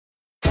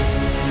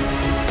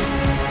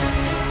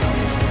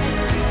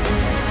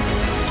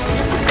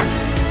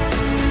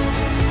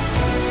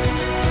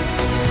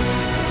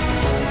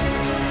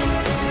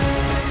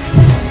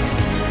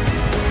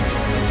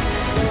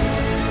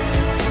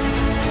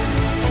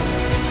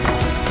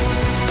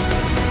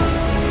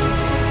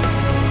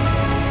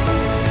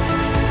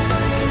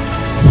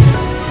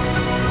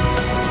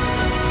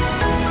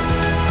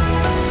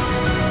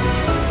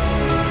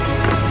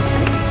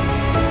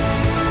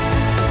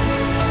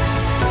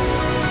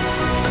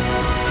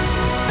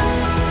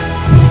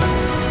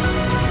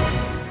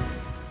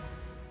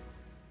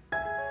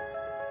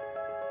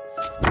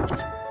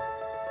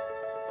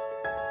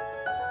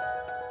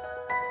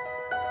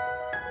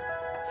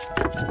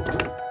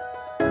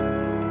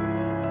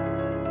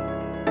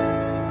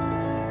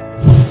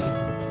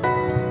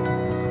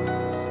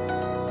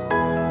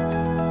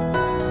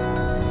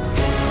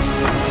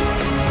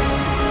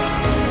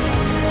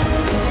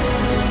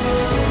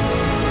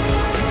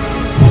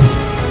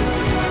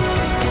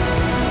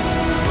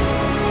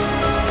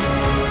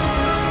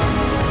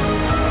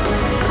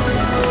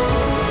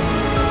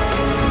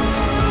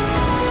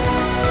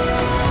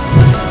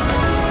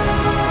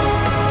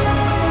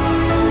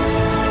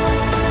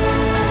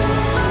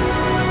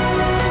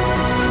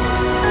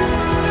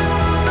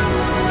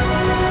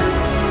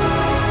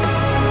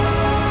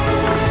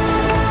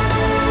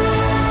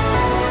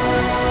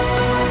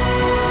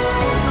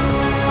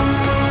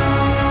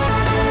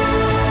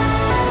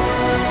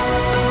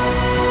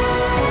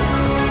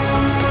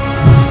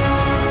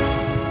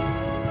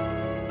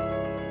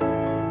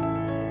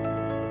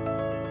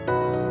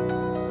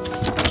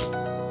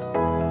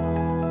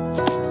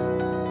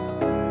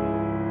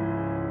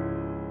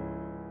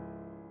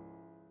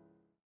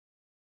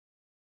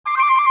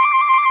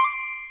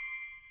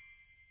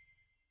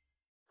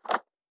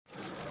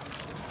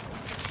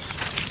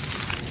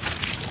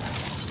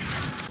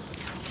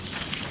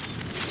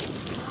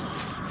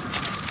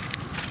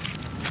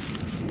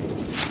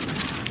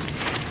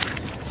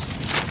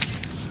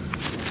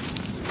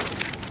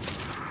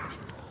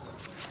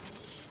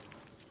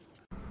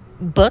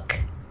Book.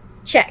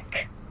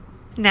 Check.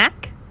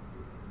 Snack.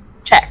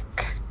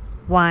 Check.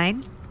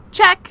 Wine.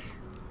 Check.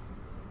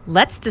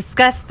 Let's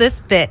discuss this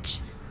bitch.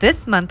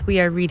 This month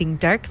we are reading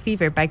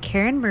DarkFever by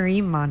Karen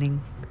Marie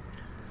Moning.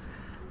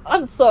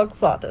 I'm so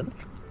excited.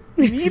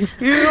 Me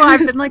too.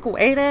 I've been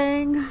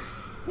waiting.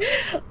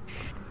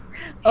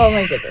 Oh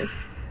my goodness.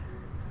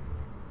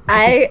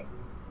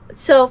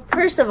 So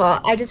first of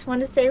all, I just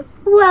want to say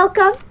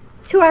welcome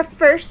to our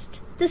first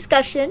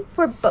discussion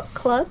for book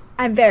club.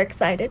 I'm very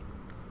excited.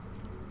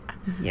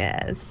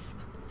 Yes.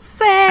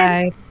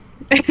 Same.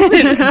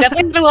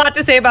 Definitely a lot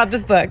to say about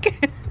this book.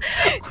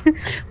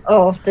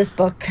 Oh, this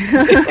book.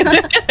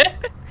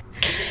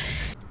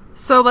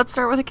 So let's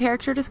start with a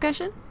character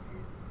discussion.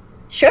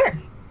 Sure.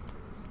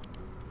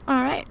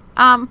 All right.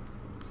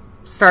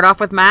 Start off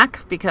with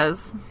Mac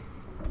because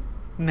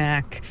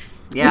Mac.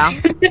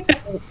 yeah.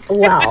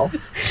 Wow.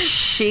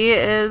 She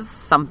is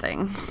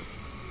something.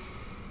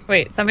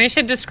 Wait, somebody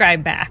should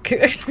describe Mac.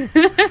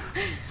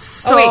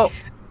 So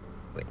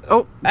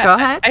go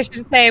ahead. I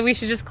should say we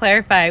should just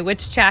clarify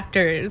which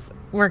chapters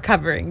we're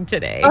covering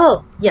today.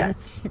 Oh,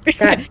 yes.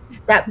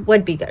 That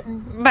would be good.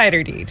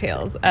 Minor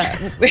details.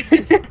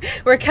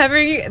 We're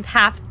covering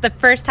the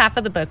first half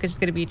of the book, which is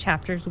going to be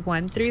chapters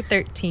 1 through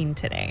 13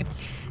 today.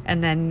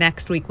 And then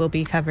next week we'll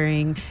be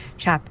covering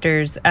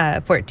chapters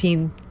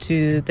 14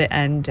 to the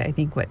end, I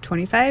think,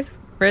 25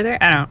 further?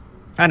 I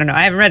don't know.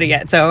 I haven't read it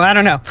yet, so I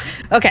don't know.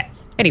 Okay.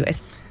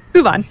 Anyways,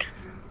 move on.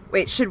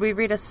 Wait, should we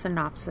read a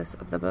synopsis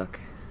of the book?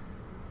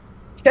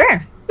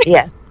 Sure.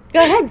 Yes.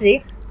 Go ahead,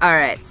 Z. All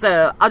right,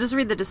 so I'll just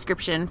read the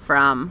description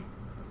from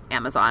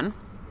Amazon.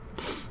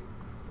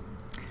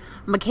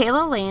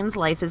 Michaela Lane's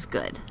life is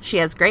good. She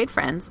has great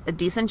friends, a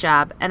decent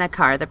job, and a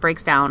car that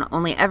breaks down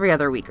only every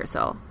other week or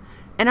so.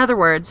 In other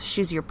words,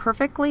 she's your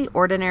perfectly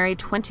ordinary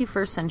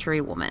 21st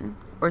century woman,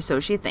 or so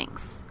she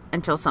thinks,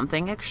 until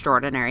something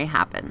extraordinary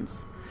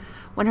happens.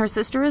 When her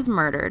sister is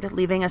murdered,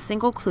 leaving a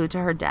single clue to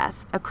her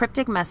death, a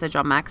cryptic message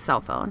on Mac's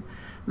cell phone,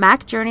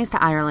 Mac journeys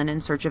to Ireland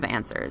in search of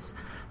answers.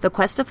 The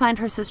quest to find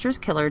her sister's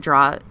killer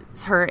draws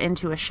her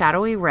into a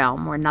shadowy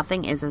realm where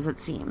nothing is as it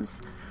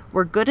seems,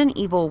 where good and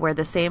evil wear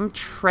the same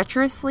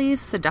treacherously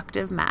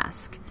seductive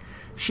mask.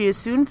 She is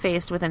soon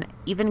faced with an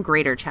even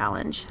greater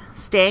challenge,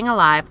 staying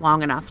alive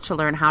long enough to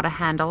learn how to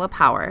handle a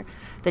power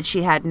that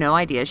she had no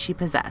idea she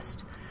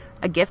possessed,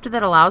 a gift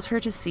that allows her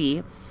to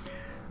see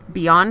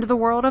beyond the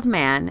world of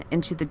man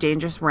into the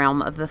dangerous realm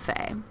of the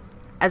Fae.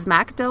 As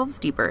Mac delves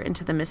deeper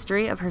into the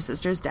mystery of her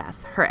sister's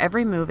death, her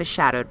every move is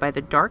shadowed by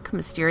the dark,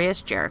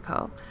 mysterious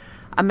Jericho,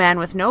 a man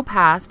with no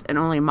past and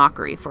only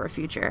mockery for a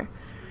future.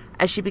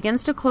 As she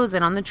begins to close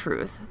in on the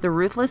truth, the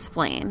ruthless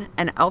Flane,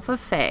 an alpha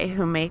Fae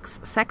who makes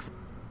sex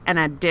an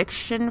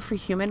addiction for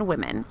human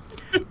women,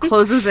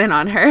 closes in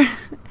on her.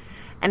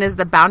 And as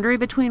the boundary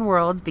between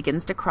worlds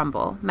begins to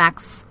crumble,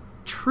 Mac's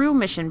true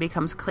mission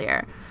becomes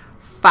clear.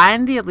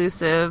 Find the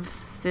elusive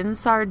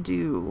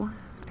Sinsardu,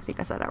 I think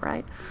I said that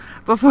right,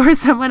 before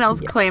someone else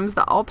claims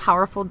the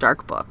all-powerful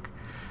Dark Book,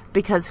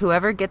 because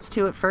whoever gets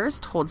to it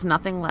first holds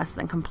nothing less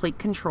than complete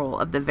control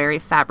of the very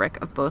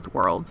fabric of both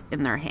worlds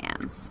in their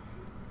hands.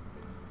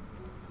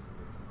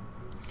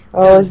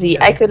 Oh, Z,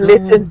 I could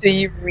listen to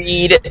you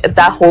read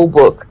that whole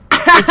book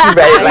if you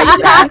read it like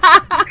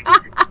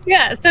that.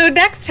 Yeah, so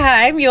next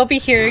time you'll be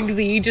hearing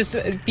Z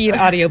just be an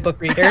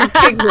audiobook reader.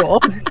 Big rule.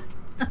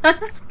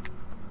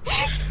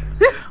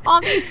 All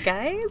these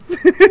guys.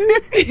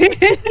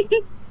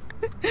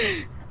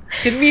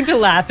 Didn't mean to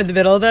laugh in the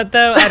middle of that,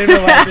 though. I don't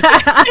know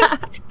why.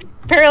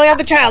 Apparently I'm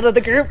the child of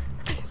the group.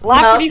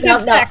 Laugh when you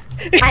said sex.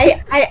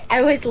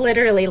 I was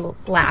literally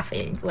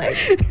laughing.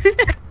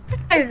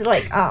 I was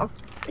like, oh.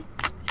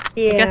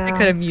 Yeah. I guess I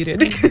could have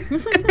muted.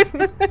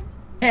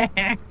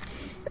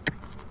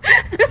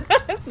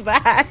 What's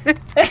that?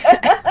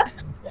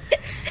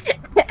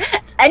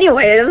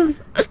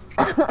 Anyways.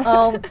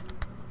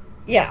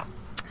 Yeah.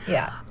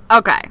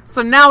 Okay,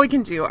 so now we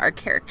can do our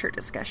character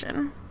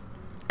discussion.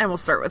 And we'll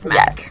start with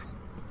Mac. Yes.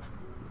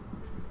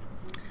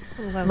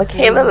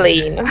 Michaela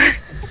Lane.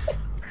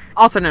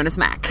 Also known as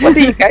Mac. What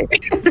do you guys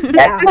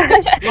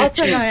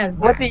Also known as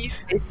What do you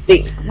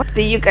think? What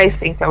do you guys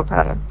think of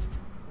her?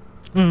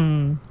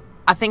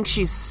 I think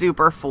she's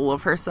super full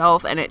of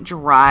herself, and it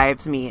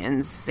drives me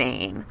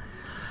insane.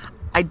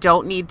 I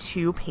don't need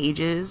 2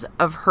 pages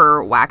of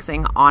her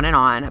waxing on and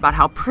on about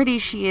how pretty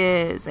she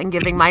is and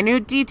giving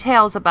minute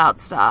details about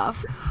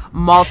stuff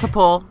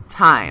multiple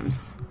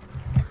times.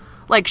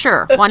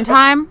 Sure, one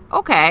time,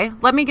 okay,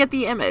 let me get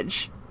the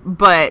image.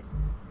 But,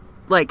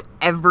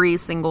 every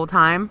single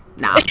time,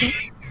 nah.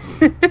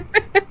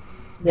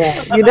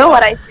 Yeah. You know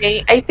what I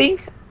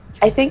think?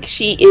 I think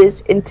she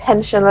is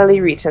intentionally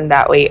written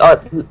that way,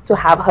 or to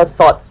have her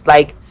thoughts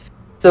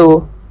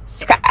so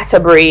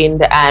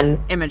scatterbrained and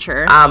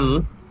immature.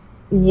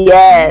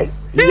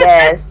 Yes.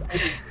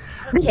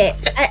 Okay,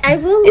 I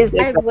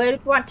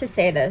would want to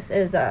say this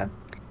is I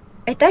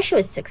thought she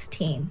was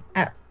 16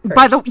 at first.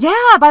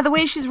 By the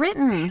way she's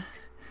written.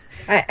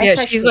 I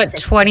thought she's she was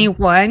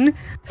 21?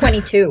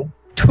 22.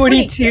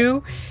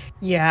 22?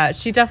 Yeah,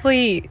 she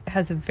definitely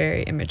has a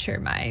very immature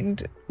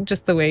mind,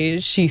 just the way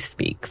she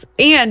speaks.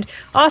 And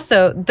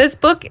also, this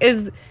book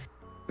is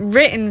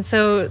written,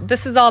 so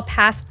this is all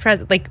past,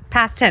 present, like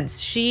past tense.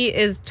 She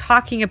is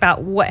talking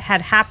about what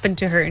had happened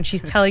to her, and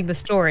she's telling the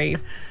story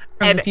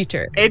from the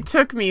future. It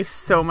took me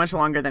so much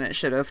longer than it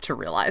should have to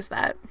realize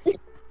that.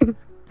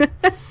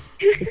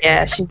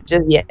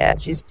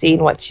 She's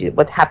seen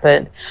what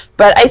happened.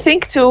 But I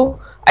think too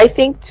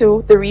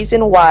the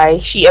reason why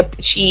she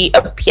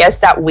appears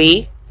that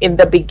way in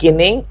the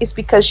beginning is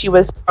because she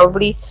was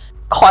probably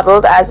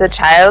coddled as a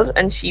child,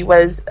 and she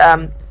was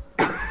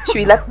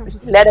she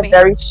led a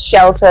very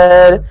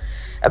sheltered,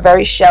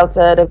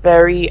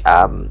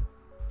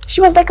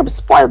 she was like a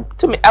spoiled,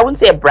 to me. I wouldn't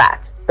say a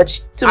brat, but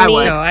I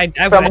would.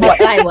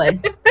 I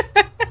would.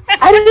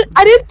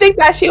 I didn't think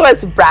that she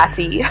was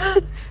bratty.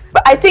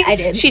 But I think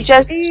she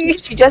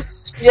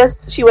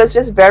was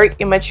just very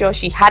immature.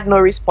 She had no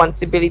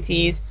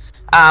responsibilities.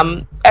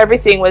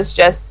 Everything was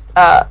just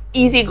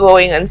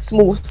easygoing and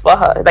smooth for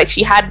her. Like,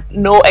 she had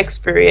no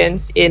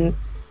experience in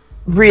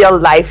real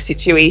life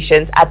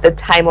situations at the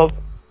time of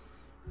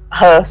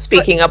her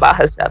speaking about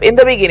herself in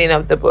the beginning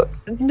of the book.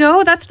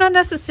 No, that's not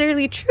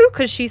necessarily true,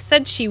 because she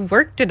said she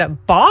worked at a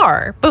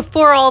bar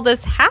before all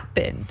this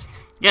happened.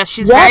 Yeah,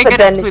 she's very good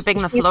at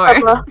sweeping the floor.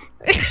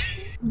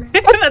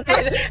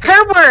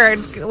 Her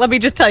words. Let me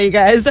just tell you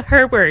guys,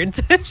 her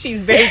words.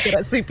 She's very good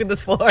at sweeping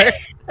this floor.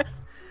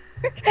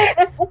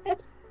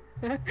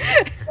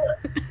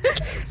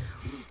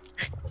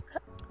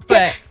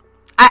 But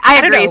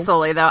I agree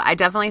solely, though. I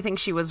definitely think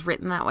she was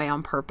written that way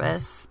on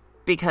purpose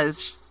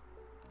because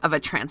of a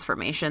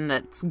transformation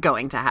that's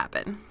going to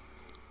happen.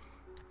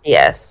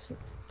 Yes.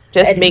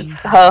 Just make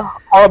her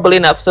horrible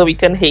enough so we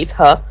can hate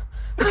her.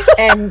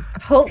 And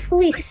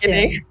hopefully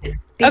soon.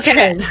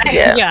 Okay.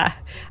 Yeah.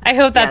 I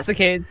hope that's the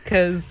case,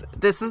 because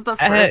this is the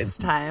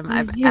first time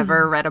I've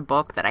ever read a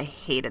book that I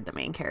hated the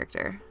main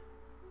character.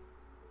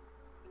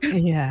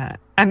 Yeah.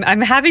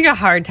 I'm having a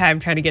hard time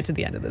trying to get to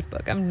the end of this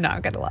book. I'm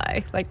not gonna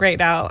lie. Like, right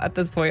now, at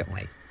this point, I'm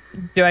like,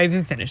 do I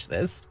even finish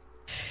this?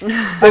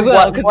 I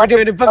will, because we're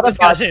doing a book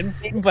discussion.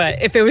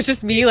 But if it was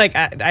just me, like,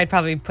 I'd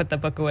probably put the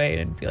book away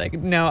and be like,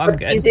 no, I'm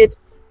good.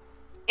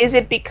 Is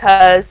it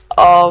because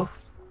of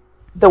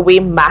the way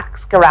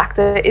Mac's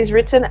character is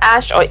written,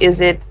 Ash, or is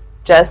it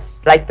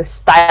just like the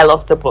style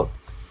of the book?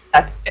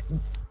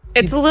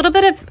 It's a little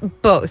bit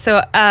of both.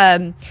 So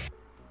I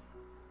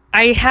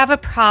have a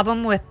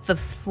problem with the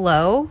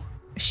flow.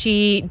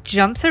 She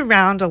jumps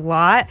around a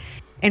lot,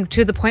 and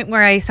to the point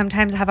where I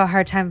sometimes have a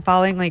hard time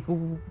following, like,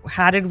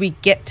 how did we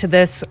get to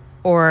this,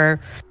 or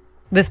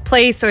this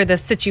place, or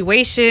this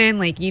situation?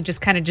 Like, you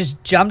just kind of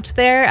just jumped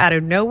there out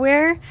of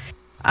nowhere.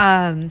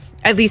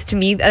 At least to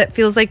me, it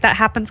feels like that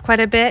happens quite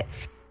a bit.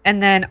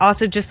 And then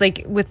also just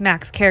like with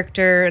Mac's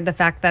character, the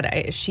fact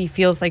that she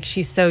feels like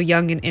she's so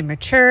young and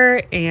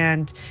immature,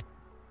 and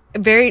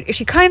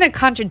she kind of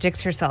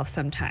contradicts herself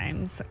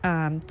sometimes,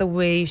 the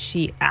way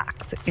she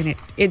acts, and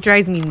it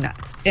drives me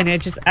nuts. And it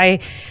just, I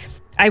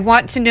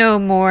want to know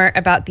more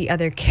about the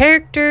other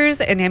characters,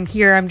 and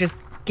I'm just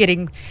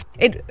getting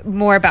it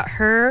more about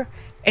her.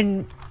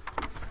 And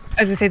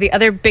as I say, the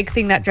other big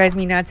thing that drives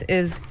me nuts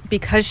is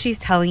because she's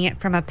telling it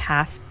from a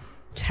past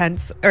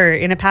tense, or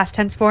in a past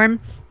tense form,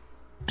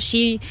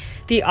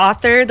 the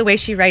author, the way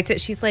she writes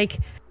it, she's like,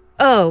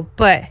 oh,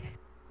 but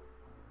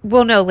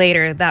we'll know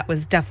later that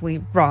was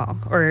definitely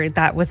wrong, or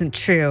that wasn't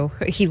true.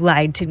 He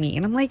lied to me.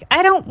 And I'm like,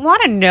 I don't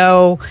want to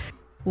know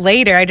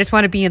later. I just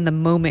want to be in the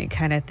moment,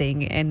 kind of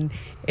thing. And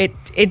it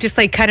just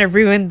like kind of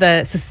ruined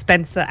the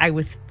suspense that I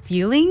was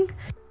feeling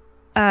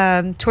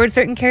towards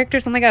certain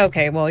characters. I'm like, oh,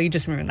 okay, well, you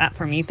just ruined that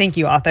for me. Thank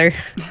you, author.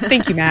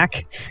 Thank you,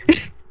 Mac.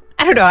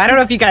 I don't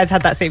know if you guys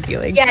had that same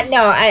feeling. Yeah,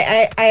 no,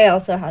 I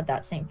also had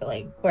that same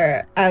feeling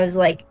where I was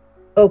like,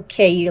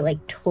 okay, you like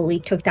totally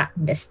took that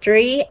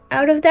mystery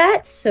out of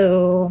that,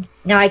 so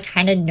now I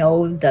kind of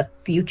know the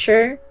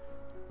future.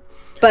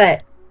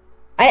 But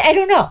I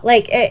don't know,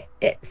 like it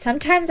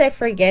sometimes I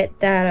forget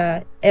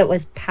that it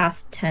was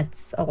past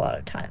tense a lot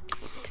of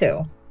times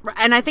too.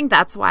 And I think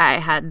that's why I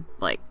had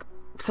like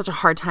such a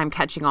hard time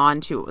catching on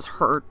to it was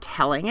her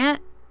telling it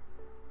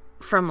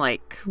from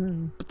like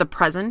the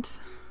present.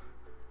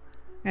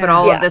 But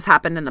all of this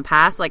happened in the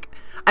past. Like,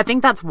 I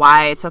think that's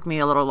why it took me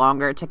a little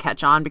longer to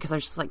catch on, because I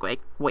was just like, wait,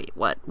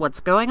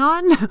 what's going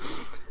on?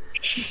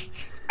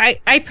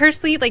 I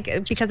personally,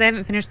 like, because I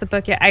haven't finished the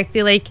book yet, I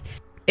feel like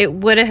it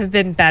would have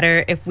been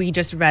better if we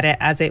just read it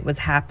as it was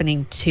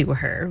happening to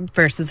her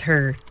versus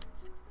her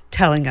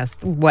telling us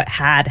what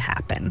had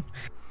happened.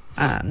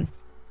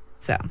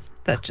 So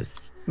that's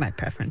just my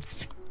preference.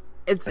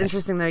 It's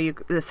interesting, though, you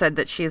said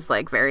that she's,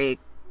 like, very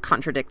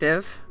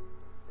contradictive.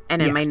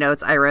 And in my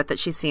notes, I wrote that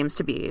she seems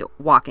to be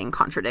walking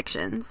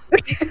contradictions.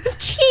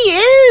 She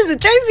is!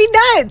 It drives me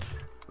nuts!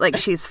 Like,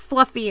 she's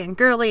fluffy and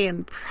girly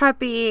and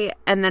preppy.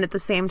 And then at the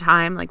same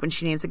time, like, when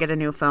she needs to get a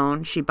new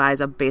phone, she buys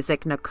a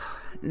basic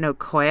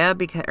Nokia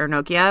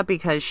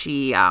because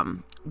she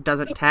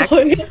doesn't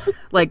text.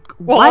 Like,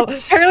 well,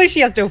 what? apparently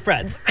she has no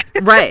friends.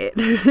 Right.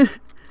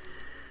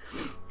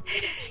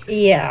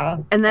 Yeah.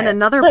 And then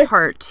another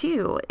part,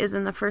 too, is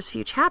in the first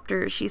few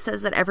chapters, she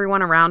says that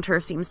everyone around her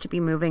seems to be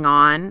moving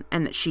on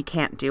and that she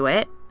can't do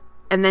it.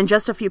 And then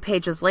just a few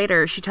pages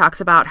later, she talks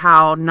about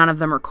how none of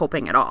them are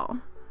coping at all.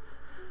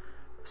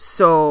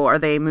 So are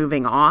they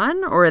moving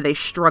on or are they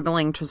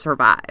struggling to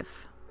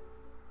survive?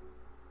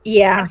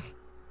 Yeah.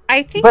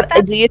 I think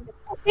But do you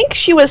think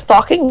she was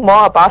talking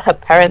more about her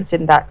parents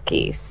in that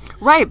case?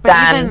 Right,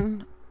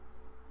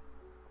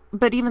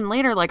 but even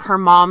later, like, her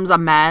mom's a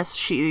mess.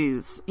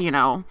 She's,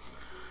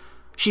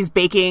 she's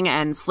baking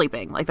and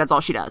sleeping. Like, that's all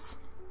she does.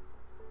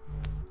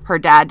 Her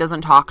dad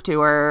doesn't talk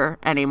to her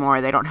anymore.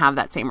 They don't have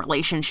that same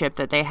relationship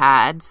that they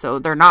had, so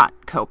they're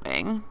not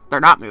coping. They're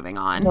not moving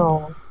on.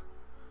 No.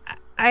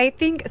 I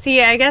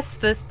guess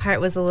this part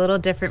was a little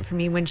different for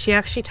me when she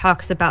actually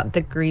talks about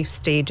the grief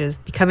stages,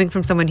 coming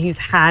from someone who's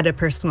had a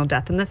personal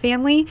death in the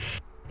family.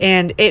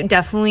 And it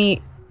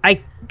definitely,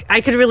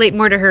 I could relate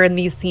more to her in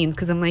these scenes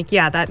because I'm like,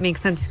 yeah, that makes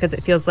sense because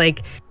it feels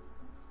like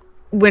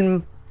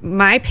when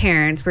my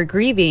parents were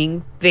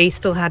grieving, they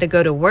still had to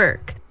go to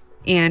work.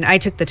 And I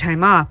took the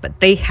time off, but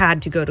they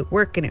had to go to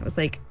work. And it was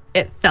like,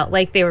 it felt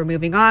like they were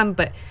moving on,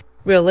 but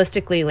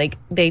realistically, like,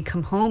 they'd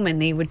come home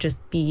and they would just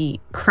be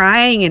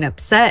crying and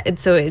upset. And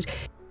so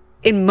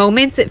in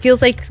moments, it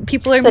feels like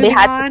people are moving on.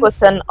 So they had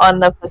to put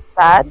on a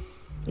facade.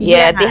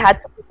 Yeah, they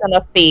had to put on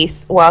a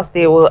face whilst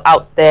they were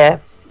out there.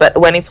 But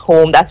when it's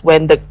home, that's where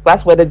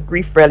the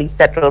grief really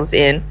settles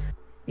in.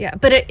 Yeah,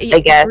 but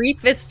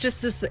grief is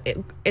just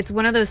it's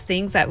one of those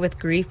things that with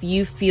grief,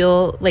 you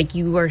feel like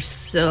you are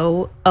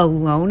so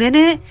alone in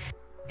it.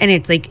 And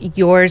it's like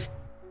yours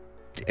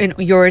and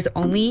yours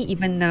only,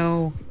 even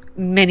though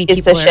many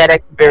people it's a shared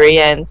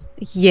experience.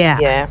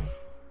 Yeah.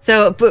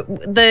 So, but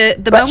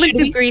the moments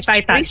of grief, I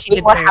thought she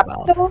did very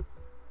well. I don't know.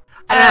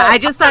 I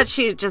just thought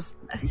she just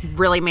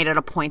really made it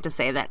a point to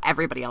say that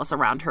everybody else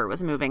around her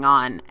was moving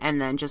on,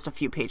 and then just a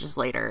few pages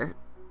later,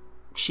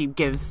 she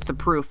gives the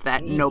proof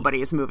that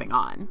nobody is moving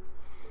on.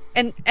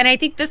 And I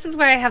think this is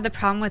where I have the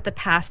problem with the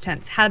past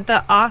tense. Had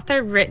the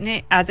author written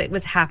it as it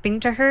was happening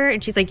to her,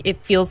 and she's like,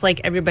 it feels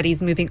like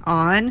everybody's moving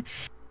on.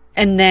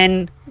 And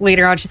then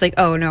later on, she's like,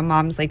 oh, no,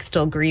 mom's, like,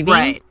 still grieving.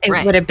 Right,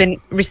 it would have been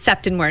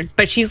receptive more.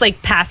 But she's,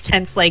 like, past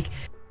tense, like,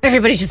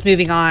 everybody's just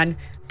moving on.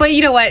 But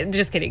you know what?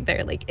 Just kidding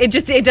there. Like, it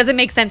doesn't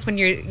make sense when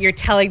you're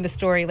telling the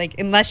story. Like,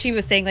 unless she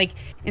was saying, like,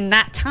 in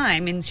that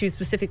time, and she was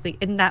specifically,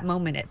 in that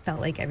moment, it felt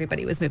like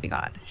everybody was moving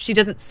on. She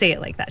doesn't say it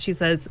like that. She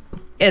says,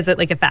 is it,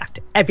 like, a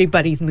fact?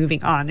 Everybody's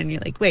moving on. And you're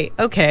like, wait,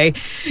 okay.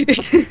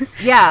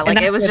 Yeah,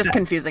 like, it was just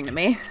confusing to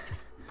me.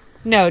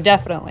 No,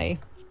 definitely.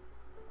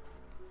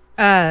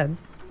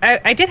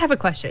 I did have a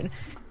question,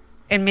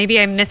 and maybe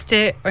I missed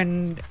it,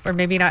 or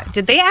maybe not.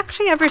 Did they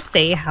actually ever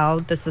say how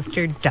the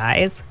sister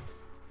dies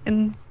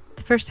in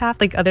the first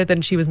half, like, other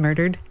than she was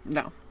murdered?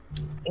 No.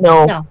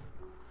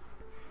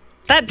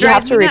 That drives me nuts. You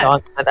have to read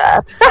on for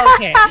that.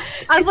 Okay.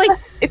 I was like,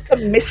 it's a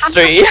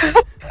mystery.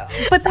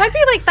 But that'd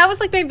be like, that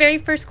was like my very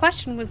first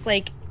question was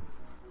like,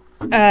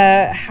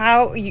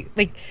 how you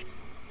like.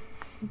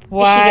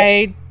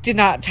 Why did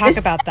not talk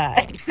about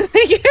that?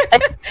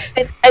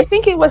 I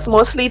think it was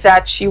mostly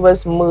that she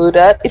was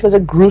murdered. It was a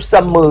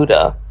gruesome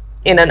murder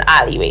in an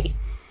alleyway.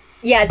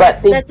 Yeah,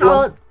 that's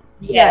all.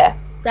 Yeah,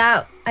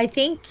 that I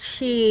think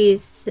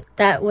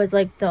that was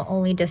like the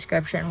only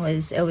description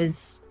was it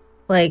was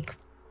like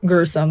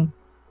gruesome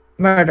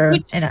murder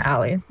in an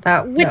alley.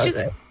 Which is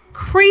it.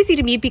 Crazy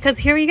to me because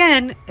here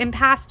again in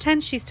past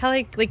tense she's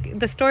telling like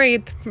the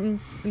story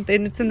it's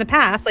in the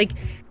past like.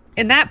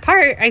 In that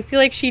part, I feel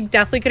like she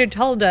definitely could have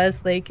told us,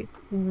 like,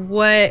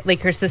 what, like,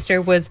 her sister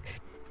was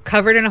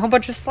covered in a whole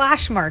bunch of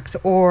slash marks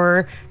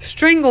or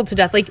strangled to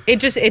death. Like,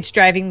 it's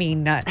driving me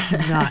nuts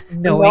not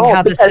knowing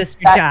how the sister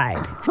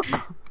died.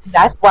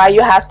 That's why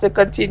you have to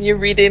continue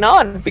reading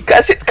on,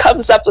 because it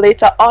comes up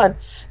later on.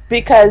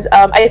 Because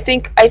I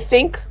think,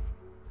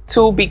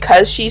 too,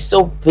 because she's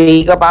so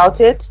vague about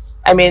it,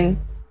 I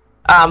mean,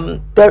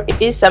 there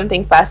is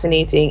something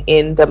fascinating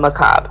in the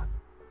macabre.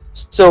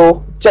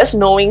 So, just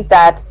knowing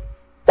that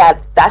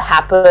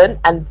happened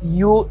and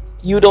you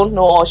don't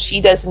know or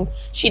she doesn't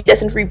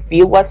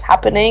reveal what's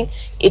happening,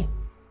 it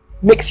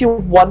makes you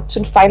want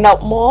to find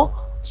out more,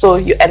 so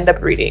you end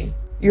up reading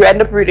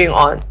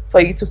on for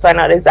you to find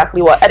out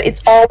exactly what, and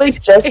it's always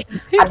just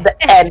at the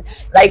end,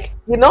 like,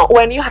 you know,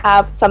 when you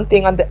have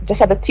something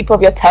just at the tip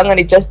of your tongue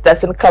and it just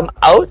doesn't come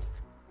out.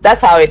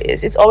 That's how it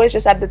is. It's always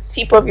just at the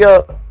tip of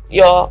your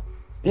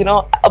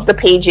of the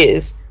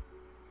pages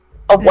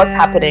of what's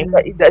happening,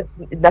 but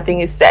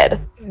nothing is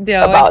said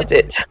about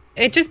it.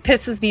 It just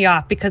pisses me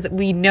off because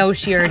we know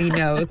she already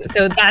knows.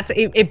 So that's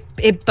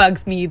it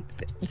bugs me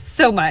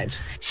so much.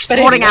 She's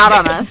holding out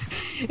on us.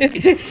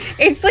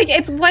 It's like,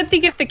 it's one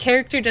thing if the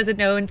character doesn't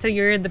know, and so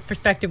you're in the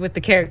perspective with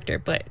the character,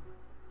 but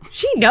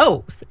she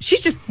knows.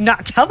 She's just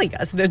not telling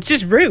us, and it's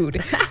just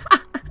rude.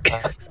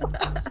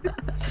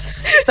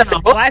 That's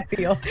how I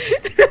feel.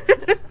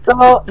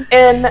 So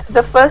in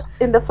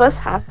the first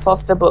half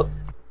of the book,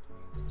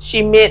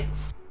 she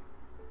meets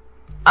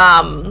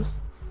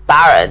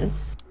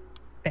Barons.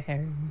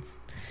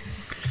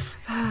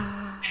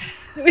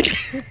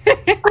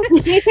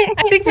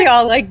 I think we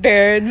all like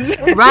Barons.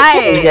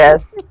 Right.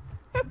 Yes.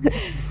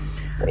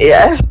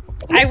 Yes.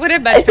 I would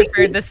have much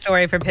preferred the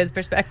story from his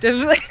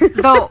perspective.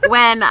 Though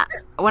when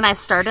I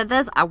started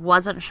this, I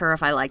wasn't sure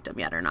if I liked him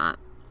yet or not.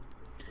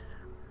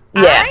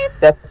 Yeah,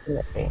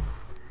 definitely.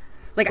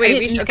 Like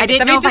Wait, I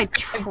didn't know if I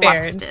describe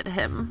Barons. trusted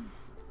him.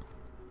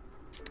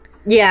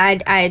 Yeah,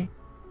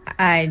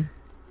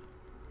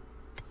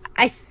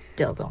 I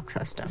still don't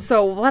trust him.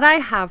 So what I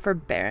have for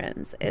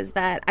Barons is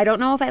that I don't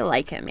know if I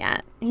like him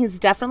yet. He's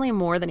definitely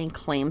more than he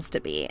claims to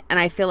be. And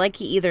I feel like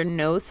he either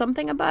knows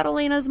something about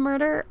Elena's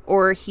murder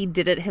or he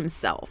did it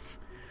himself.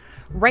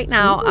 Right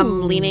now,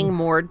 I'm leaning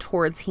more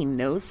towards he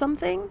knows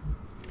something.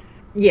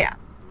 Yeah.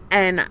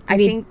 And I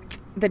think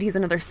that he's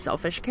another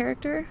selfish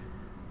character.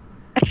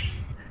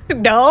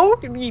 No?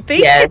 You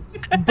think? Yes.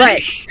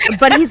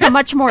 But he's a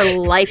much more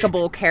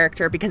likable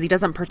character because he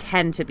doesn't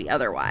pretend to be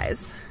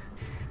otherwise.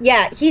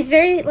 Yeah, he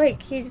still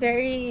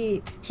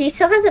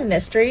has a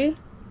mystery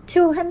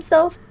to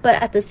himself,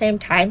 but at the same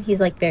time, he's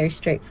like very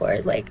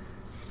straightforward. Like,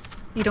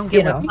 You don't get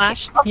You know.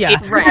 whiplash? Yeah.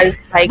 Right.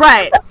 Like,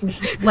 Right.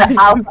 Like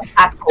alpha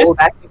asshole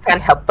that you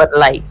can't help but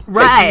like.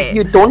 Right. Like,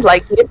 you don't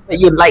like him, but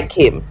you like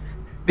him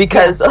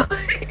because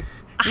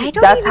I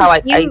don't that's even how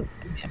I. think-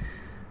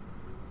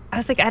 I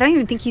was like, I don't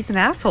even think he's an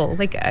asshole.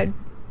 Like,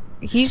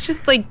 he's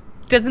just like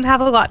doesn't have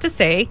a lot to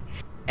say,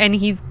 and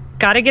he's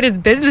got to get his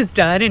business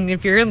done. And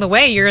if you're in the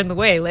way, you're in the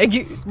way. Like,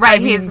 Right. I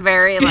mean, He's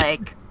very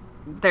like,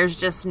 there's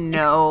just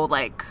no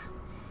like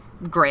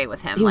gray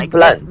with him. He's Like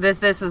blunt.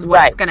 this is what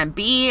Right. it's gonna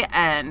be,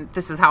 and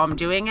this is how I'm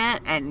doing it,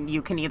 and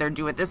you can either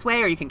do it this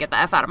way or you can get the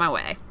F out of my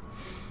way.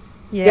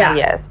 yeah.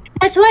 Yes.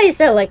 that's why I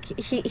said like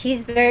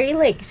he's very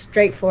like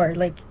straightforward.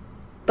 Like,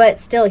 but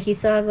still, he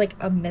still has like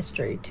a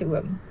mystery to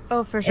him.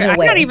 Oh, for In sure. a I'm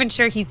not way. even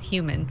sure he's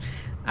human.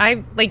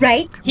 I like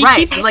Right? He Right,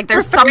 keeps like,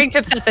 there's referring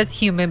some- to himself as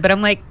human, but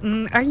I'm like,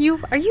 are you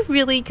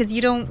really? Because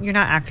you're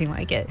not acting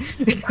like it.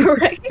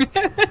 Right.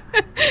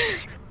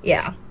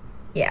 Yeah.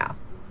 Yeah.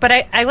 But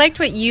I liked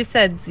what you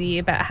said, Z,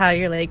 about how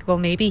you're like, well,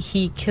 maybe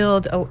he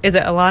killed. Is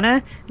it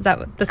Alana? Is that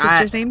what the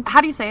sister's name?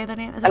 How do you say the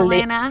name? Is it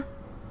Elena?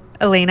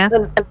 Elena.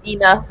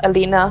 Alina.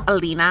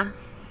 Alina.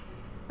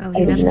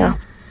 Alina.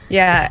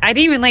 Yeah, I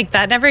didn't even like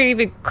that. Never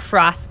even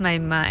crossed my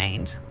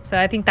mind. So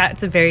I think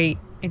that's a very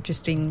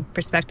interesting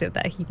perspective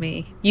that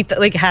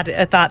had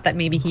a thought that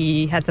maybe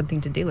he had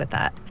something to do with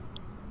that.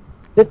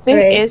 The thing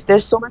Right. is,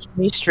 there's so much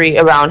mystery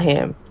around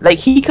him. Like,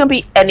 he can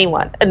be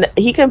anyone, and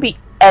he can be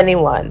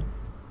anyone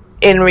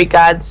in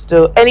regards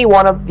to any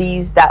one of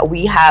these that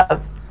we have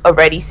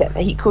already said.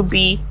 He could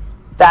be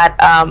that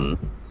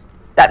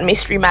that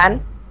mystery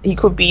man. He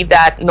could be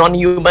that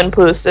non-human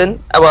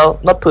person. Well,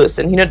 not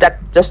person. That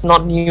just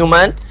not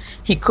human.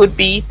 He could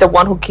be the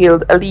one who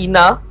killed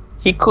Alina.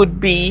 He could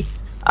be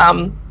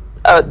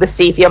the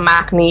savior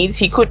Mac needs.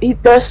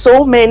 There's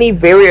so many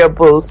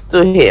variables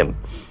to him.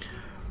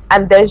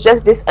 And there's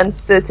just this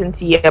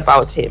uncertainty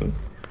about him.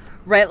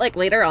 Right, like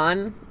later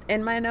on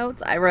in my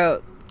notes, I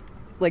wrote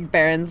like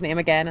Baron's name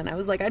again, and I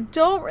was like, I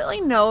don't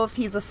really know if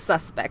he's a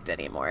suspect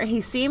anymore. He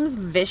seems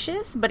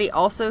vicious, but he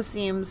also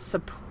seems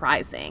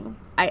surprising.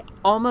 I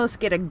almost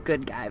get a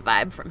good guy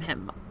vibe from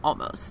him,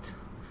 almost.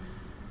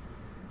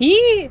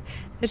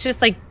 It's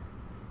just like,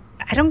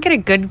 I don't get a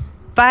good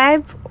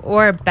vibe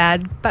or a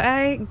bad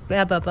vibe,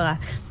 blah, blah, blah.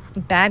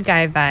 Bad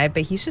guy vibe,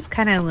 but he's just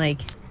kind of like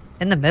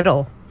in the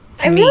middle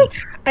to me.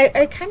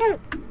 I kind of,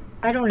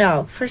 I don't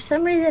know. For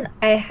some reason,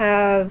 I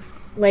have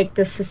like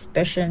the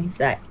suspicions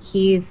that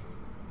he's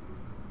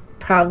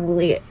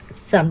probably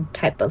some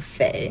type of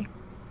fae.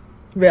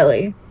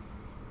 Really.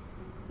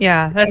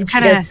 Yeah, that's And she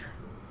kind of. just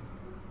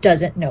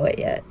doesn't know it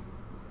yet.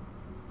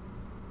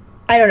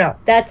 I don't know.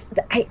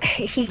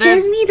 He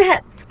gives me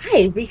that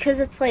vibe because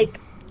it's like,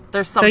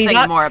 There's So he's something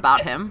not- more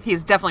about him.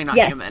 He's definitely not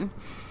Yes. human.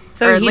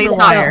 So or at he's least a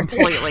not liar.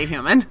 completely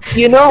human.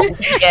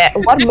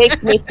 What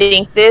makes me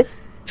think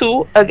this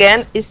too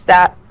again is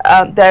that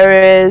there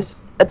is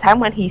a time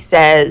when he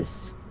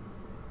says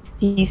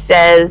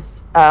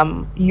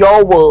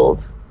your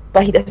world,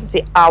 but he doesn't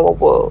say our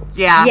world.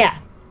 Yeah. yeah,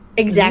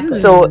 exactly.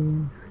 So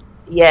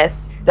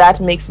yes, that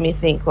makes me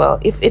think, well,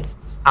 if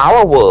it's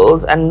our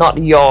world and not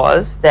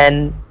yours,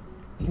 then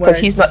because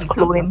Where he's not did he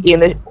come cloning from? in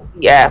the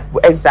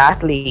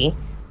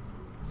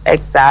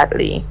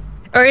exactly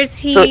Or is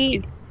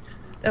he.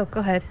 Oh,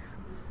 go ahead.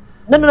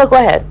 no go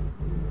ahead.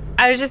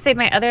 I was just saying,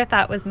 my other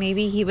thought was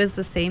maybe he was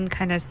the same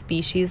kind of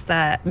species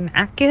that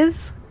Mac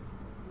is.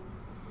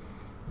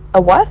 A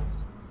what?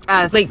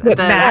 Like, what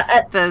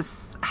Matt-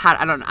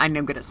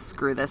 I'm gonna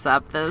screw this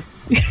up. The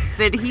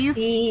cities?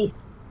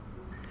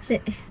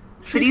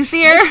 City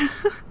seer?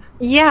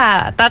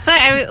 Yeah, that's why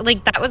I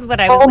like. That was what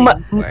I was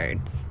leaning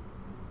towards.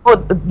 Oh,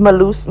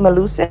 Maluse?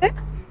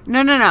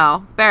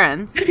 No.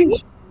 Barons.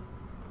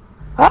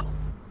 Huh?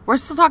 We're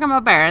still talking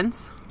about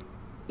Barons.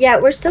 Yeah,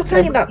 we're still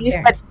talking about You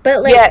parents, said-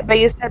 but like, yeah, but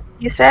you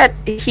said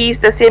he's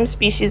the same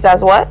species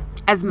as what?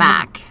 As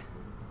Mac.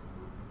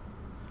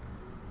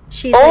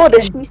 she's Oh, like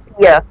the an-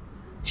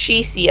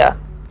 Shesia.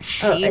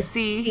 She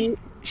see.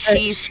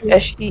 she- A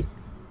she.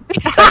 A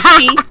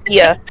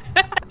shesia.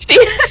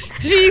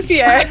 She's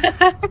here.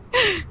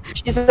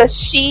 She's a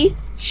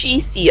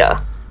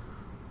she-seer.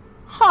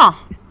 Huh.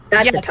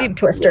 That's a tongue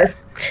twister.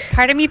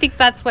 Part of me thinks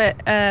that's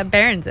what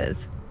Barons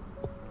is.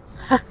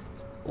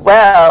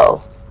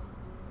 Well,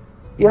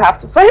 you have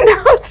to find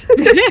out.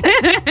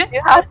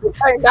 You have to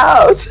find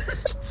out.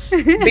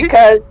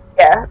 Because,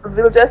 yeah,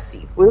 we'll just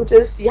see. We'll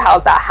just see how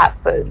that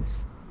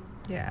happens.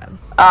 Yeah.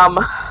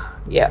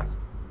 Yeah.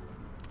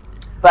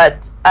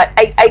 But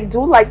I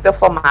do like the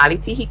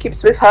formality he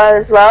keeps with her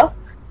as well.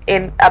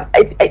 And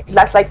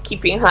that's like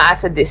keeping her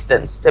at a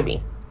distance to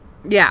me.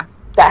 Yeah.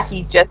 That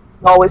he just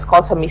always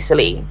calls her Miss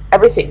Lane.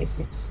 Everything is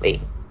Miss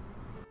Lane.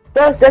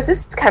 There's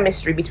this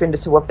chemistry between the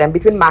two of them,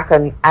 between Mac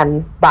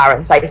and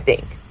Barons, I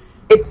think.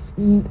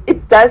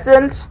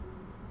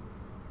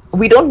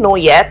 We don't know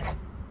yet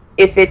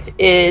if it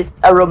is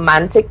a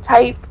romantic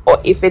type or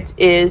if it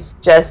is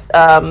just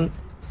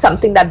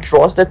something that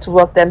draws the two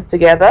of them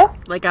together.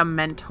 Like a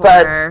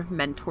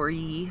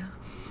mentoree.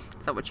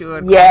 Is that what you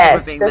would call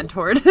yes, being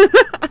mentored?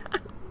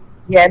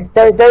 Yeah,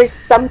 there's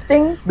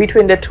something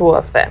between the two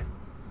of them.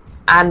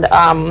 And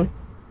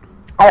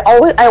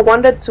I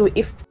wondered too,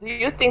 do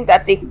you think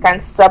that they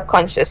can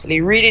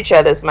subconsciously read each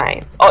other's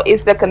minds, or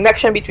is the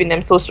connection between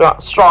them so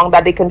strong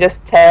that they can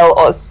just tell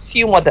or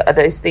assume what the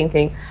other is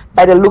thinking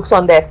by the looks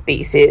on their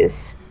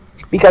faces?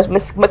 Because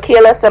Miss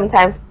Michaela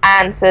sometimes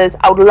answers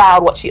out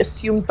loud what she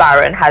assumed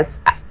Baron has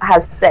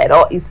said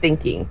or is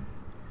thinking,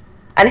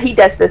 and he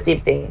does the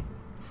same thing.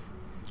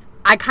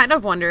 I kind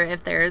of wonder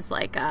if there's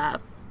like a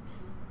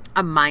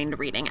mind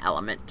reading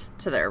element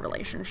to their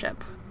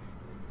relationship.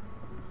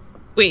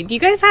 Wait, do you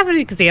guys have an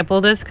example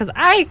of this? Because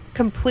I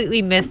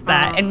completely missed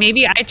that. And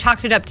maybe I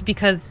chalked it up to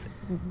because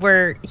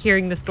we're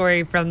hearing the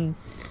story from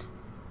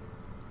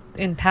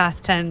in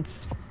past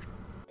tense.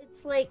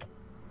 It's like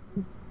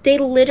they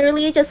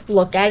literally just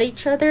look at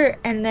each other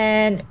and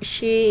then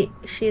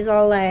she's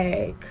all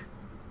like,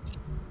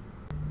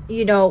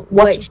 you know,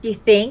 what she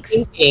thinks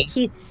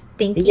he's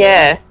thinking.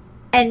 Yeah.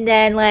 And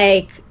then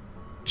like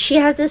she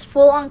has this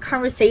full-on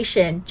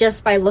conversation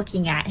just by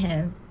looking at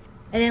him.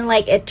 And then,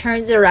 like, it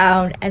turns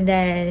around, and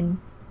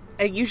then...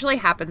 It usually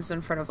happens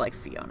in front of, like,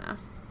 Fiona.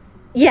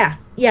 Yeah.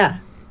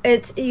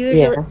 It's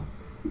usually... Yeah.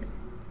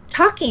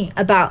 Talking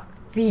about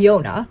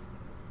Fiona,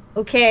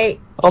 okay?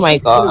 Oh my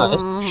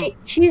god.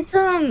 She's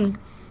a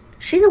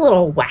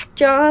little whack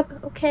job,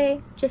 okay?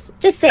 Just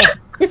saying.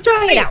 Just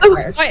throwing it out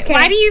there. Okay?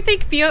 Why do you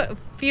think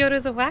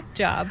Fiona's a whack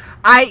job?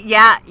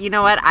 You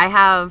know what?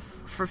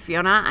 For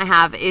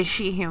Fiona, is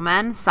she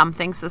human?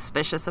 Something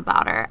suspicious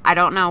about her. I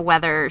don't know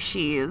whether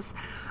she's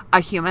a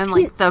human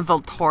like the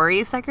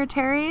Volturi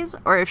secretaries,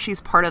 or if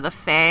she's part of the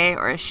Fae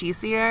or a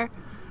she-seer,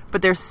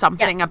 but there's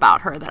something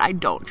about her that I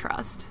don't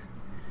trust.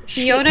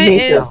 Fiona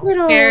is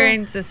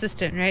Baron's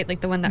assistant, right?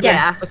 Like the one that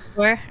Rex looked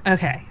for?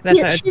 Okay, that's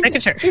what I was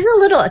making sure. She's a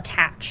little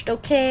attached,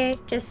 okay?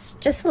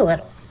 Just a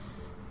little.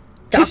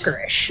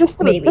 Stalkerish,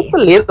 maybe. Just a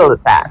little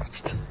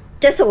attached.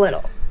 Just a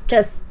little.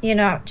 Just,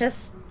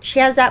 she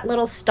has that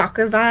little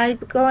stalker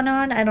vibe going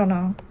on. I don't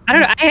know.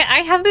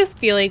 I have this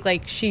feeling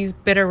like she's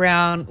been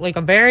around like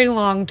a very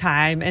long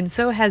time, and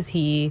so has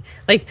he.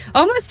 Like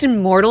almost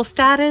immortal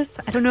status.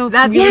 I don't know if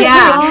that's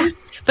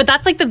but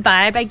that's like the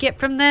vibe I get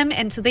from them,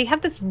 and so they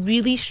have this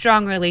really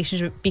strong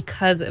relationship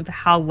because of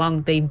how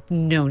long they've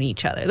known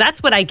each other.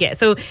 That's what I get.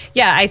 So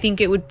yeah, I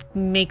think it would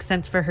make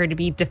sense for her to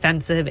be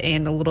defensive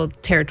and a little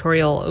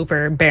territorial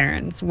over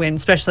Barons when,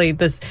 especially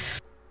this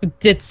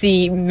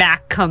ditzy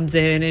Mac comes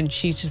in and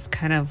she's just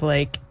kind of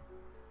like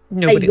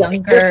nobody a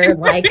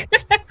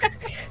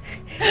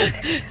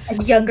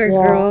younger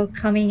girl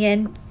coming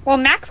in. Well,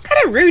 Mac's kind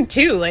of rude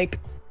too. Like,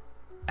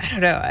 I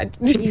don't know.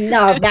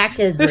 No, Mac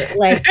is rude.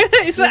 Like,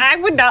 so I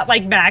would not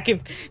like Mac if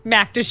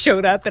Mac just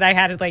showed up and I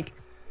had to like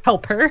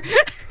help her.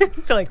 I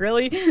feel like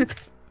really,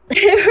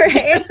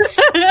 right?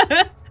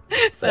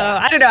 So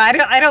I don't know.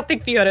 I don't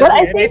think Fiona's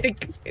weird. I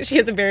think she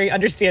has a very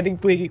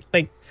understandingly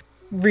like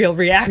real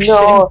reaction.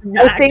 No,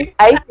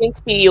 I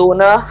think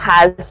Fiona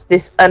has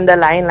this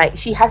underlying, like,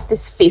 she has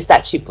this face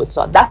that she puts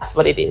on. That's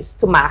what it is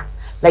to Mac.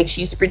 Like,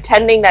 she's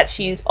pretending that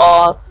she's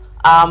all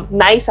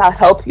nice, I'll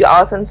help you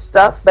out and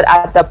stuff, but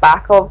at the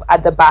back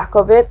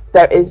of it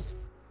there is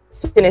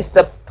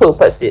sinister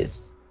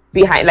purposes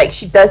behind. Like,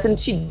 she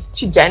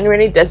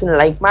genuinely doesn't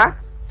like Mac,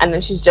 and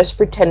then she's just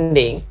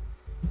pretending.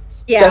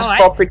 Yeah,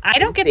 I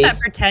don't get that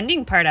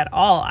pretending part at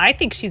all. I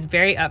think she's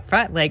very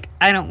upfront. Like,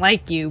 I don't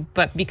like you,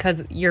 but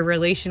because your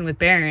relation with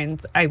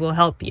Barons, I will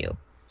help you.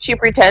 She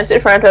pretends in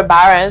front of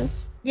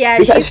Barons. Yeah,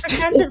 she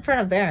pretends in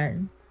front of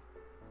Baron.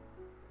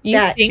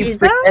 You think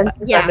so?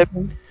 Yeah.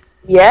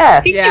 Yeah.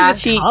 I think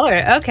she's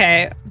taller.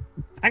 Okay.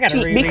 I gotta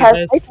reread because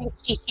this. I think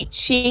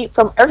she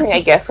from everything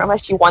I get from her,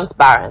 she wants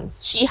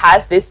Barons. She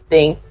has this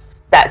thing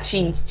that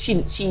she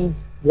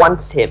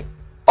wants him.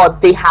 Or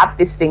they have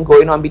this thing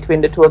going on between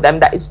the two of them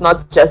that it's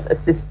not just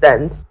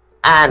assistant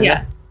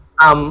and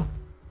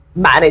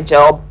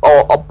manager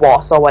or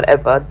boss or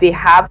whatever. They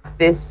have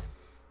this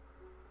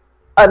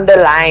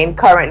underlying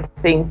current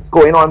thing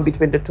going on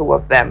between the two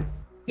of them.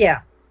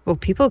 Yeah. Well,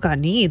 people got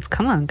needs.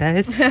 Come on,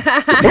 guys.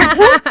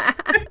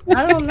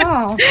 I don't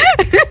know.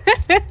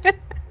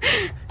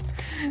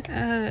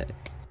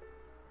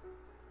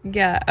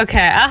 Yeah,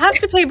 okay. I'll have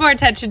to pay more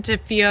attention to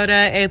Fiona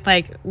and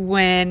like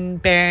when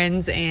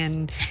Barons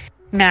and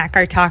Mac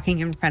are talking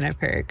in front of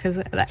her, because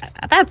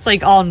that's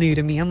like all new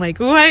to me. I'm like,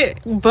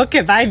 what book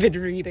have I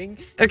been reading?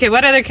 Okay,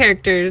 what other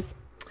characters?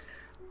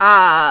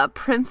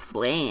 Prince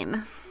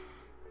Flane.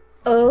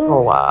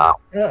 Oh wow.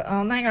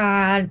 Oh my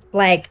god.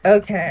 Like,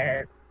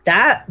 okay.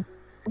 That.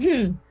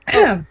 Wait,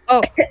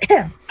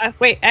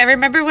 I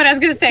remember what I was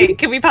going to say.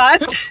 Can we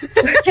pause?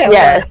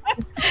 Yeah.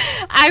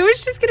 I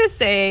was just going to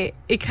say,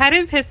 it kind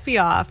of pissed me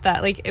off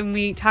that, like, and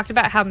we talked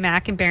about how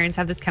Mac and Barons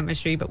have this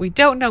chemistry, but we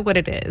don't know what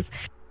it is.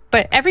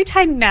 But every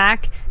time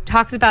Mac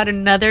talks about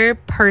another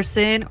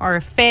person or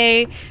a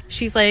fae,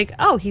 she's like,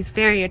 oh, he's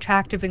very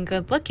attractive and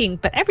good looking.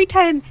 But every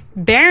time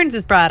Barons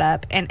is brought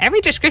up, and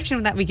every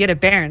description that we get of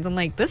Barons, I'm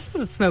like, this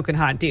is a smoking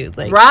hot dude.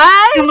 Like,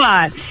 right? Come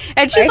on.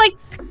 And she's like,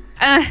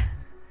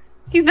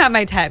 he's not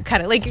my type,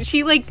 kind of. Like,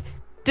 she, like,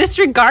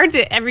 disregards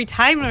it every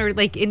time, or,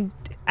 like,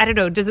 I don't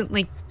know, doesn't,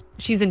 like,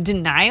 she's in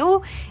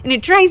denial. And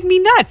it drives me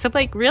nuts. I'm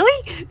like,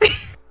 really?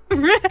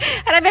 And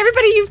of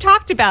everybody you've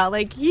talked about,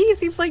 like, he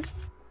seems like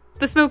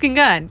the smoking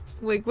gun.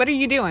 Like, what are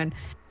you doing?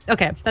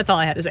 Okay, that's all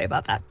I had to say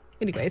about that.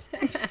 Anyways.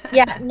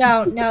 Yeah,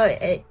 no,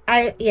 it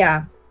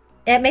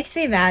makes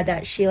me mad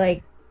that she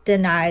like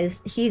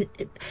denies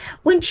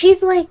when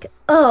she's like,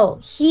 oh,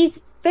 he's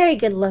very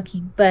good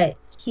looking, but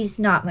he's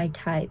not my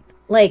type.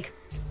 Like,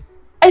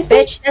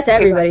 bitch, that's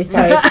everybody's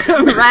type.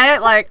 Right?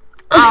 Like,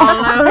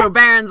 I don't know who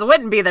Barons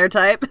wouldn't be their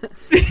type.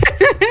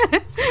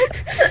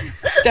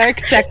 Dark,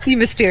 sexy,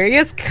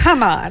 mysterious?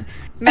 Come on.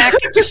 Mac,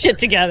 get your shit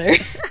together.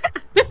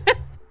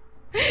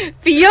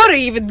 Fiona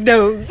even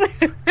knows.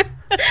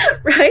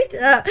 Right?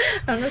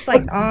 I'm just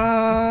like,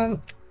 I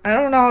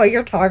don't know what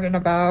you're talking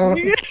about.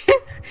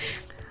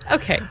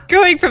 Okay,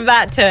 going from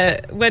that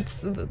to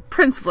what's...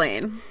 Prince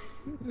Flane.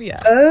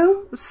 Yeah.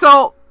 Oh?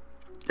 So,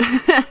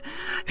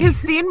 his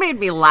scene made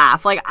me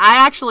laugh. Like,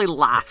 I actually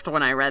laughed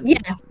when I read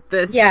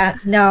this. Yeah,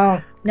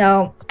 no.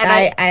 And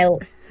I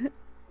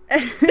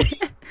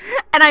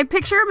and I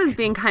picture him as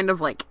being kind of,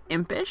 like,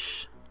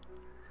 impish.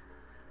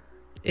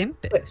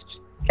 Impish?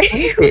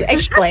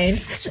 Explain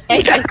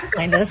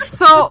this.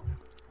 So,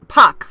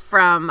 Puck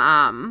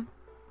from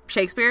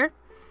Shakespeare.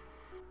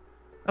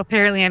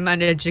 Apparently I'm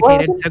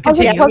uneducated, so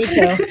continue. Yeah, me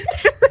too.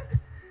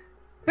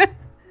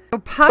 So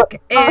Puck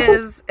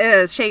is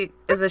a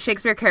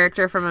Shakespeare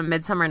character from A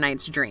Midsummer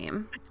Night's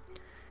Dream.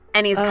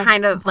 And he's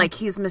kind of, like,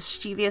 he's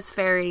mischievous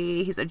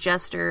fairy, he's a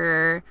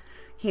jester,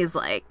 he's,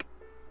 like,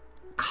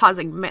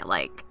 causing,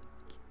 like,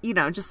 you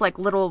know, just, like,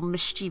 little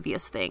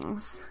mischievous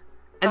things.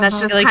 And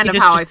that's just kind of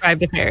how I described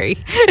the fairy.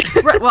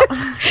 Right, well,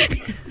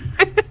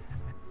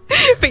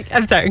 wait,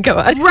 I'm sorry, go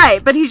on.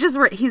 Right, but he just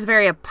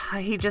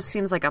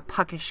seems like a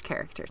puckish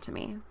character to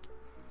me.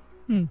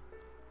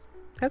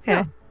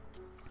 Okay.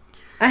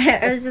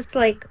 I was just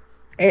like,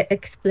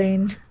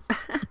 explain.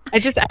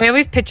 I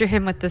always picture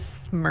him with this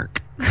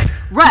smirk.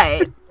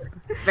 Right.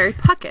 Very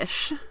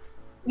puckish.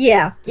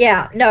 Yeah.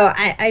 No,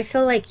 I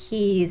feel like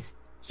he's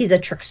a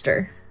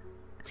trickster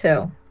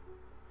too.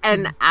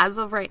 And as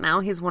of right now,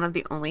 he's one of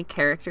the only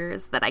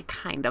characters that I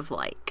kind of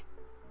like.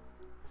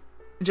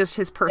 Just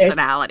his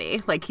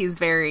personality. Like, he's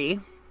very...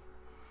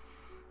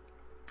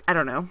 I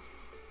don't know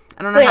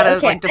how to,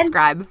 like,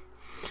 describe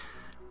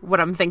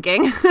what I'm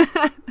thinking.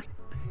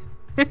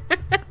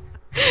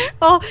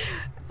 Well,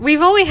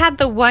 we've only had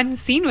the one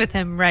scene with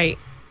him, right?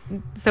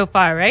 So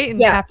far, right? In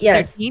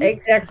chapter 13?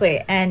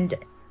 Exactly. And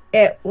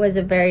it was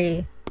a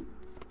very...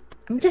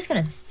 I'm just going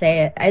to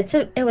say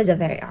it. It was a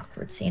very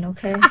awkward scene,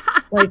 okay?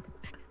 Like...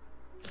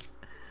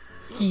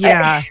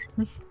 Yeah.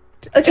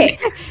 Okay.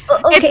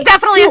 It's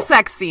definitely a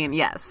sex scene,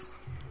 yes.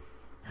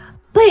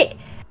 But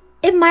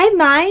in my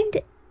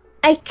mind,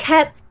 I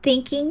kept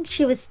thinking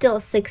she was still a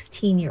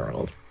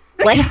 16-year-old.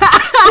 Like, so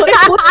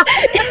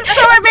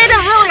it made it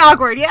really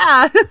awkward,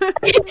 yeah.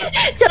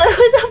 So it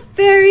was a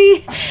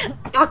very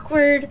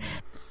awkward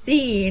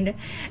scene.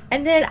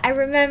 And then I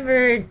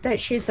remembered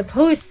that she's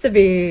supposed to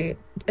be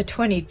a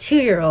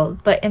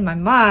 22-year-old, but in my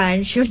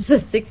mind, she was a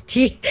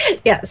 16.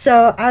 Yeah,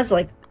 so I was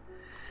like,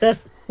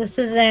 this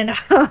isn't...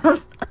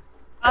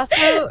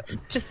 Also,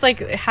 just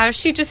like how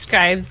she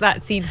describes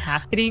that scene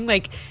happening,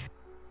 like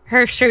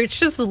her shirt's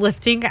just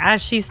lifting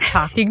as she's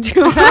talking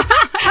to him.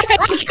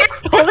 And she keeps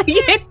pulling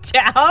it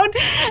down. And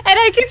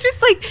I can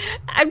just like,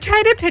 I'm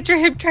trying to picture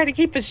him trying to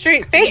keep a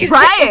straight face.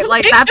 Right.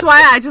 Like, that's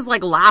why I just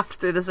like laughed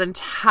through this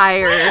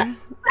entire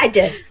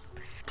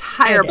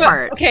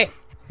part. Okay.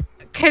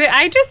 Can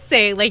I just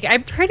say, like,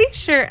 I'm pretty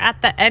sure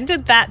at the end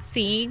of that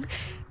scene,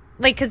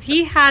 like, because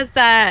he has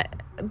the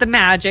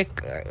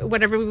magic, or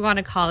whatever we want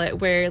to call it,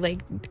 where, like,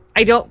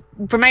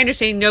 from my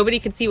understanding, nobody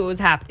could see what was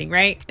happening,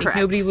 right? Like, correct.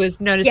 Nobody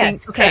was noticing.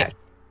 Yes, okay. correct.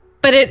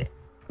 But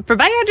from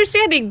my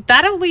understanding,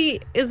 that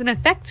only is an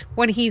effect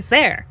when he's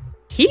there.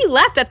 He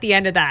left at the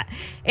end of that,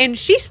 and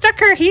she stuck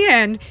her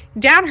hand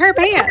down her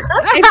pants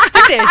and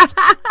finished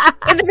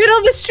in the middle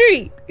of the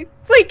street.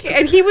 Like,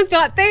 and he was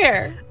not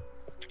there.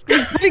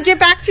 You couldn't get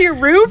back to your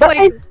room? But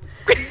like,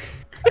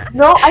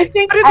 No, I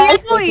think, let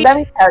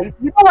me tell you.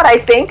 You know what I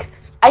think?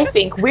 I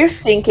think we're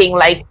thinking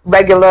like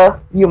regular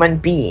human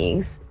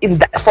beings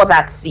for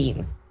that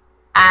scene,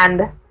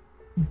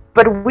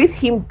 but with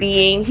him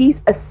being,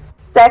 he's a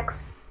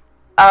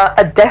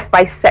death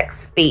by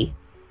sex fae.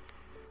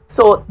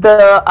 So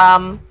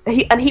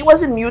he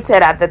wasn't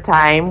muted at the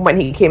time when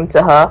he came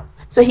to her.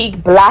 So he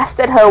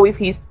blasted her with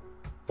his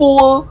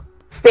full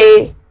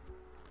fae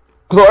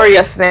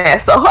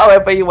gloriousness, or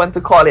however you want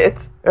to call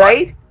it,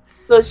 right?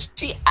 So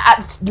she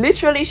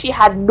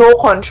had no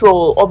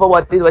control over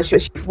what it was. She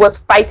was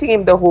fighting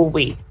him the whole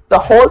way. The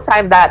whole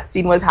time that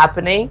scene was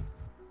happening,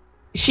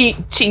 she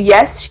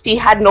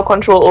had no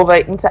control over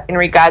it in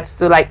regards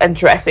to like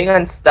undressing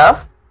and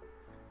stuff.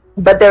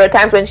 But there were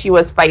times when she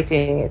was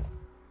fighting it.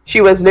 She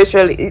was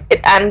literally,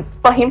 and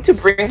for him to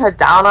bring her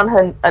down on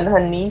her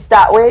knees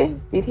that way,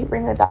 did he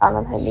bring her down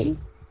on her knees?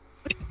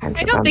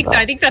 I don't think so.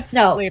 I think that's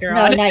later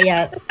on. No, not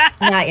yet.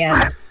 Not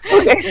yet.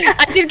 Okay.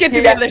 I did get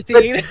to the other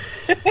scene.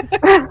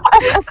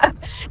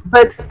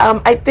 But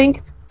I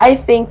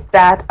think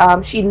that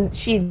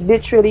she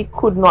literally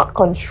could not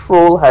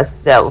control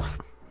herself.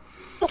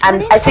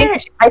 And I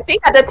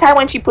think at the time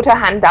when she put her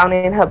hand down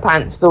in her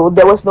pants, though,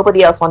 there was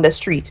nobody else on the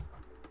street.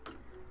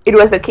 It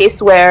was a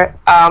case where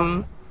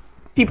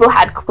people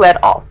had cleared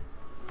off.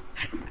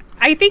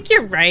 I think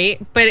you're right,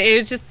 but it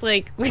was just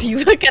like when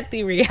you look at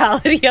the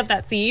reality of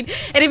that scene,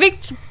 and it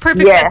makes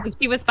perfect sense that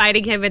she was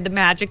fighting him in the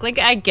magic. Like,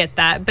 I get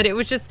that, but it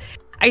was just,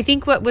 I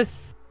think what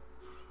was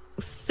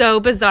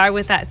so bizarre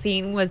with that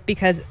scene was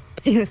because,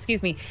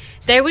 excuse me,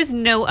 there was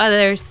no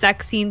other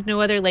sex scenes, no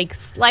other like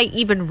slight,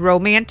 even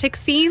romantic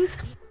scenes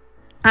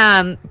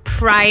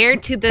prior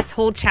to this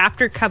whole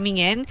chapter coming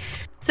in.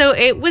 So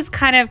it was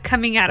kind of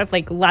coming out of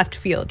like left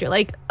field. You're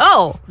like,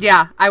 oh.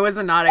 Yeah, I was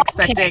not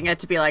expecting it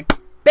to be like,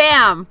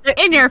 bam,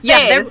 in your face.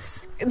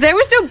 Yeah, there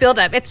was no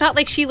build-up. It's not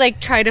like she like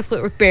tried to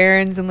flirt with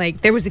Barons and like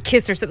there was a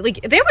kiss or something.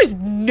 Like, there was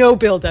no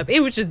build-up.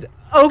 It was just,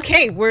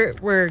 okay,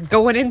 we're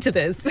going into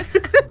this.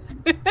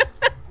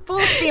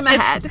 Full steam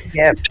ahead.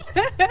 Yeah.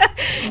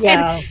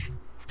 Yeah.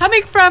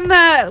 Coming from,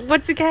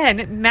 once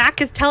again, Mac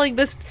is telling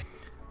this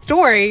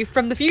story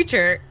from the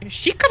future.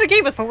 She could have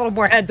gave us a little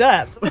more heads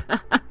up.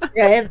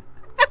 Right?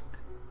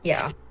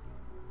 Yeah.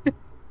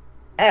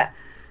 I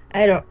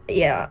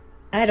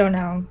don't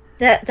know.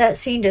 That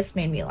scene just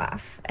made me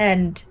laugh,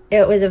 and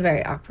it was a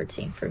very awkward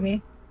scene for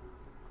me.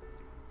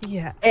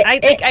 Yeah.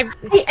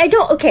 I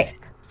don't, okay.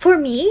 For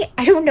me,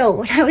 I don't know,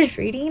 when I was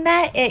reading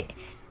that,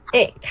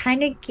 it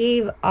kind of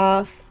gave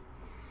off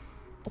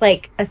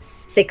like a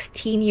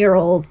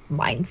 16-year-old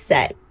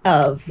mindset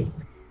of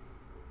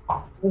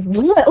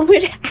what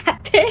would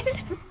happen,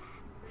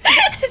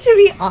 to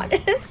be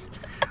honest.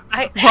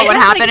 What would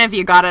happen if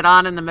you got it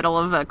on in the middle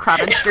of a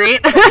crowded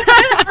street?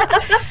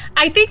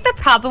 I think the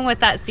problem with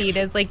that scene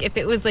is like if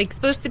it was like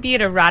supposed to be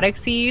an erotic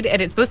scene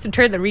and it's supposed to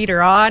turn the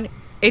reader on,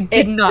 it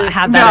did not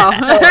have that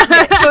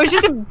effect. So it's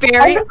just a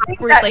very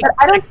awkward like.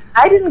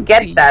 I didn't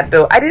get that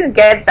though. I didn't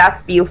get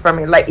that feel from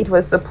it. Like it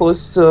was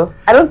supposed to.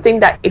 I don't think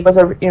that it was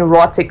an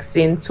erotic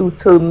scene to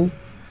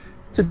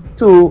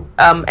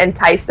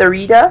entice the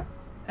reader.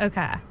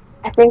 Okay.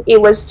 I think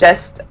it was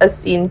just a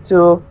scene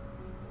to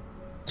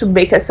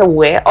make us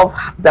aware of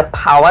the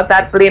power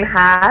that Blaine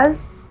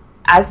has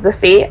as the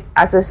Fae,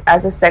 as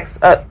a sex.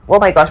 Oh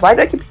my gosh, why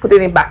do I keep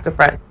putting it back to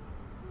front?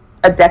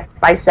 A death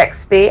by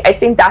sex Fae. I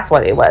think that's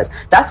what it was.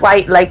 That's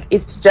why, like,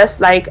 it's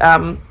just like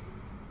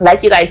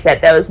you guys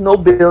said, there was no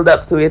build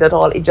up to it at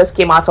all. It just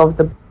came out of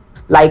the,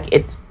 like,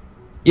 it,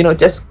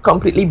 just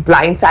completely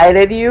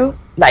blindsided you.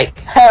 Like,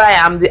 here I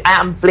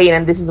am Blaine,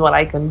 and this is what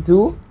I can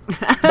do.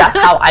 That's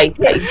how I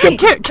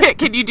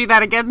Can you do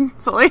that again,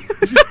 Sully?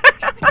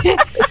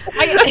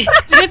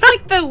 It's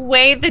like the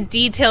way the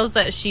details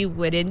that she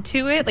went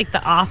into it, like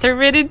the author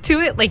went into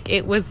it, like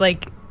it was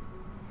like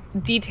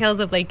details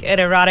of like an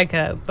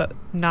erotica, but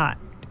not.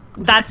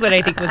 That's what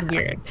I think was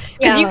weird.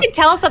 Because you can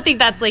tell something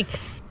that's like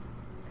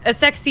a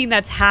sex scene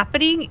that's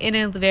happening in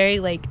a very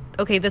like,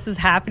 okay, this is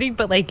happening,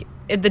 but like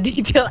in the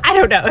detail, I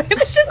don't know. It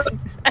was just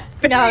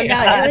no, it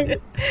was,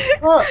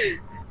 well,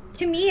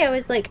 to me, it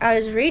was like I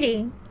was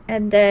reading,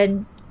 and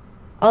then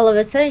all of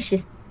a sudden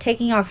she's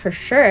taking off her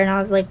shirt, and I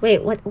was like,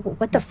 wait,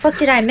 what the fuck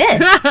did I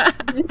miss?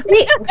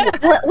 Wait,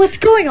 what's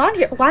going on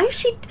here? Why is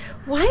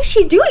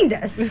she doing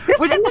this? And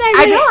then I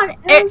read on,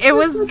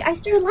 and I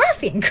started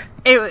laughing.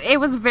 It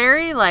was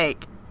very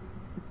like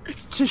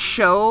to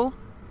show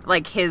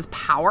like his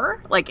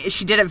power. Like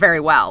she did it very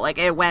well. Like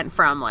it went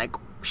from like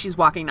she's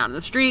walking down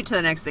the street to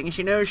the next thing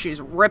she knows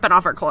she's ripping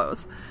off her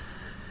clothes.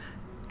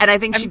 And I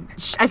think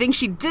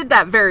she did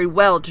that very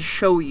well to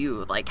show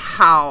you like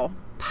how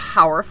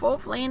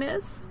powerful Blaine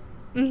is.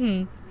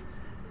 Mm-hmm.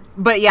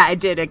 But yeah, it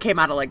did. It came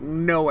out of like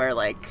nowhere,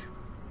 like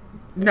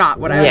not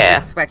what I was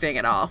expecting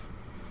at all.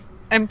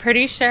 I'm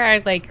pretty sure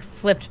I like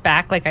flipped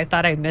back, like I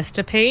thought I missed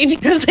a page.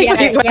 I was like,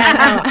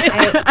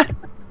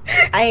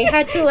 I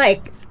had to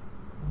like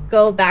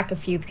go back a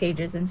few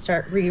pages and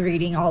start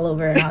rereading all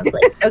over, and I was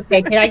like,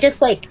 okay, can I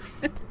just like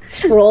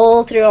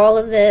scroll through all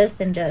of this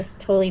and just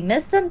totally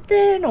miss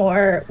something?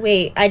 Or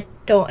wait, I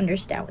don't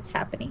understand what's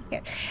happening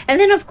here. And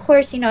then, of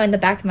course, in the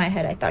back of my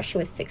head, I thought she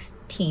was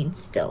 16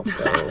 still.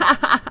 So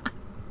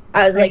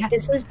I was like,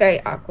 this is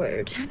very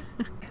awkward.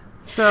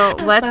 So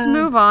let's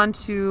move on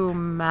to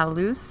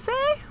Maluse.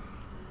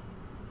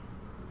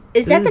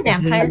 Is that the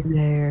vampire?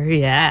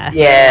 Yeah.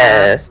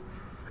 Yes.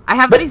 I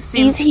have that he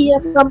seems. Is he a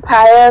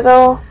vampire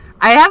though?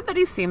 I have that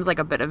he seems like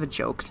a bit of a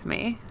joke to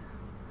me.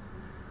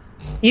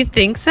 You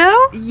think so?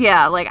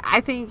 Yeah, like I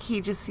think he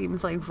just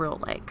seems like real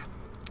like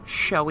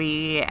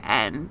showy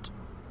and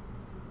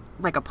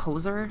like a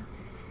poser.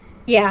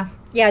 Yeah,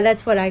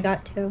 that's what I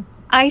got too.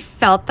 I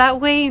felt that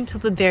way until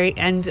the very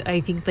end,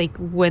 I think, like,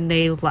 when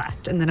they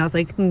left. And then I was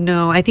like,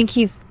 no, I think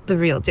he's the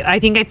real deal. I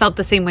think I felt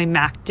the same way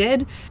Mac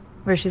did,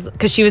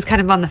 because she was kind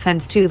of on the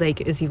fence, too.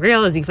 Like, is he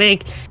real? Is he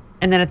fake?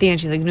 And then at the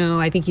end, she's like, no,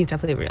 I think he's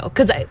definitely real.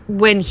 Because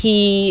when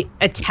he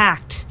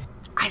attacked...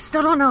 I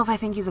still don't know if I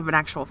think he's an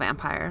actual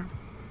vampire.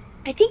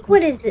 I think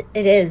what it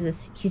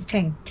is he's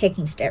taking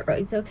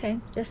steroids, okay?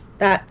 Just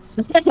that's...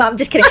 No, I'm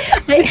just kidding.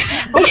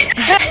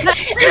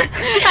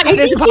 I mean,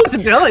 there's a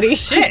possibility.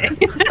 Shit.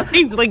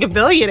 He's like a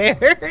billionaire.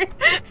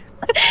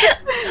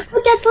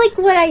 But that's like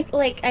what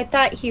I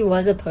thought he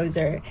was a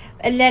poser.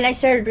 And then I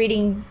started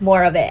reading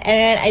more of it.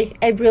 And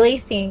I really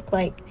think,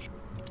 like...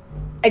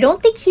 I don't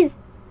think he's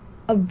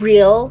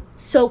a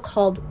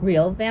so-called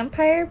real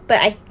vampire, but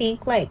I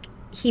think, like,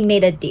 he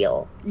made a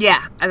deal.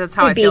 Yeah, that's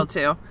how I feel,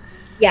 too.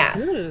 Yeah,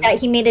 that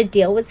he made a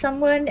deal with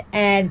someone,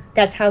 and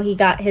that's how he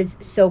got his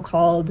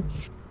so-called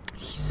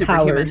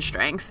superhuman powers.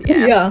 Strength.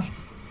 Yeah.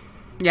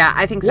 Yeah,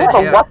 I think so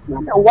too.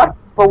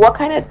 What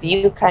kind of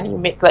deal can you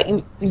make? Like,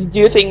 do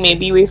you think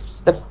maybe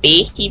with the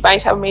Fae he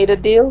might have made a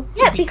deal?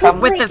 Yeah, because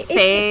with the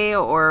Fae,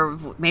 or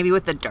maybe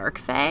with the Dark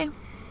Fae.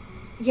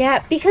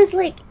 Yeah, because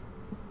like,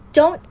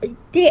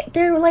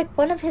 they're like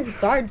one of his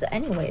guards,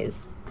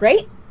 anyways,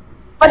 right?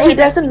 But he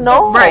doesn't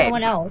know. Right.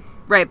 Someone else.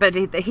 Right, but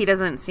he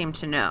doesn't seem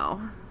to know.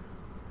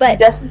 But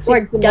does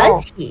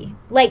he?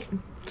 Like,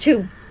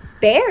 to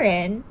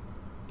Baron,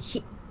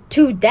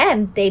 to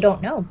them they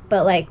don't know.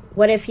 But like,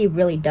 what if he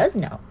really does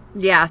know?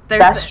 Yeah,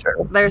 that's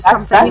true. There's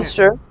something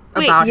true.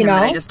 about him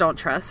that I just don't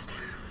trust.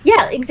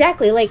 Yeah,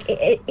 exactly. Like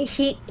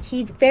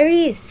he's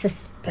very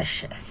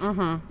suspicious.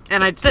 Mm-hmm.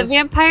 And the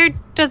vampire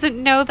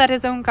doesn't know that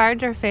his own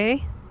guards are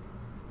Fae.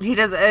 He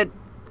does.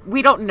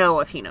 We don't know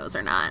if he knows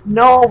or not.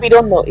 No, we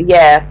don't know.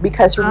 Yeah,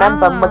 because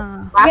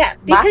remember,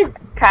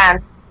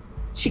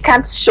 she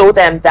can't show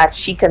them that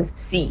she can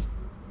see.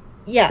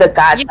 Yeah, the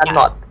gods are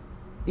not,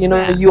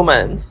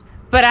 humans.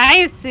 But I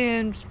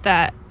assumed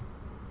that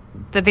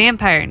the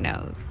vampire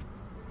knows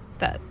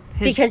that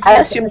because I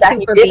assumed that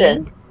he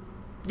didn't.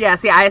 Yeah,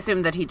 see, I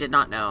assumed that he did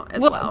not know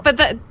as well. But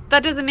that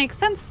doesn't make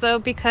sense though,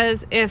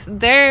 because if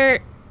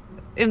they're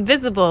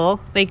invisible,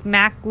 like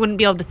Mac wouldn't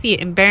be able to see it,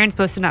 and Baron's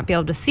supposed to not be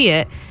able to see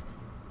it.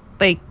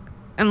 Like,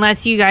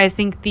 unless you guys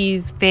think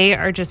these Fae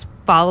are just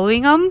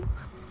following them.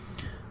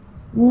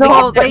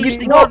 No, they use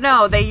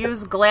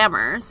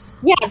glamours.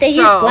 Yeah, they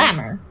use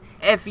glamour.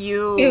 If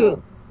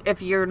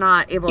you're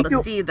not able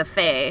to see the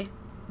Fae,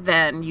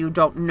 then you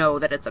don't know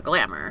that it's a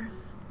glamour.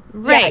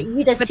 Right,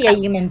 you just see a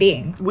human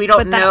being. We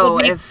don't know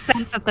that would make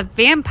sense that the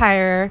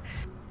vampire,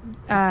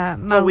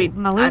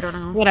 Malus,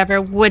 whatever,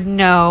 would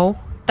know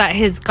that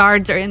his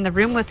guards are in the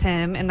room with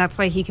him, and that's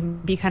why he can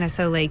be kind of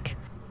so like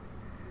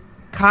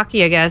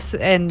cocky, I guess.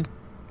 And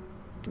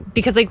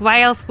because like,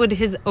 why else would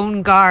his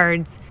own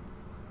guards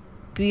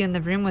be in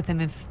the room with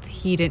him if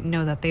he didn't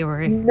know that they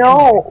were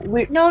No.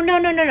 What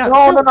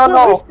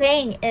we're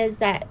saying is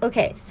that,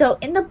 okay, so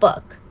in the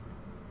book,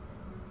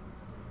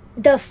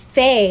 the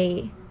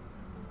Fae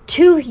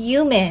to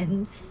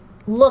humans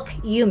look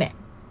human,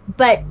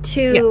 but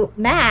to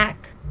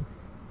Mac,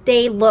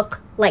 they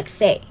look like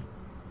Fae.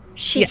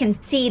 She can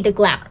see the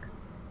glamour.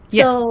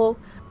 So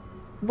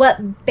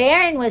what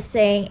Baron was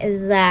saying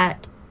is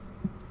that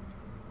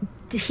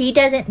he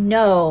doesn't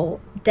know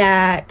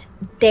that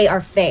they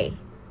are Fae.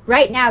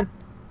 Right now,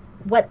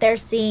 what they're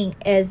seeing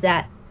is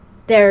that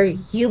they're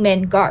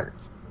human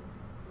guards.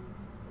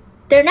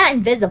 They're not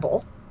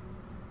invisible.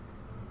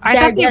 I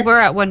thought they were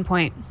at one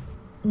point.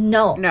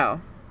 No.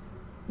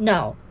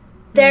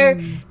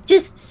 They're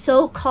just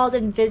so-called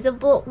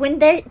invisible. When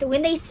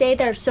they say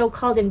they're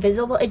so-called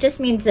invisible, it just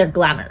means they're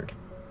glamoured.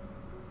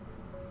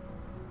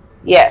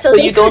 Yeah, so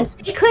you don't.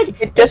 They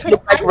could just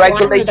look like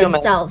regular humans.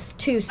 Themselves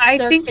to I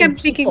think I'm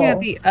people. thinking of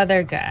the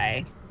other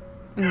guy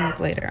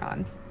later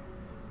on.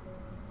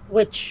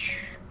 Which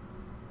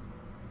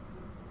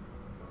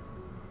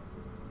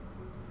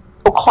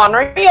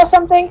O'Connery or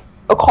something?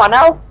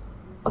 O'Connell?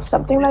 Or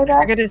something like that?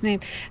 I forget his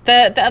name.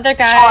 The other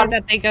guy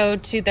that they go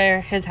to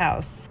his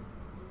house.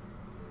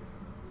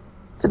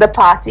 To the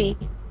party.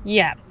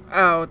 Yeah.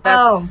 Oh,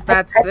 that's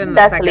in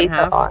the second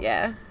half. On.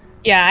 Yeah.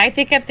 Yeah, I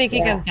think I'm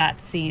thinking of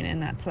that scene,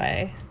 and that's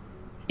why.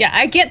 Yeah,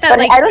 I get that.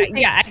 But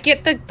I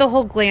get the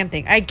whole glam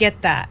thing. I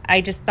get that.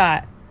 I just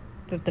thought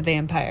that the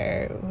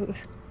vampire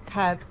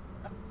had.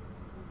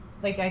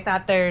 Like, I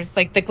thought there's,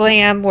 like, the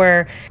glam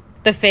where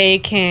the Fae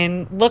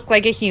can look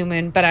like a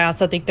human, but I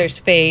also think there's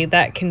Fae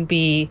that can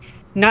be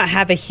not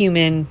have a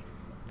human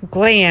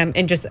glam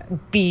and just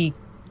be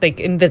like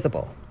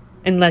invisible,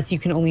 unless you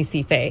can only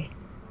see Fae.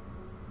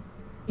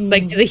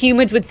 Like the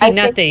humans would see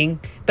nothing,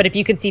 but if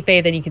you can see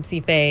Fae, then you can see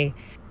Fae.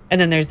 And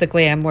then there's the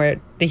glam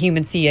where the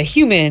humans see a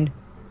human,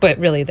 but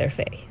really they're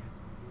Fae.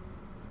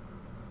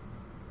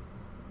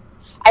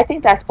 I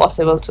think that's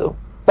possible too.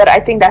 But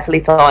I think that's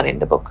later on in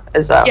the book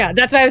as well. Yeah,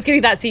 that's why I was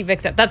getting that scene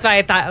mixed up. That's why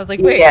I thought I was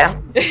like, wait. Yeah.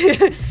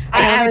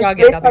 I'll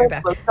be right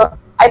back. So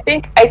I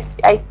think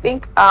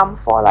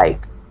for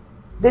like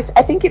this,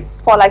 I think it's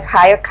for like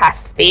higher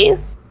caste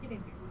phase.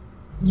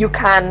 You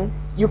can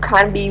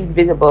be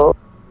visible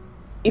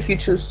if you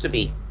choose to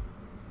be.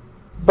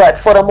 But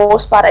for the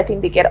most part, I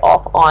think they get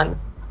off on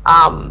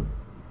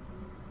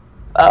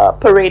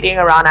parading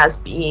around as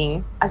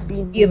being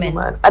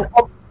human. And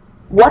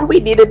what we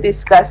didn't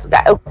discuss,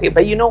 okay,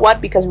 but you know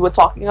what? Because we were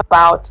talking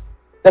about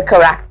the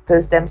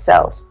characters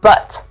themselves.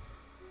 But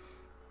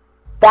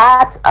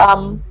that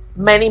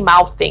many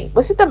mouth thing,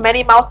 was it the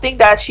many mouth thing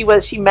that she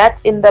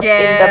met in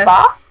the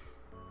bar?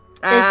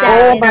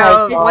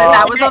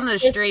 That was on the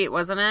street,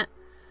 wasn't it?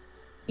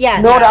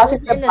 Yeah, no, that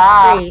was in the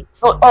bar. Street.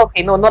 Oh,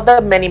 okay, no, not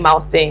the many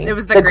mouth thing. It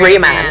was the gray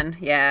man.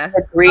 Yeah,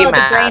 the gray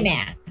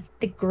man.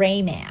 The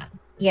gray man.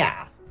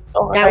 Yeah.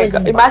 Oh, that was.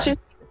 Imagine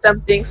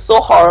something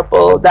so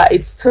horrible that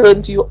it's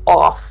turned you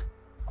off.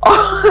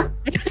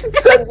 It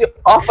turned you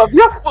off of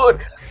your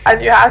food,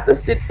 and you have to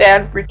sit there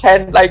and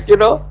pretend like, you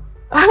know,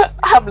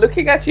 I'm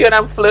looking at you and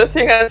I'm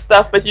flirting and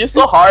stuff, but you're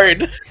so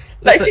hard.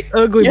 Like an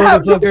ugly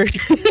motherfucker.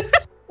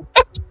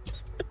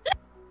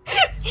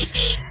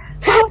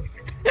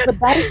 But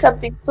that is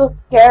something so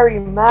scary,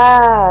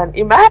 man.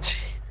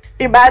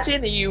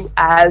 Imagine you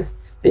as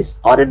this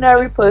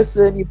ordinary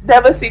person. You've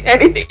never seen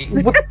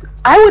anything.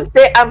 I would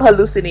say I'm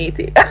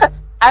hallucinating.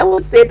 I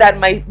would say that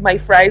my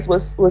fries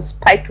was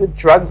spiked with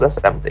drugs or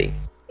something.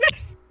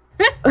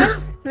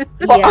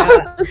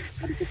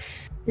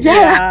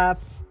 Yeah.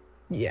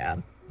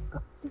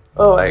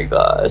 Oh my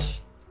gosh.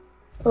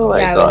 Oh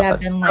my god. I would have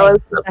been like,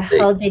 what the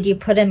hell did you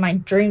put in my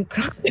drink?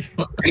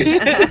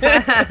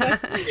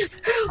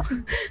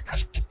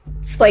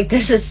 It's like,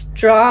 this is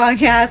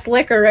strong ass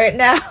liquor right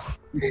now.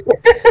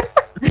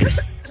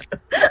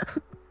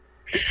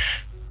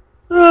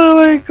 Oh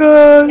my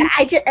god. Yeah,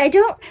 I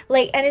don't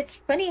like, and it's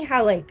funny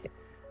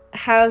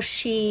how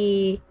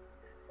she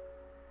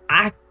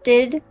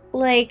acted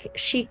like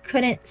she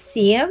couldn't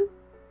see him.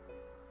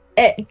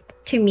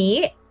 To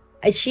me,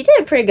 she did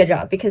a pretty good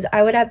job, because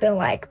I would have been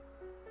like,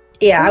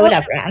 yeah, I would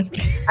have ran.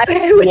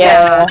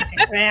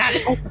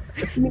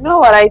 You know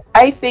what?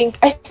 I think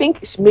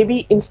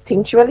maybe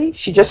instinctually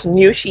she just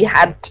knew she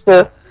had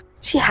to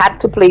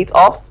play it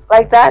off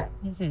like that.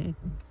 Mm-hmm.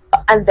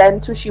 And then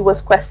too, she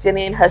was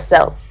questioning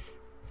herself,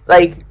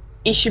 like,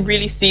 is she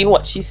really seeing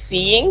what she's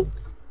seeing?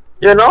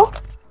 You know?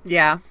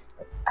 Yeah.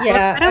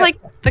 Yeah, kind of like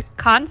the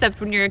concept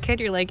when you're a kid.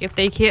 You're like, if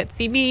they can't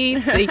see me,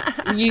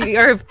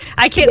 or if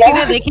I can't see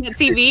them, they can't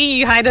see me.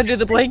 You hide under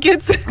the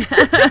blankets.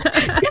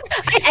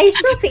 I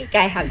still think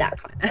I have that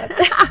concept.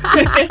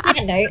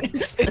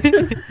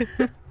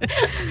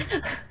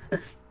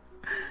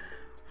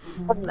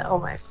 Oh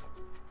my!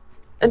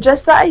 And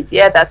just the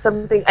idea that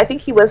something. I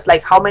think he was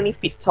like how many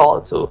feet tall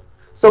too.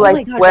 So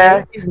like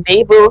his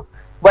navel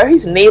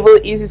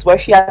is where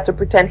she had to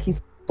pretend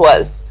his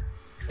was.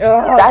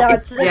 That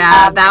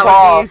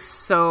would be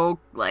so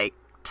like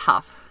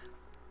tough.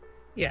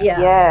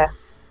 Yeah.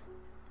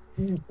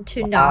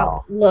 To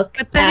not look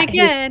but then at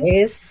again, his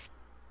face.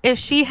 If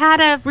she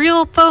had a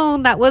real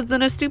phone that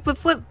wasn't a stupid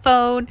flip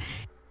phone,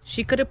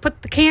 she could have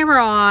put the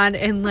camera on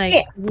and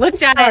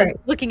looked at it,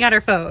 looking at her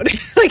phone,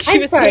 like she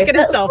was taking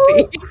a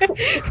selfie.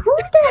 Who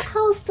the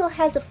hell still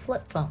has a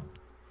flip phone?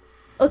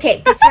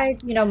 Okay,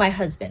 besides, my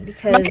husband,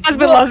 because my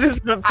husband loves his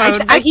flip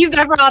phone, but he's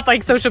never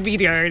on social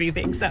media or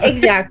anything. So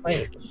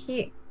exactly,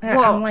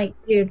 I'm like,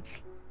 dude.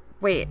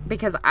 Wait,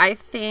 because I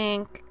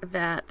think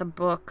that the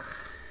book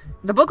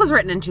was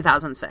written in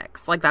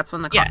 2006. Like, that's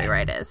when the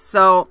copyright is.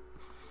 So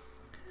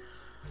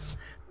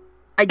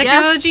I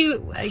guess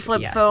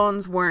flip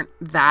phones weren't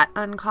that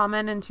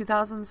uncommon in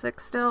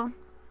 2006 still.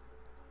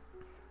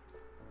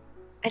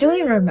 I don't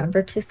even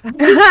remember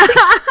 2006.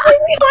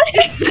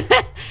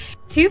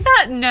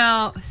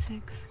 No,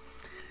 6.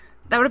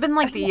 That would have been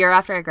like the year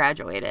after I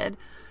graduated.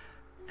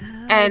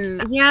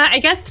 And yeah, I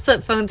guess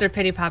flip phones are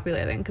pretty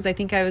popular then, because I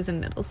think I was in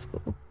middle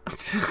school. But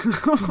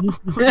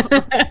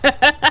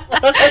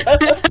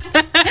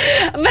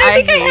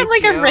I think I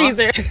had a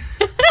razor.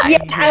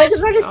 I was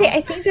about to say,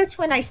 I think that's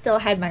when I still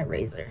had my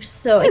razor.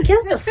 So I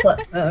guess a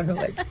flip phone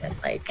would have been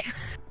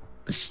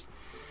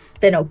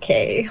been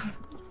okay.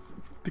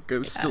 The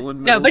ghost still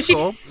in middle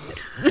school.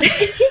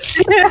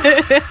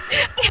 I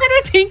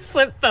had a pink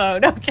flip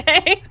phone,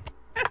 okay?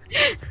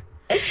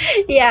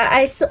 Yeah,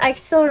 I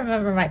still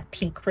remember my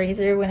pink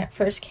razor when it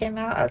first came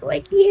out. I was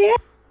like, yeah.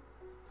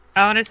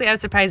 Honestly, I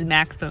was surprised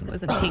Mac's phone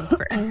wasn't pink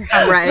for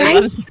right.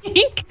 It was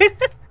pink.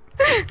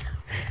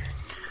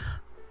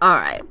 All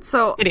right.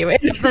 So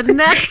anyways, the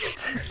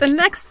next The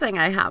next thing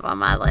I have on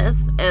my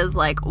list is,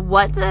 like,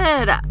 what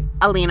did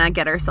Alina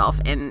get herself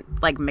in,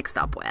 like, mixed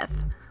up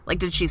with? Like,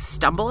 did she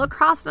stumble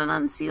across an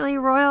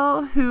unseelie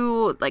royal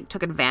who, like,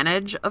 took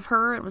advantage of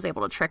her and was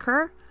able to trick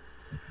her?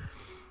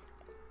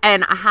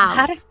 And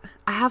I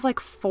have like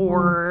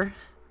four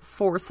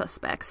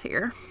suspects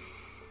here.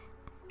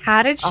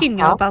 How did she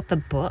know about the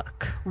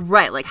book?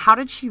 Right, like, how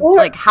did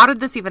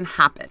this even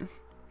happen?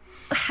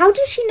 How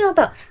did she know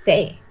about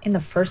Faye in the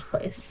first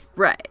place?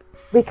 Right.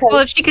 Because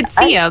Well, if she could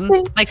see him,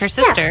 like her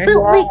sister.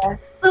 Yeah,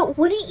 but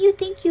wouldn't you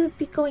think you would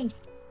be going,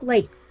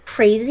 like,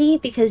 crazy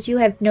because you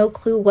have no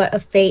clue what a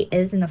Fae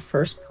is in the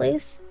first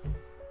place?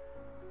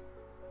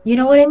 You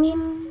know what I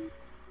mean?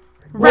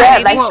 Yeah,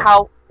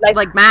 Right.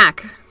 Like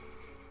Mac.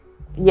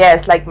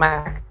 Yes, like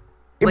Mac.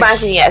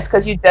 Imagine, yes,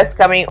 because you're just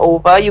coming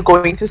over, you're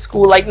going to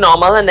school like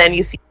normal, and then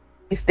you see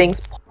these things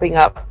popping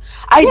up.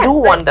 I do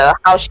wonder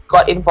how she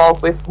got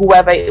involved with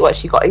whoever it was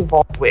she got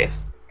involved with.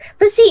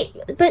 But see,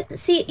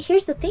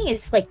 here's the thing: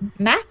 is like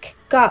Mac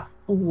got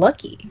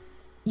lucky,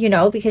 you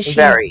know, because she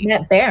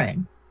met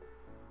Baron.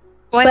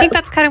 Well, I think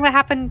that's kind of what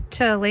happened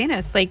to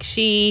Alanis. Like,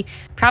 she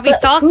probably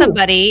saw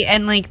somebody,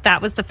 and, like,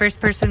 that was the first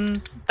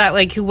person that,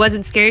 like, who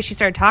wasn't scary she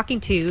started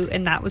talking to,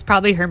 and that was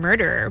probably her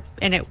murderer.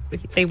 And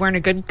they weren't a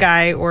good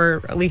guy,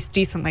 or at least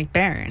decent like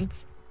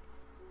Barons.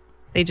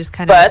 They just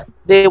kind of... But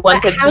they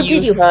wanted to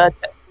use her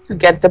to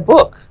get the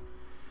book.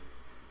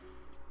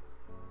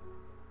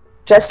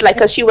 Just like,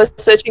 because she was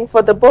searching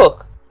for the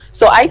book.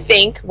 So I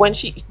think when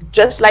she,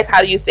 just like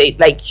how you say,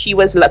 like, she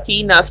was lucky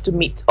enough to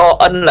meet, or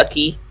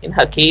unlucky in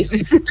her case,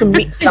 to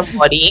meet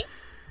somebody,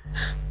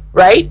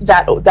 right,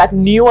 that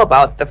knew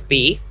about the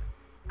Fae,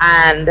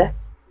 and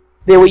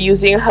they were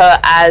using her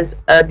as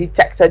a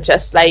detector,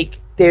 just like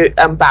the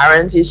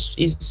Barons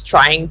is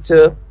trying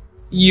to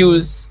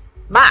use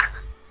Mac.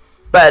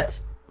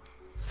 But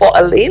for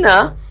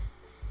Elena,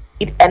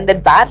 it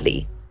ended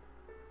badly.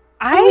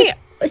 But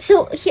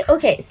here's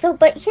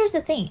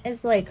the thing: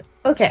 is like,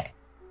 okay.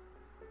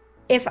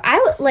 If I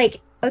would, like,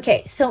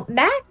 okay, so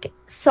Mac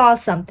saw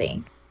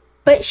something,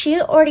 but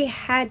she already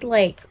had,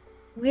 like,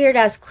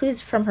 weird-ass clues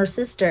from her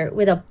sister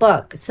with a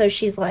book. So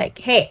she's like,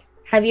 hey,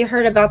 have you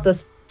heard about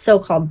this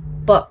so-called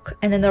book?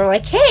 And then they're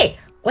like, hey,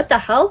 what the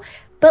hell?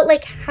 But,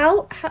 like,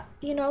 how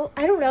you know,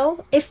 I don't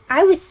know. If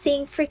I was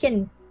seeing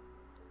freaking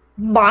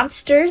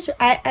monsters,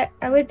 I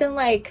would have been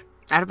like...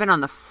 I'd have been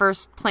on the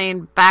first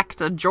plane back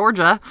to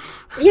Georgia.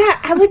 Yeah,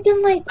 I would have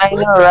been like, I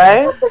know,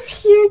 right? What was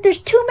here? There's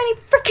too many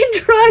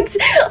freaking drugs.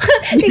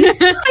 They can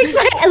smell like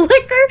my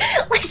liquor.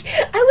 Like,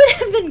 I would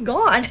have been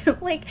gone.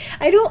 Like,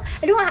 I don't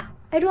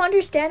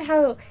understand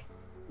how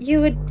you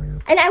would.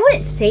 And I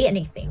wouldn't say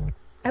anything.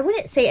 I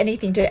wouldn't say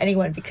anything to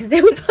anyone because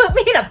they would put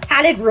me in a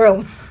padded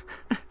room.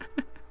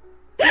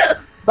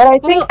 But I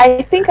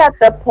think at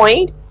the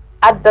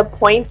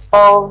point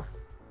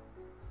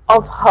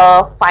of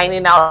her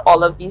finding out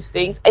all of these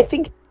things, I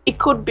think it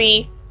could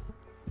be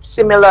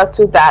similar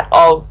to that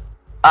of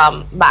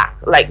Mac.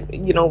 Like,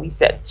 you know, we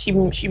said she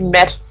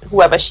met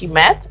whoever she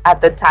met at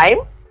the time,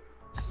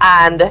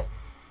 and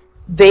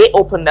they not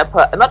opened up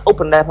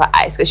her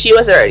eyes because she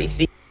was already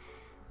seeing,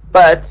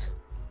 but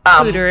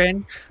pulled her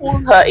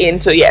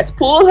into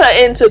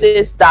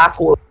this dark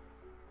world.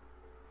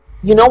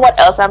 You know what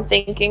else I'm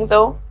thinking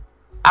though?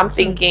 I'm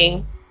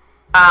thinking,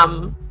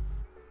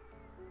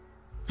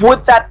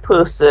 would that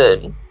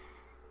person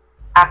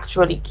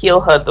actually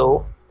kill her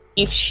though,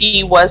 if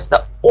she was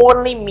the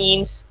only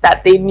means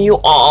that they knew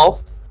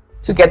of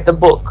to get the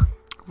book?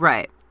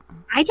 Right.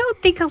 I don't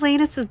think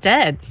Alanis is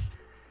dead.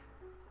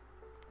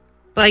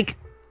 Like,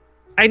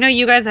 I know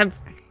you guys have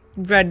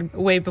read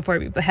way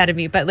ahead of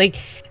me, but, like,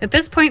 at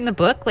this point in the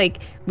book, like,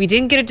 we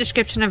didn't get a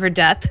description of her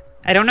death.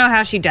 I don't know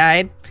how she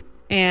died,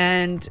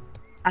 and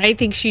I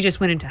think she just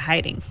went into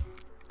hiding.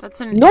 But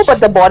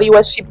the body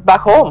was shipped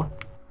back home.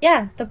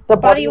 Yeah, the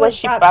body was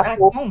shipped back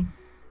home.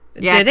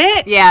 Yeah. Did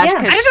it? Yeah. I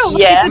don't know.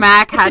 Yeah.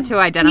 Mac had to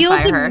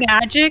identify her.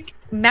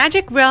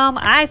 Magic realm,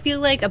 I feel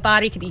like a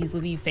body could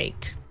easily be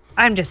faked.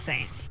 I'm just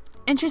saying.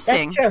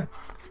 Interesting. That's true.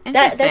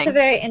 Interesting. That's a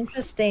very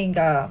interesting.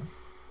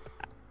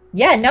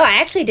 Yeah, no, I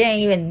actually didn't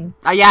even.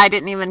 I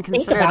didn't even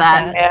consider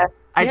that. Yeah.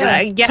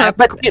 I just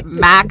took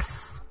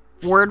Mac's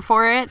word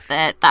for it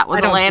that was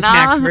I don't Elena. take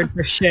Mac's word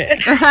for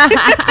shit.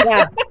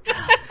 Yeah.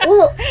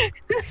 Well,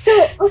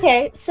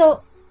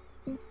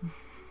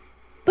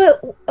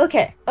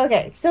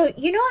 so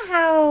you know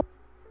how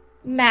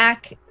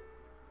Mac,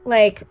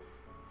 like,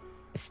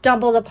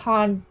 stumbled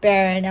upon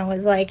Baron and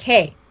was like,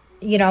 hey,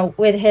 you know,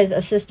 with his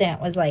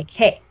assistant, was like,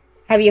 hey,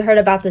 have you heard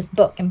about this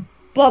book? And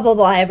blah, blah,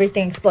 blah,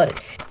 everything exploded.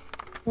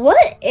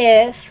 What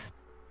if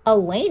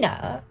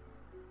Elena,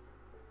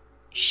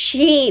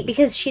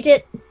 because she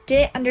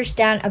didn't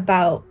understand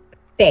about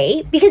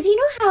Faye, because you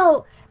know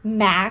how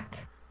Mac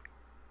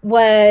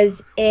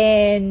was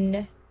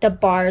in the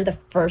bar the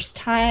first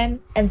time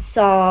and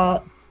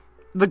saw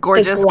the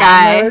gorgeous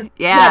guy.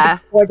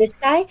 The gorgeous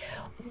guy.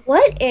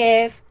 What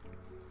if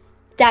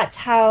that's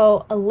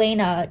how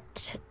Elena,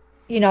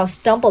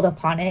 stumbled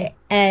upon it,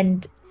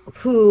 and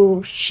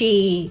who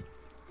she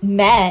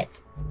met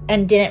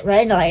and didn't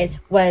realize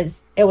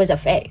was it was a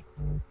fae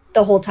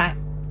the whole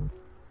time.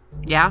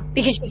 Yeah.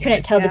 Because she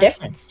couldn't tell the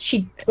difference.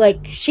 She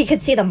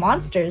could see the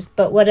monsters,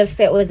 but what if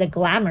it was a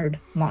glamored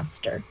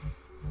monster?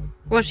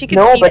 Well, she could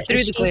see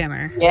through the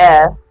glamour.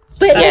 Yeah.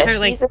 But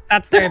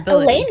that's their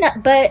ability. Elena,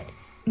 but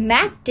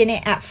Mac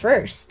didn't at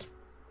first.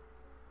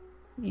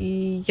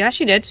 Yeah,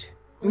 she did.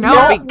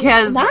 No,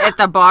 because at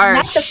the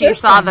bar she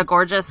saw time. the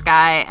gorgeous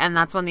guy, and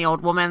that's when the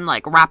old woman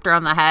like wrapped her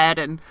on the head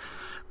and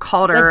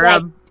called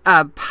her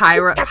a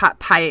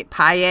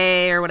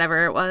paye or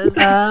whatever it was.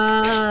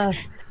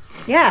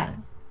 Yeah,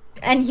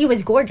 and he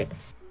was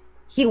gorgeous.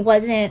 He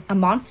wasn't a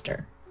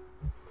monster.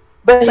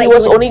 But he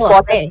was only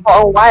gorgeous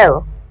for a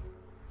while.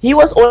 He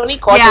was only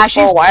gorgeous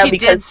for a while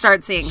because she did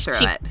start seeing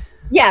through it.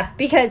 Yeah,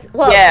 because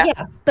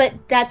but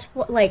that's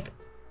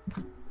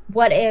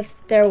what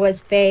if there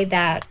was fae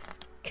that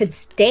could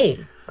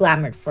stay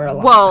glamored for a long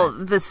time? Well,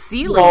 the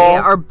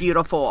Seelie are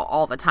beautiful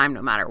all the time,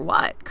 no matter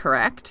what.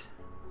 Correct?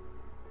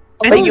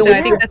 I think so.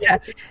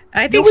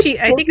 I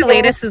think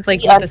Elena's is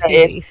like the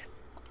Seelie.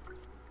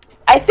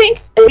 I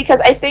think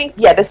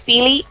the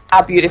Seelie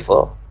are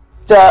beautiful.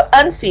 The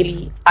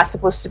Unseelie are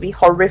supposed to be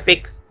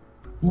horrific,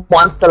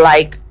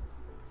 monster-like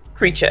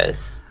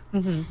creatures.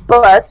 Mm-hmm.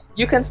 But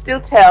you can still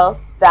tell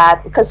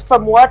that because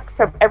from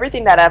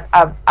everything that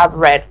I've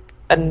read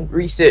and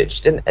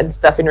researched and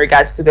stuff in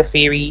regards to the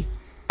fairy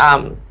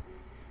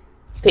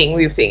thing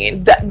we're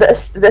thinking,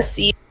 the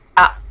Seelie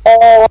are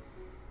all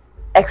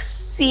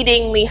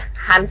exceedingly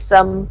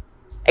handsome,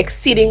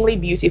 exceedingly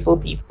beautiful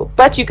people,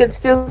 but you can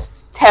still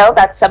tell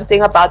that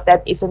something about them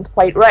isn't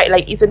quite right,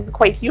 like isn't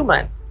quite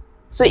human.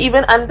 So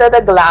even under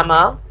the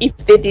glamour, if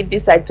they did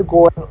decide to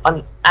go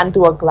on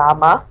onto a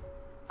glamour,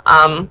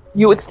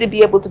 you would still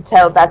be able to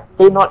tell that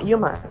they're not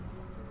human.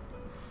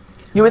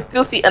 You would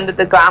still see under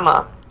the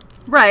glamour.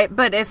 Right,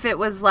 but if it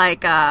was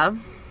like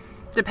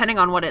depending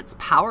on what its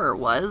power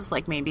was,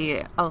 like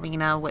maybe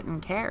Alina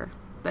wouldn't care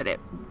that it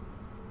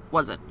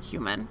wasn't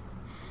human.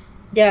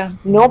 Yeah.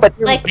 No, but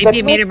maybe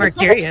it made her more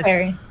curious.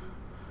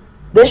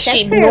 The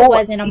sex fairy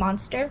wasn't a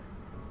monster.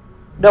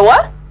 The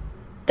what?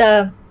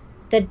 The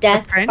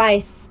death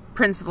by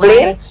Prince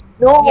Blaine?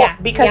 No,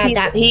 because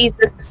he's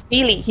a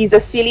Seelie. He's a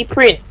Seelie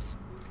prince.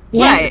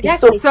 Right.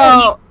 Exactly.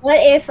 So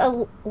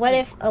what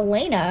if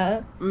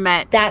Elena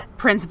met that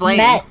Prince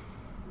Blaine?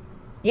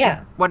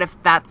 Yeah. What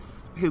if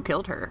that's who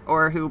killed her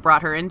or who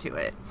brought her into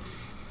it?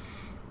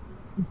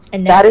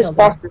 And that is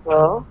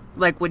possible.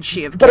 Like, would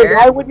she have cared? But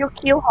why would you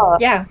kill her?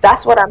 Yeah.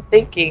 That's what I'm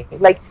thinking.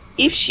 Like,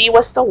 if she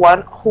was the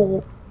one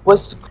who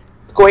was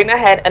going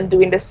ahead and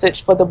doing the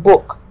search for the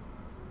book,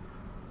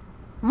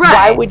 right?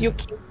 Why would you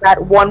kill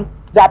that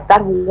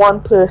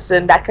one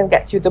person that can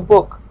get you the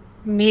book?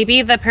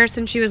 Maybe the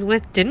person she was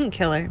with didn't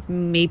kill her.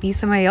 Maybe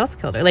somebody else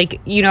killed her. Like,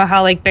 you know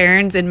how like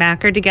Barons and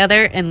Mac are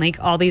together, and like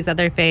all these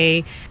other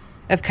fae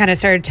have kind of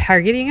started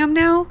targeting them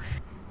now.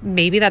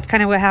 Maybe that's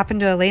kind of what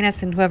happened to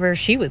Elenis and whoever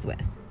she was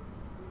with.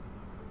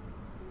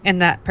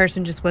 And that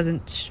person just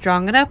wasn't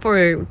strong enough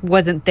or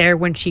wasn't there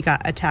when she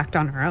got attacked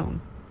on her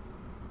own.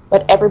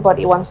 But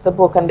everybody wants the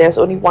book and there's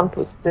only one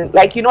person.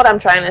 Like, you know what I'm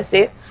trying to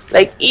say?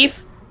 Like,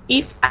 if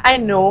I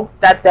know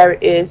that there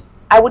is,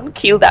 I wouldn't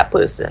kill that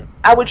person.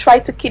 I would try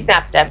to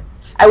kidnap them.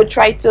 I would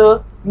try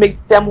to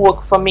make them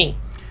work for me.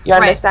 You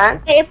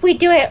understand? If we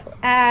do it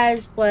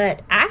as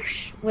what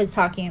Ash was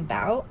talking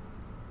about,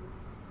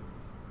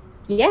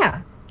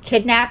 yeah.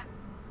 Kidnap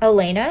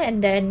Elena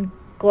and then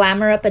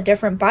glamour up a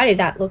different body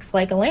that looks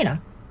like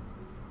Elena.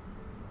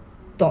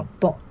 That's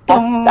possible.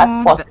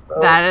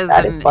 That is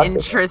an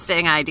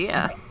interesting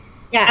idea.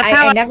 Yeah, that's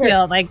how I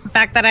feel. Like, the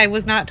fact that I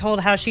was not told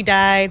how she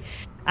died,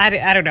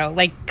 I don't know.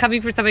 Like,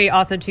 coming from somebody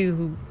also, too,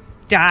 who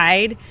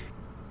died,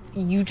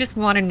 you just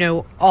want to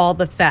know all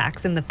the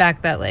facts. And the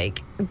fact that,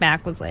 like,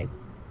 Mac was like,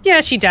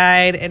 yeah, she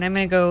died, and I'm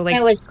going to go, like,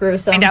 it was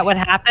gruesome. Find out what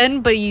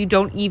happened, but you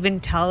don't even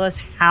tell us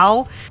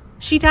how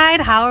she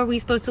died. How are we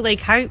supposed to,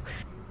 like, I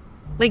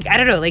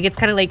don't know. Like, it's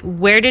kind of like,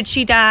 where did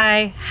she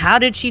die? How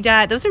did she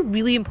die? Those are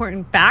really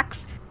important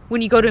facts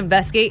when you go to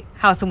investigate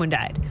how someone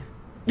died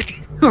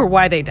or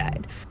why they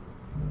died.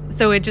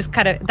 So it just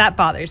kind of, that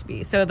bothers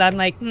me. So then I'm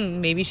like,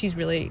 maybe she's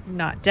really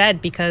not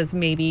dead because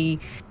maybe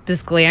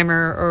this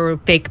glamour or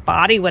fake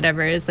body,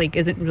 whatever it is, like,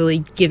 isn't really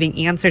giving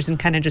answers and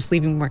kind of just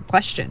leaving more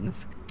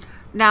questions.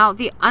 Now,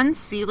 the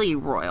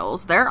Unseelie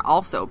royals, they're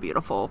also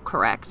beautiful,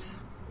 correct?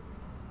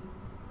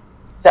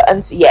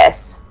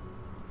 Yes.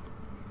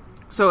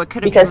 So it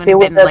could have even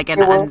been like an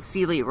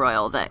Unseelie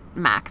royal that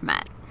Mac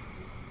met.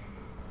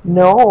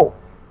 No.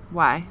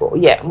 Why? Oh,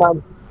 yeah,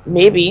 well,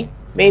 maybe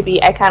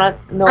I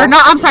cannot know. Or no,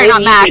 I'm sorry,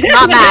 not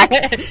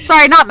Mac.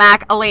 Sorry, not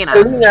Mac.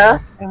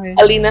 Elena.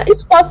 Elena,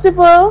 it's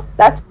possible.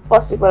 That's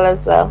possible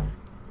as well.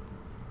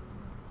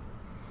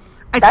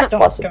 That's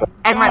possible.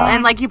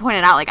 And like you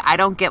pointed out, like, I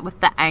don't get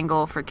what the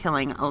angle for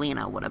killing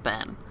Elena would have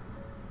been.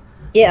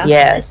 Yeah.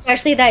 Yes.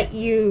 Especially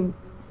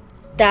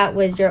that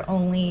was your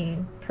only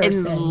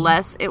person.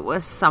 Unless it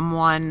was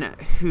someone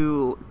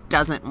who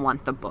doesn't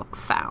want the book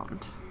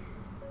found.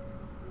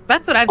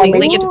 That's what I think.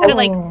 Like, it's kind of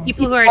like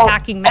people who are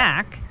attacking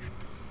Mac.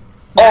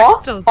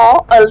 Or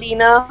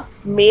Alina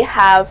may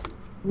have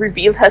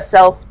revealed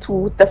herself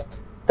to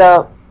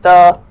the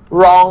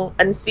wrong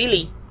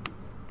Unseelie.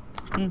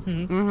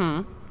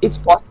 It's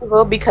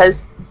possible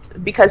because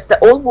the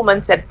old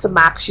woman said to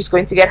Mac she's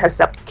going to get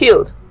herself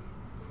killed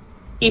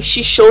if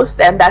she shows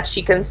them that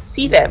she can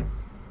see them.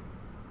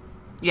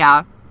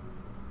 Yeah.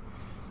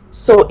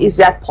 So is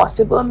that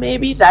possible?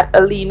 Maybe that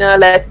Alina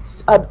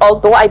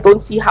although I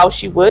don't see how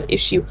she would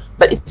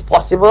but it's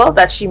possible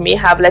that she may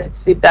have let it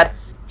slip that,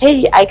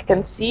 hey, I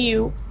can see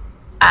you,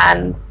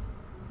 and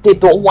they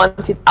don't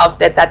want it out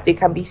there that they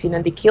can be seen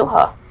and they kill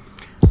her.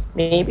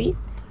 Maybe.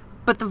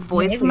 But the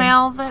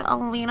voicemail that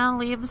Alina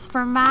leaves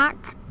for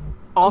Mac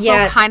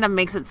also kind of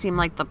makes it seem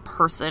like the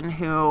person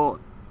who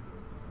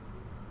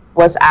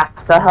was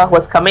after her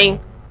was coming.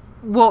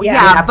 Well,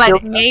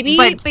 but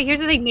here's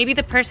the thing. Maybe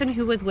the person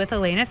who was with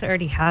Elenis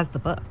already has the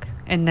book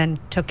and then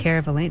took care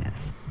of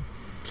Elenis.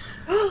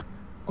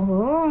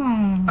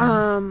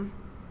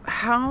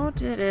 How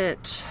did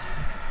it...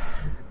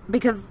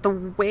 Because the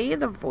way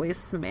the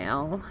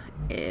voicemail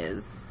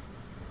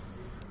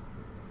is...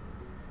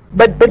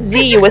 But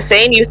Z, you were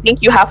saying you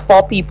think you have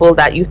 4 people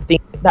that you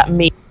think that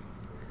may...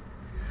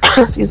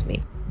 excuse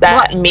me.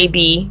 That may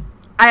be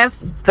I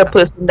have the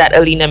person that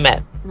Alina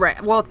met.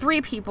 Right. Well,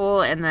 3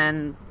 people and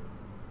then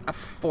a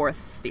 4th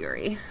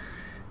theory.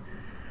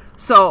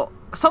 So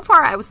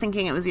far I was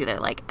thinking it was either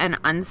like an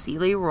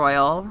Unseelie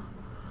Royal,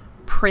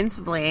 Prince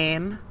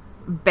Blaine,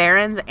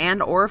 Barons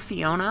and or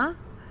Fiona,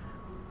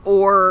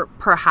 or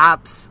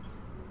perhaps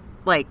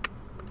like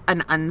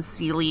an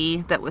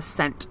Unseelie that was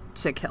sent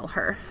to kill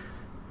her.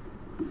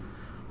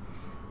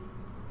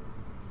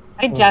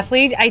 I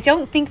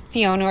don't think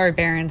Fiona or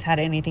Barons had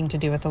anything to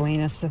do with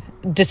Elena's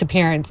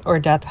disappearance or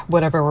death,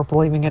 whatever we're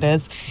believing it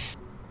is.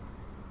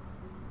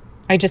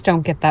 I just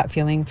don't get that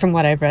feeling from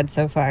what I've read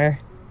so far.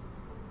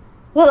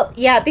 Well,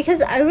 yeah,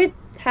 because I would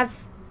have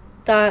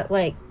thought,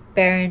 like,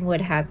 Baron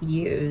would have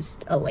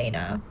used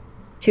Elena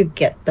to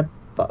get the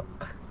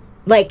book.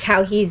 Like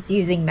how he's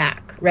using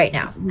Mac right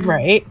now.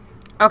 Right.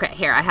 Okay,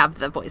 here, I have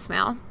the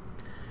voicemail.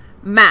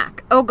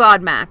 Mac. Oh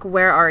God, Mac,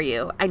 where are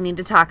you? I need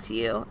to talk to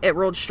you. It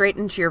rolled straight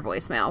into your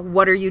voicemail.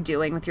 What are you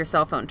doing with your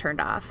cell phone turned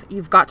off?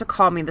 You've got to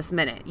call me this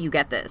minute. You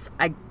get this.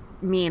 I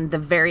mean the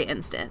very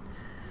instant.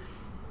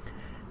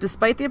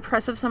 Despite the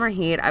oppressive summer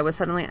heat, I was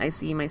suddenly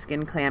icy, my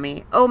skin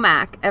clammy. Oh,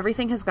 Mac,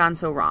 everything has gone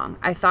so wrong.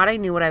 I thought I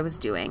knew what I was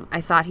doing.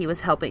 I thought he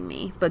was helping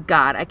me. But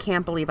God, I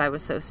can't believe I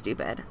was so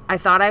stupid. I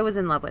thought I was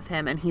in love with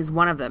him, and he's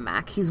one of them,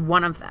 Mac. He's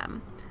one of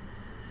them.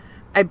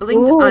 I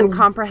blinked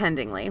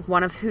uncomprehendingly.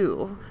 One of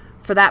who?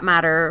 For that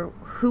matter,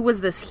 who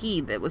was this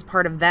he that was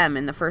part of them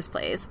in the first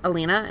place?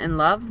 Alina, in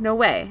love? No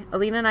way.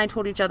 Alina and I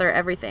told each other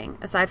everything.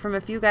 Aside from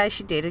a few guys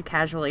she dated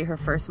casually her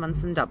first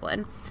months in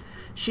Dublin,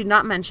 she'd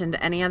not mentioned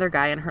any other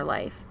guy in her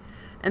life,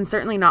 and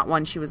certainly not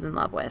one she was in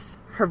love with.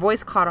 Her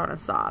voice caught on a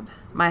sob.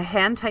 My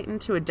hand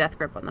tightened to a death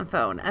grip on the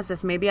phone, as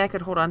if maybe I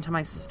could hold on to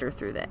my sister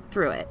through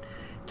it.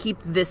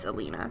 Keep this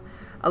Alina,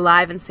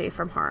 alive and safe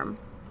from harm.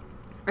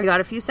 I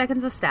got a few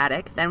seconds of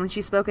static, then when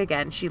she spoke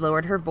again, she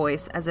lowered her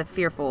voice as if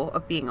fearful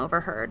of being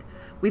overheard.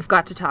 We've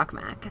got to talk,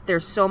 Mac.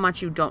 There's so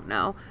much you don't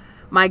know.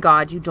 My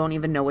God, you don't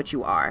even know what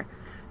you are.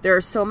 There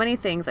are so many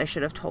things I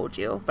should have told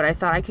you, but I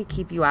thought I could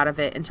keep you out of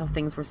it until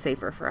things were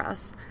safer for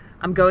us.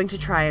 I'm going to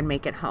try and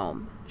make it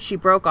home. She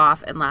broke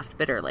off and laughed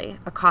bitterly,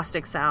 a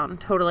caustic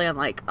sound, totally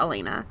unlike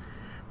Alina.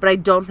 But I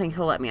don't think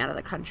he'll let me out of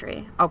the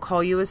country. I'll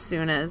call you as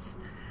soon as...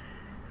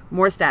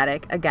 More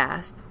static, a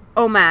gasp.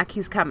 Oh, Mac,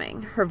 he's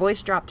coming. Her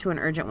voice dropped to an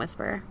urgent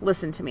whisper.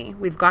 Listen to me.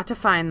 We've got to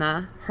find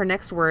the... Her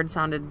next word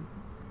sounded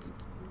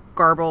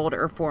garbled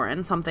or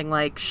foreign, something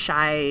like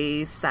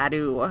Shai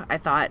Sadu. I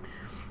thought,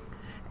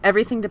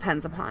 everything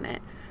depends upon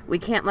it. We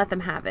can't let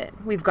them have it.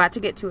 We've got to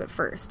get to it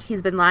first.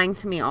 He's been lying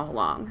to me all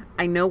along.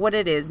 I know what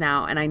it is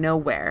now, and I know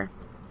where.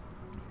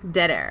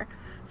 Dead air.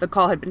 The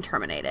call had been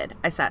terminated.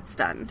 I sat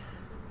stunned.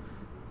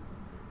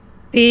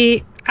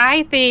 I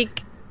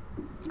think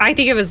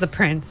it was the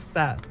prince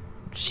that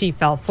she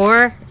fell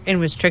for and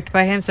was tricked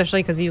by him,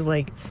 especially because he's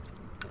like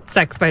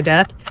sex by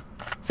death.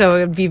 So it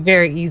would be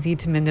very easy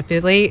to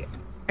manipulate,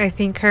 I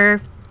think,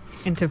 her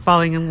into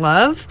falling in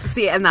love.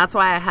 See, and that's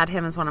why I had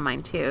him as one of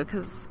mine too,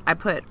 because I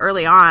put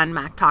early on,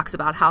 Mac talks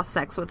about how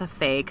sex with a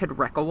fae could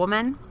wreck a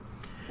woman.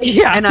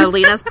 Yeah. And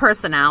Alina's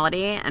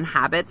personality and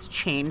habits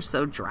change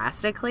so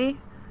drastically.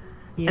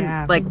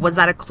 Yeah. And, like, was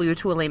that a clue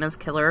to Alina's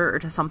killer or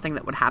to something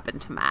that would happen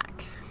to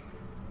Mac?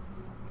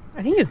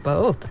 I think it's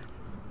both.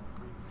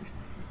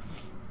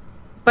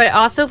 But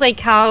also, like,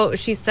 how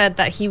she said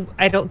that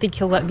I don't think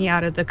he'll let me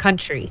out of the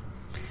country.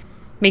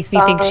 Makes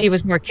me think she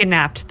was more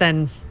kidnapped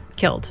than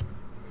killed.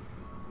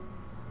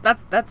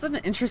 That's an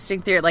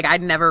interesting theory. Like, I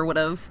never would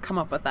have come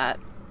up with that.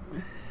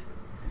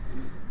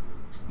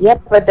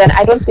 Yep, but then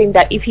I don't think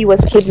that if she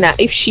was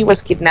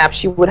kidnapped,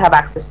 she would have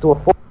access to a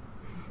phone.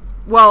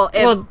 Well,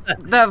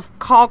 the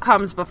call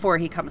comes before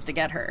he comes to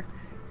get her.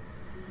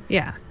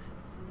 Yeah.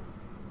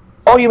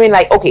 Oh, you mean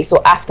like, okay,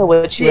 so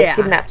afterwards she was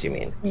kidnapped, you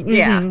mean? Mm-hmm.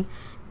 Yeah.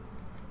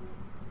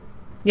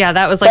 Yeah,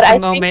 that was like the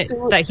moment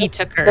that he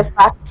took her.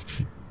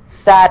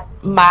 that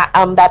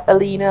that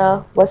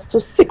Alina was so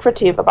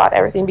secretive about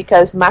everything,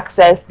 because Max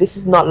says this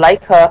is not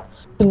like her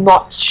to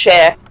not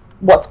share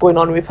what's going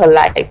on with her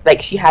life.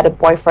 Like, she had a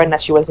boyfriend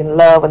that she was in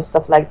love and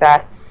stuff like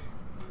that.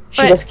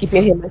 She was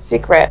keeping him a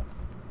secret.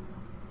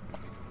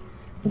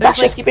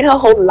 She was keeping her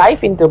whole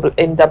life in Dublin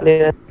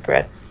a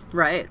secret.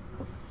 Right.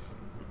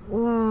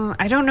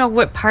 I don't know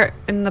what part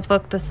in the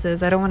book this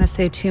is. I don't want to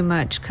say too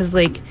much because,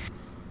 like,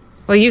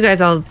 well, you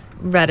guys all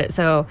read it,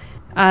 so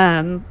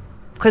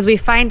because we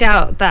find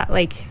out that,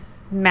 like,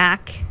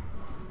 Mac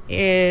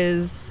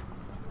is,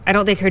 I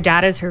don't think her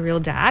dad is her real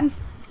dad,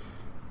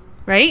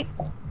 right?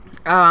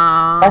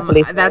 That's in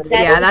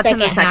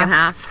the second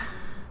half.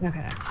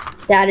 Okay.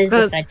 That is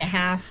the second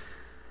half.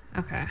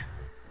 Okay.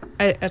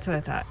 That's what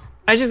I thought.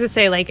 I was just going to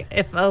say, like,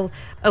 if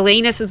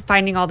Elena's is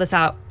finding all this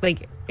out,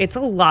 like, it's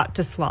a lot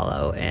to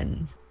swallow,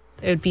 and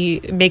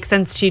it makes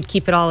sense she'd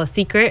keep it all a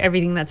secret,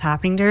 everything that's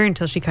happening to her,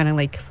 until she kind of,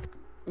 like,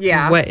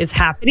 what is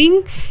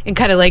happening, and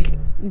kind of, like,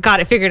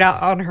 got it figured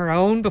out on her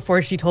own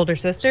before she told her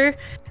sister,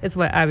 is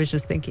what I was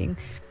just thinking.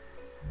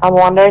 I'm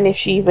wondering if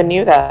she even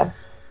knew that.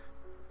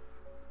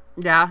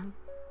 Yeah.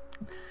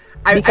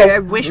 I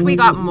wish we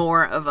got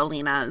more of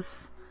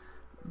Alina's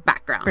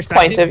background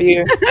point of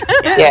view.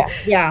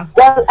 Yeah.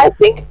 Well, I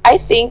think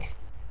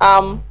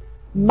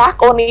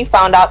Mac only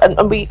found out, and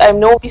I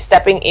know we're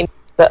stepping in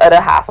the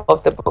other half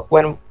of the book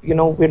when, you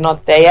know, we're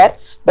not there yet,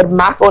 but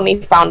Mac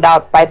only found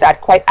out by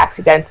that quite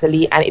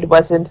accidentally, and it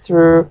wasn't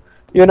through,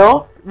 you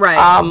know,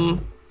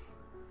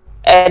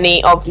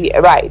 any of the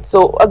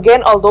so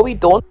again, although we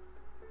don't know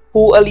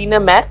who Alina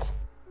met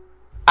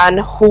and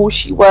who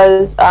she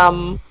was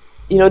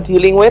you know,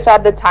 dealing with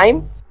at the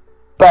time,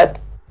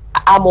 but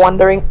I'm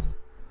wondering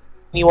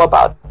knew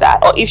about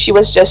that, or if she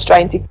was just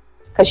trying to,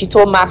 because she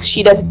told Max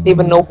she doesn't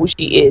even know who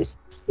she is,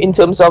 in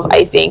terms of,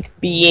 I think,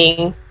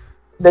 being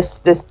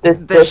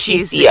the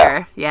she's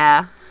here.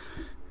 Yeah.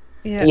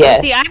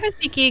 Yes. See, I was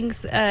thinking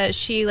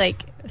she,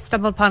 like,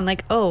 stumbled upon,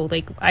 like, oh,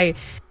 like, I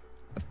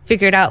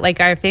figured out, like,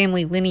 our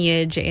family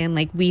lineage, and,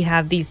 like, we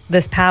have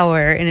this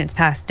power, and it's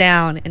passed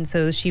down, and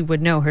so she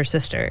would know her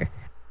sister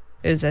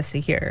is a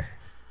here.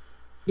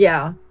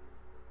 Yeah.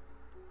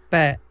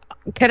 But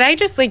could I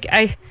just,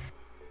 like,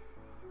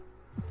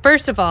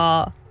 first of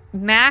all,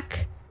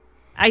 Mac,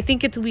 I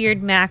think it's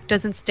weird Mac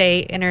doesn't stay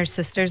in her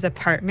sister's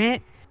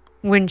apartment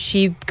when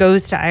she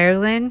goes to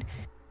Ireland,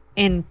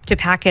 and to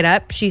pack it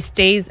up, she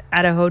stays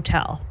at a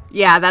hotel.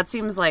 Yeah, that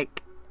seems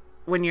like,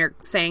 when you're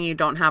saying you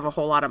don't have a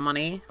whole lot of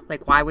money,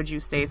 like, why would you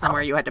stay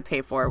somewhere you had to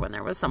pay for when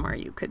there was somewhere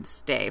you could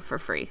stay for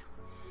free?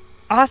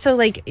 Also,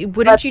 like,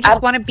 wouldn't you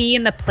just want to be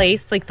in the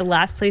place, like, the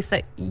last place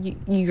that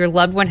your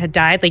loved one had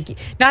died? Like,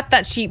 not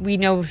that we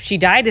know if she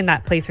died in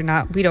that place or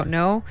not. We don't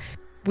know.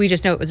 We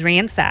just know it was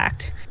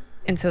ransacked.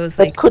 And so it's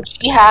like... could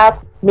she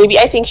have... Maybe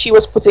I think she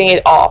was putting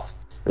it off.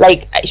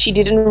 Like, she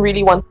didn't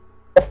really want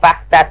the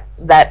fact that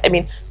I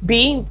mean,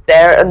 being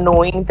there and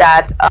knowing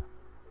that...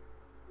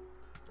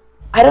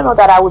 I don't know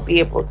that I would be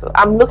able to.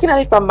 I'm looking at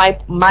it from my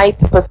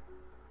perspective.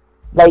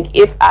 Like,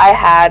 if I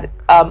had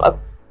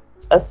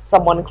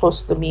someone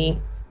close to me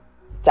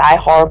die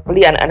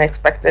horribly and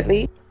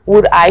unexpectedly,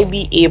 would I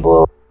be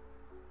able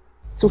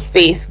to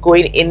face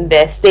going in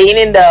there, staying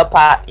in the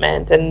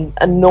apartment, and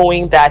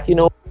knowing that, you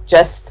know,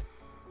 just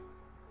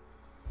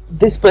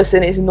this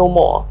person is no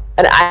more,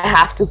 and I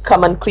have to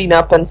come and clean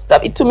up and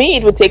stuff. To me,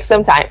 it would take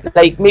some time.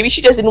 Like, maybe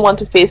she just didn't want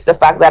to face the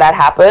fact that had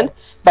happened,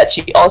 but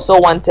she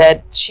also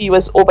she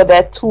was over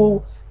there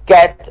to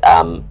get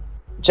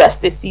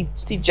justice,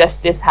 see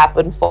justice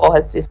happen for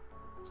her sister.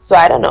 So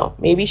I don't know.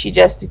 Maybe she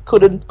just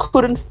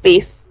couldn't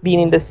face being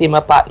in the same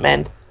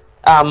apartment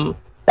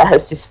that her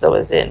sister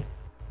was in.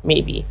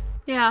 Maybe.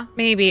 Yeah.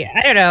 Maybe.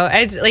 I don't know.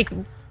 I like,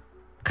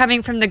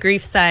 coming from the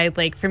grief side,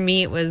 like, for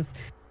me it was,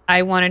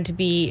 I wanted to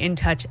be in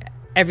touch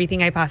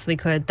everything I possibly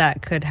could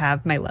that could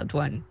have my loved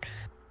one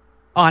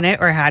on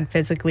it or had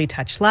physically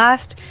touched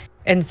last.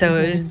 And so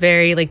it was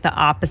very, like, the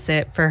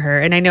opposite for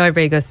her. And I know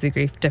everybody goes through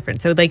grief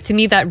different. So, like, to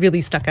me, that really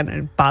stuck out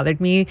and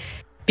bothered me.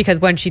 Because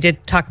when she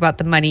did talk about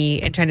the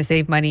money and trying to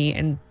save money,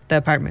 and the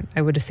apartment,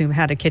 I would assume,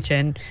 had a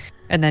kitchen.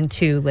 And then,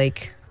 too,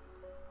 like,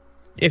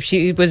 if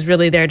she was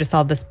really there to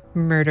solve this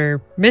murder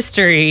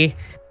mystery,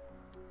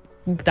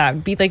 that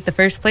would be, like, the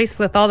first place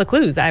with all the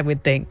clues, I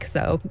would think.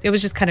 So it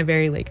was just kind of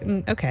very, like,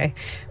 okay.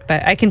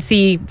 But I can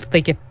see,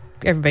 like, if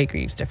everybody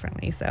grieves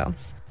differently, so.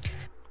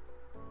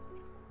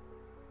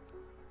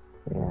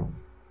 Yeah.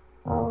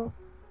 Oh.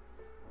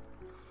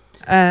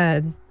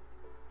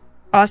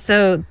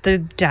 Also, the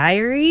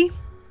diary.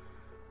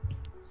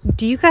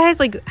 Do you guys,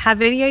 like,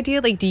 have any idea?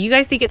 Like, do you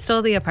guys think it's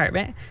still the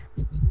apartment?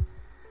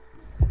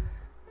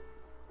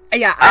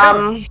 Yeah,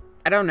 I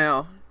don't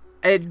know.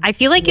 I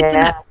feel like it's in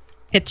the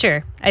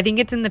picture. I think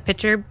it's in the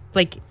picture,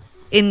 like,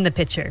 in the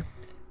picture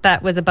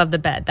that was above the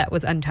bed that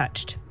was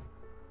untouched.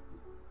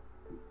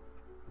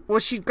 Well,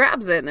 she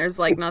grabs it and there's,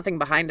 like, nothing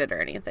behind it or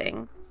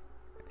anything.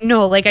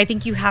 No, like, I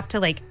think you have to,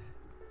 like,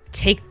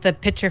 take the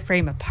picture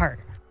frame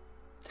apart.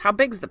 How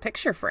big's the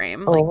picture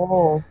frame?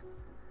 Like,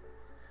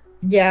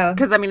 yeah.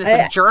 Because, I mean, it's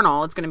a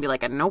journal. It's going to be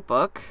like a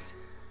notebook.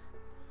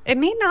 it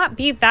may not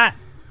be that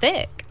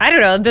thick. I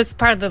don't know. This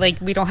part of the, like,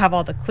 we don't have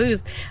all the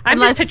clues. I'm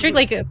just picturing,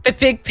 like, a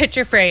big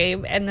picture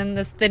frame and then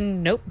this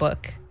thin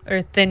notebook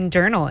or thin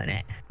journal in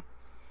it.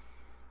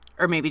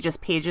 Or maybe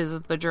just pages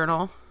of the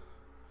journal.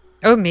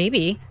 Oh,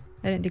 maybe.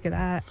 I didn't think of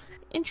that.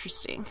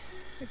 Interesting.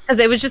 Because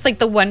it was just, like,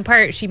 the one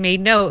part she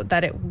made note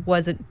that it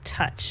wasn't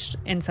touched.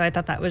 And so I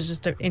thought that was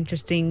just an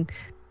interesting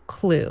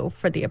clue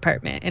for the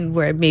apartment and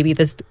where maybe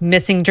this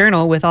missing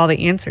journal with all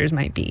the answers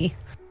might be.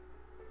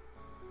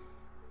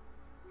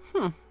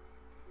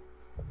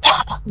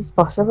 It's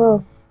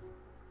possible.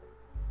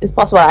 It's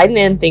possible. I didn't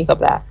even think of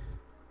that.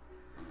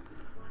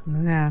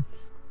 Yeah.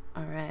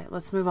 All right,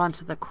 let's move on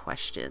to the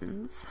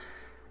questions.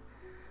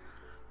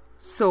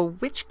 So,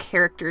 which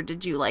character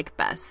did you like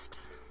best?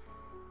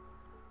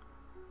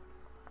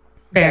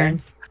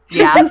 Barons.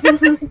 Yeah.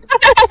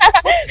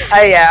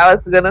 Yeah, I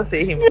was gonna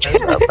say him as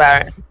well,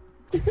 Baron.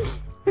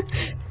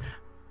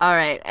 All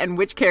right, and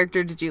which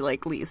character did you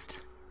like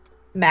least?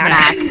 Mac.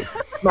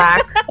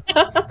 Mac.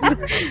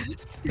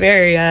 It's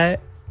very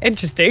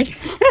interesting.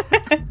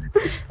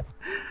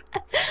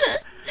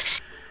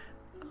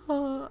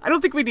 I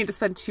don't think we need to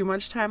spend too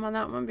much time on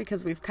that one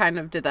because we've kind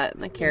of did that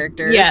in the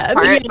characters Yeah.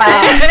 part.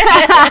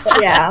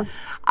 Yeah.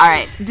 All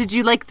right, did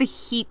you like the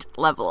heat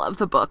level of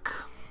the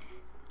book?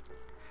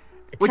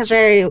 It's a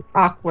very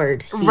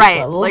awkward heat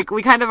Right, level. like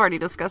we kind of already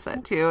discussed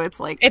that too. It's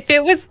like If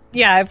it was,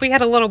 if we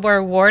had a little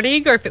more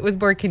warning or if it was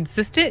more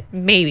consistent,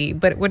 maybe.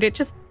 But when it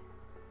just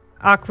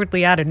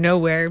awkwardly out of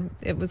nowhere,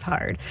 it was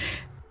hard.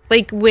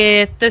 Like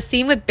with the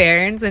scene with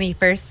Barons when he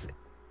first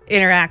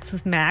interacts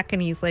with Mac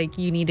and he's like,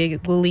 you need to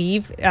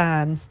leave.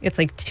 It's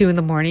like 2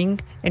 a.m.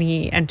 and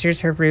he enters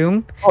her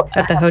room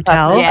at the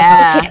hotel.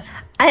 yeah.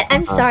 Okay,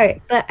 I'm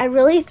sorry, but I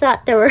really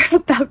thought they were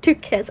about to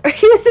kiss, or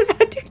he was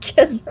about to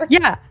kiss her.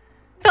 Yeah.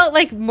 Felt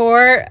like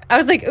more, I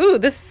was like, ooh,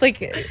 this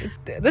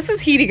is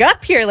heating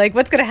up here. Like,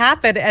 what's going to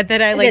happen? And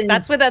then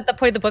that's when at the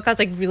point of the book, I was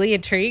like really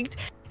intrigued.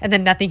 And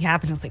then nothing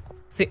happened. I was like,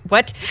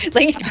 what?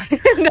 Like,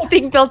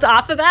 nothing built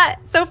off of that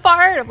so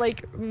far. And I'm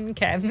like,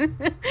 okay.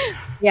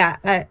 Yeah,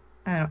 I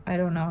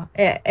don't know.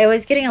 It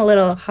was getting a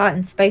little hot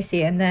and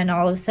spicy, and then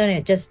all of a sudden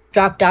it just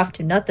dropped off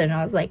to nothing.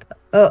 I was like,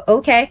 oh,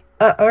 okay,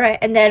 all right.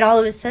 And then all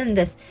of a sudden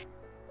this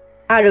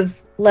out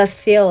of left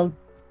field,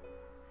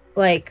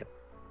 like,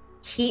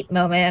 heat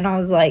moment, and I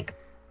was like,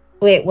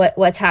 wait,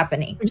 what's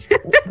happening?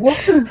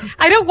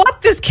 I don't want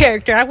this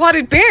character. I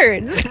wanted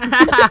Barons.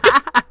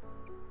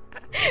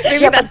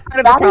 Maybe that's part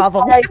of the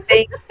problem. I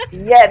think,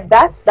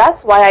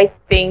 that's why I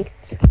think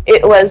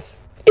it was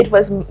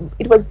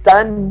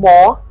done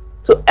more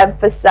to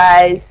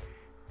emphasize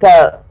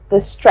the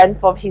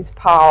strength of his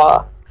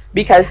power,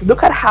 because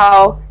look at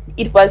how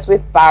it was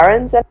with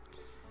Barons and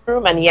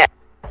room, and yet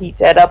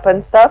heated up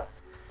and stuff,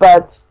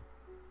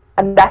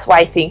 and that's why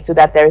I think too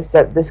that there's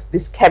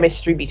this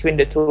chemistry between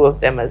the two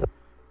of them as well.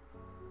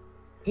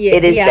 Yeah,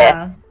 it is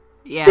there.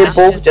 Yeah. They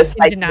both just just in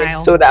like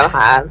denial. it so damn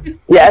hard.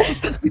 Yes.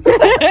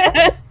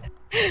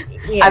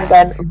 yeah. And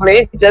then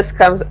Blade just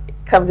comes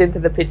into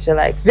the picture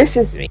like, this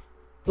is me.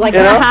 Like, you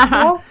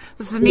know?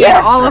 This is me in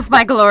all of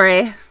my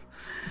glory.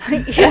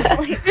 yeah,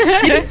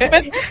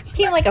 like,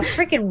 came like a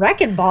freaking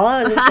wrecking ball.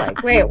 I was just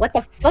like, wait, what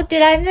the fuck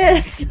did I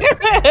miss?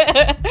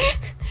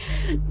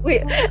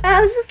 Wait,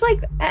 I was just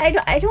like, I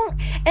don't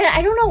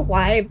know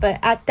why, but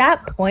at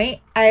that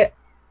point, I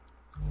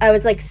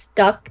was like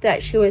stuck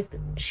that she was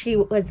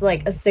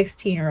like a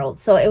 16-year-old,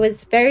 so it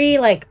was very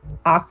like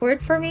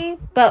awkward for me.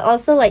 But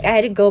also like I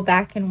had to go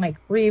back and like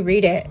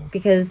reread it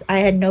because I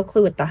had no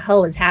clue what the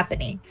hell was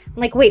happening. I'm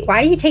like, wait,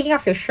 why are you taking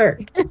off your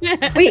shirt?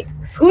 Wait,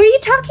 who are you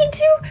talking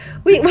to?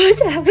 Wait,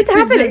 what's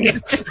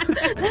happening?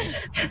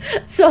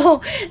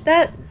 So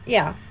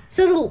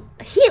so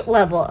the heat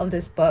level of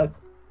this book,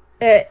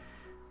 I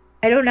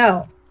don't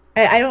know.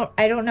 I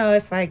don't know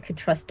if I could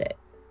trust it,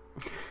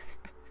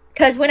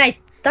 because when I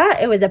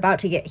thought it was about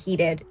to get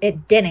heated,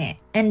 it didn't,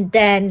 and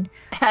then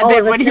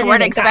when you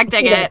weren't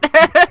expecting it.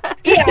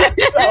 Yeah,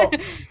 so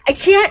I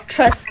can't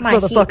trust my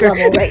heat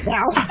level right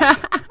now.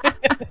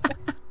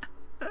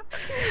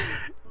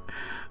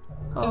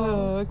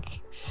 Oh,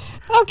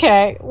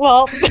 okay.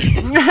 Well,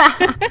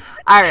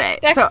 all right.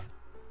 Next. So,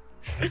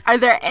 are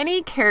there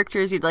any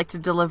characters you'd like to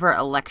deliver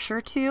a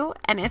lecture to?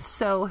 And if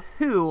so,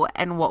 who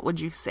and what would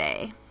you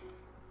say?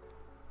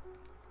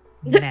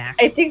 Mac.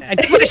 I think I'd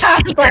put a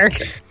sheeper.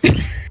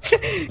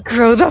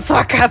 Grow the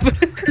fuck up.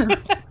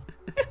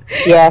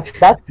 Yeah,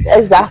 that's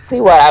exactly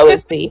what I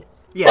would see.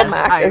 Yes,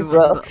 Mac I as would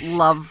well.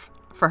 love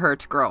for her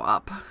to grow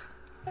up.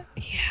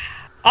 Yeah.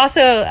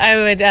 Also, I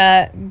would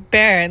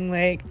Baron,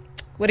 like,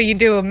 what are you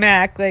doing,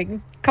 Mac? Like,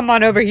 come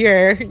on over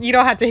here. You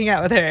don't have to hang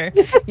out with her.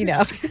 You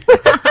know.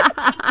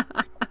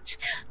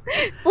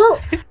 Well,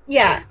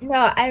 yeah,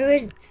 no, I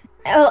would.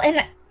 Oh,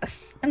 and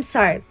I'm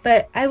sorry,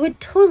 but I would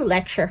totally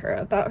lecture her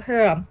about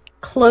her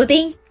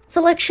clothing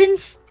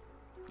selections.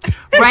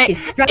 Right.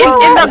 She's In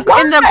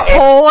the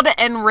cold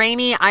and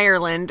rainy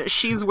Ireland,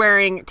 she's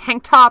wearing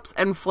tank tops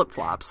and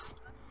flip-flops.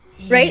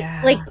 right?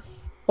 Yeah. Like,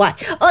 why?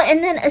 Oh,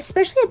 and then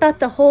especially about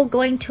the whole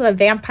going to a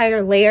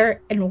vampire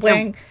lair and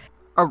wearing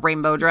A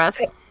rainbow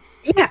dress.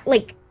 Yeah,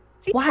 like,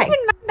 See, why? I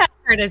didn't mind that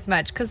part as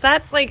much because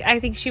that's like I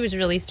think she was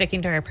really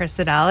sticking to her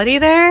personality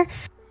there.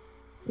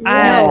 Because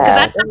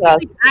that's something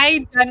like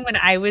I done when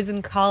I was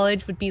in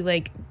college would be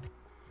like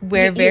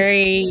wear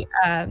very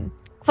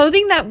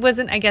clothing that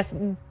wasn't, I guess,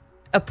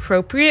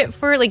 appropriate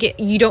for like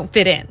you don't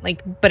fit in,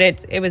 like, but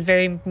it was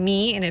very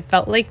me and it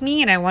felt like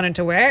me and I wanted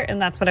to wear it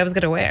and that's what I was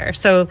gonna wear.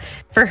 So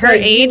for her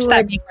age,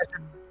 that made more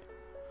sense.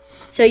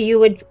 So you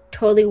would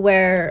totally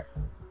wear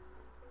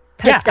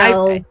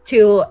pastels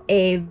to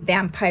a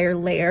vampire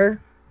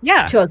lair?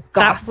 Yeah, to a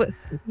goth.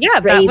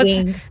 That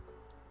was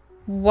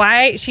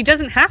why she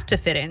doesn't have to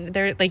fit in.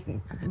 They're like,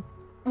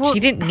 she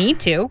didn't need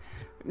to.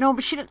 No,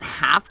 but she didn't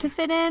have to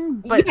fit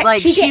in. But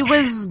like, she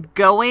was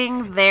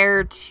going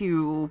there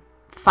to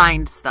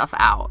find stuff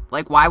out.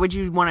 Like, why would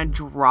you want to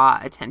draw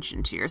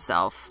attention to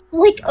yourself?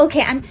 Like,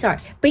 okay, I'm sorry,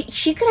 but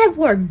she could have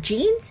worn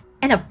jeans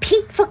and a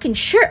pink fucking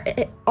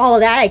shirt. All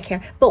of that I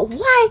care. But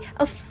why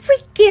a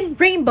freaking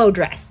rainbow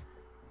dress?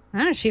 I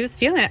don't know, she was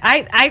feeling it.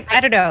 I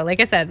don't know. Like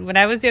I said, when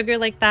I was younger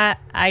like that,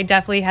 I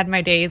definitely had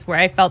my days where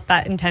I felt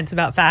that intense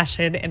about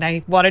fashion and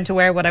I wanted to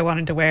wear what I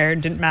wanted to wear.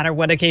 It didn't matter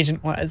what occasion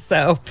it was.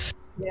 So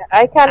yeah,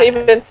 I can't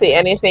even say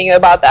anything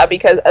about that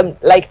because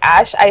like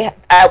Ash, I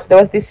there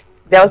was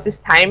this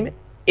time,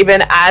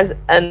 even as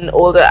an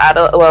older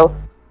adult,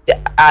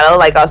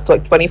 like I was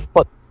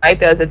 24, right?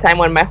 There was a time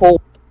when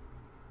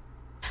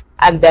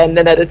and then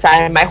another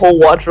time my whole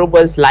wardrobe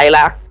was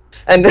lilac.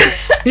 And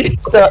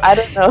so I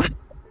don't know.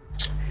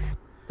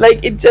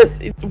 Like, it's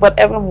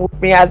whatever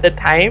moved me at the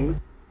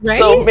time. Right?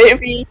 So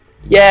maybe,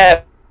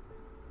 yeah.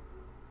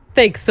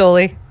 Thanks,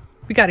 Soli.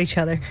 We got each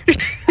other.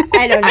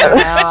 I don't know.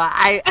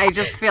 I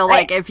just feel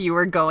like if you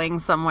were going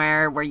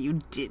somewhere where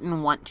you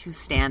didn't want to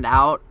stand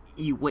out,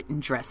 you wouldn't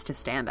dress to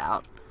stand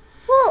out.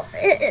 Well,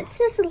 it's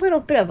just a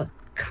little bit of a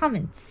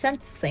common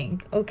sense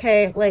thing,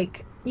 okay?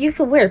 Like, you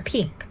could wear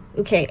pink,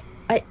 okay?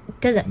 It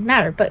doesn't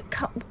matter, but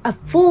a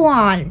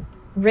full-on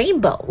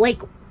rainbow,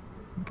 like,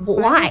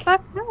 why? The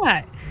fuck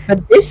not?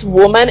 But this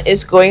woman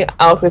is going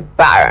out with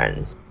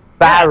barons.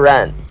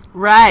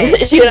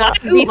 Right. She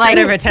wants to be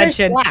center of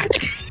attention.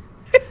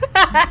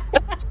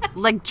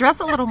 Like, dress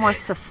a little more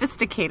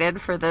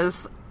sophisticated for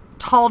this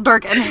tall,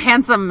 dark, and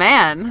handsome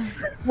man.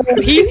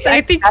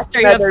 I think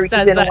straight up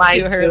says that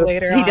to her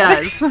later on. He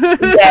does.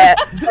 Yeah.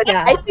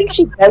 I think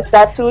she does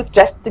that too,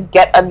 just to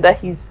get under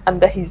his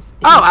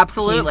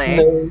absolutely.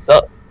 His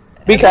nose,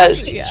 because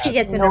she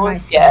gets under my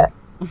skin. Yeah.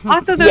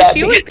 Also, though,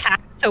 she only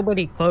packed so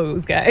many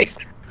clothes, guys.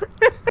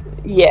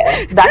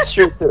 Yeah, that's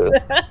true too.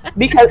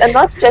 Because, and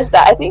not just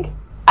that, I think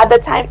at the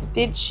time,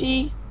 did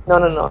she? No.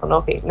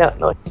 Okay,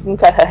 no, she didn't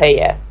cut her hair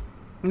yet.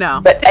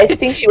 No. But I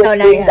think she was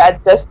doing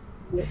that just.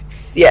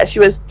 Yeah, she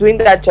was doing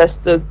that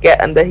just to get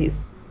under his.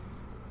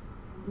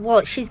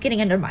 Well, she's getting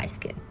under my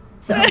skin,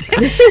 so.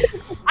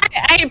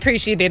 I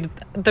appreciated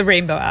the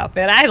rainbow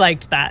outfit. I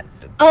liked that.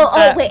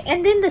 Oh, wait,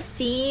 and then the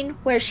scene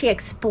where she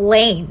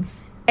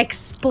explains.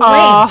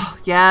 Oh,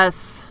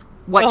 yes.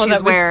 What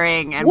she's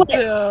wearing and she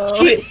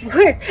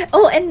weird.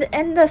 Oh, and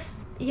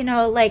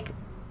the like,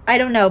 I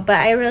don't know, but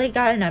I really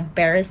got an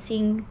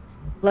embarrassing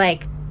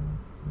like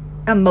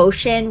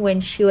emotion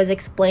when she was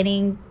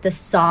explaining the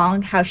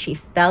song, how she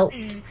felt.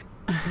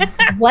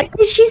 What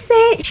did she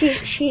say?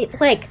 She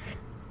like,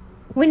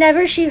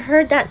 whenever she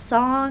heard that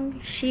song,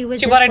 she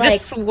wanted to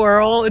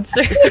swirl in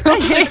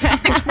circles.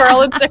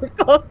 Swirl in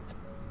circles.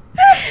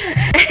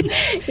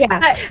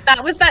 Yeah,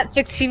 that was that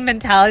 16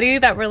 mentality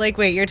that we're like,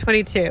 wait, you're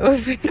 22.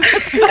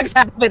 What's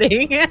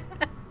happening?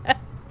 I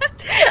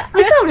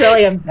felt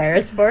really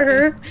embarrassed for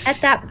her at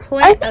that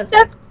point. I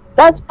think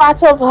that's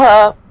part of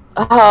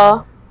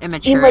her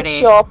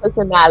immature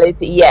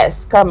personality.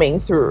 Yes, coming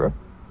through.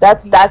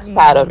 That's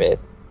part of it.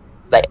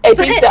 Like, I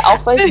think the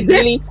alpha is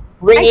really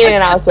ringing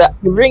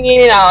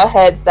in our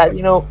heads that,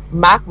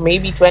 Mac may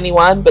be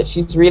 21, but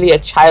she's really a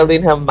child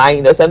in her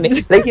mind or something.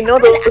 Like,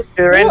 those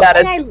children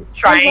that are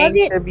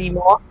trying to be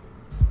more.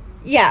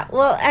 Yeah,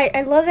 well,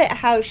 I love it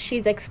how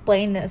she's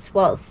explained this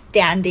while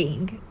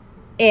standing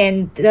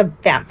in the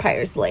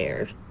vampire's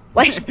lair.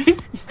 Like,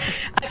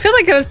 I feel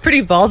like it was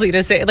pretty ballsy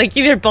to say, like,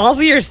 either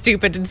ballsy or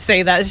stupid to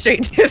say that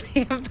straight to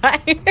the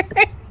vampire.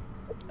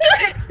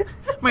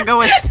 I'm gonna go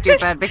with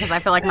stupid because I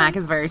feel like Mac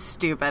is very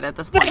stupid at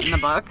this point in the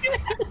book.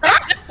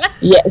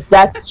 Yes,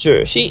 that's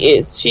true. She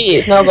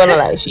is. Not gonna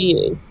lie, she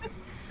is.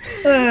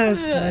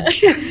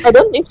 I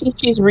don't think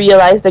she's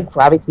realized the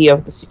gravity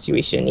of the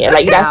situation yet.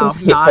 Like, it hasn't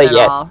hit her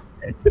yet. All.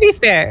 To be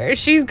fair,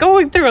 she's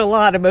going through a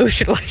lot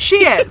emotionally.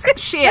 She is.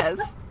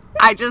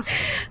 I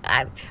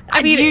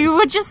mean, you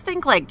would just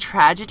think like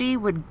tragedy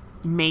would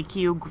make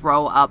you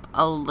grow up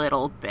a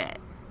little bit,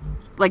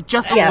 like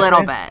just a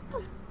little bit.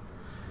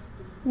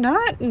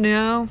 Not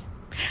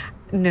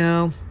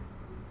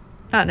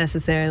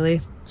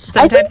necessarily.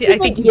 Sometimes I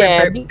think you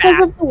revert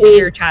back to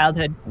your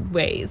childhood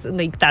ways, and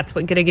like that's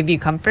what's gonna give you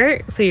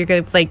comfort. So you're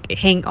gonna like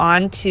hang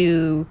on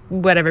to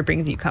whatever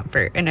brings you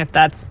comfort, and if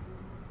that's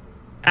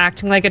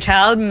acting like a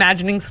child,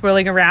 imagining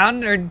swirling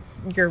around, or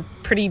your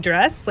pretty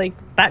dress, like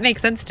that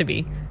makes sense to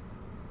me.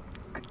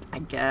 I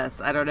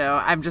guess. I don't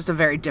know. I'm just a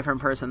very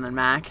different person than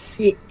Mac.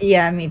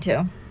 Yeah, me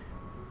too.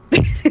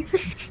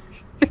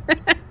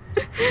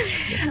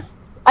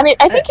 I mean,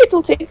 I think it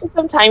will take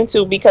some time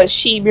too, because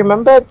she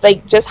remembered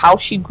like just how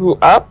she grew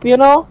up, you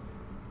know,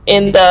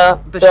 in the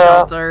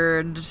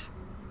sheltered,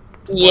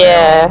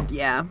 spoiled,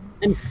 yeah,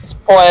 and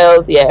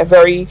spoiled, yeah,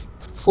 very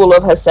full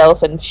of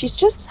herself, and she's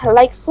just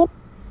like so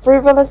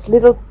frivolous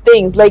little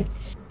things. Like,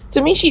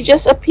 to me, she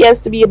just appears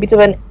to be a bit of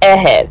an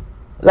airhead.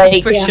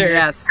 Like, For sure,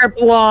 yes, her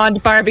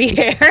blonde Barbie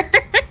hair.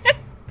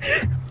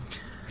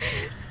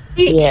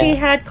 She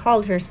had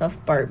called herself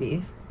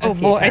Barbie.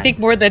 I think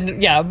more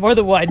than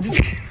once.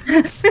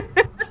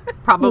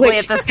 Probably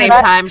at the same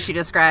time she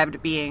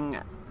described being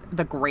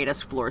the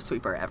greatest floor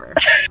sweeper ever.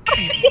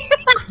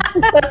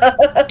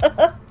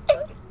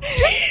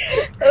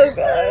 Oh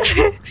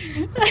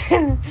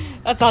god.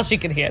 That's all she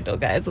can handle,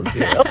 guys. Let's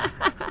be real.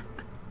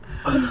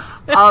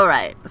 All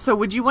right. So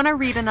would you want to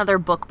read another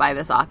book by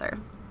this author?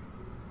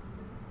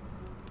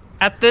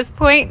 At this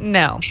point,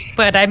 no.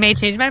 But I may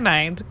change my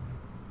mind.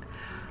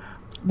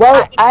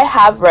 well, I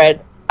have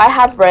read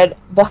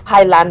the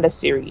Highlander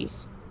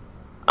series.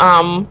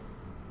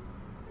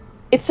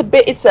 It's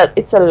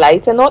a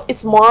lighter note.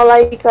 It's more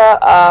like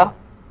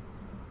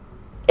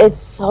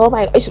it's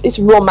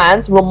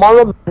romance, more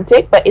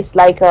romantic, but it's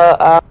like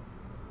a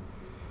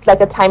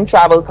time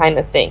travel kind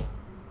of thing.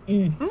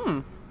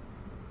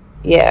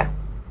 Yeah,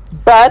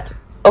 but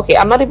okay,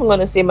 I'm not even going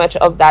to say much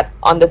of that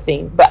on the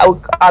thing, but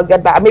I'll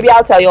get back. Maybe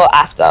I'll tell you all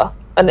after,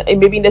 and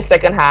maybe in the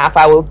second half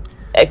I'll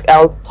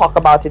talk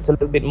about it a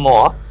little bit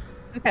more.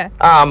 Okay.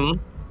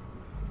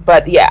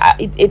 But yeah,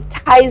 it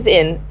ties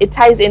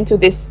into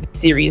this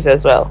series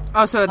as well.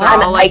 Oh, so they're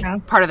all like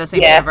part of the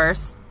same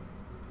universe.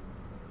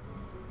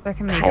 That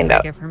can make it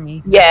bigger for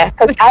me. Yeah,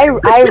 because I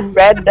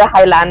read the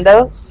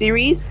Highlander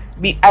series.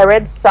 I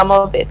read some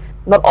of it,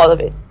 not all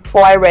of it,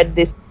 before I read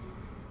this.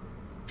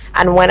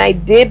 And when I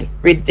did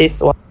read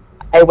this one,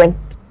 I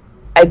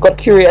got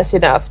curious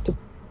enough to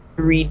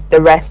read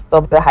the rest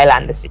of the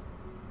Highlander series.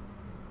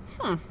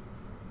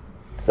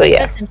 So yeah,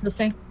 that's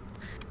interesting.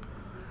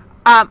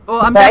 Well,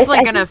 I'm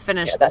definitely going to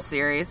finish the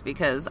series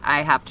because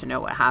I have to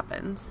know what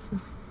happens.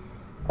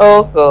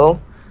 Oh,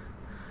 cool.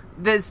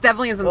 This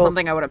definitely isn't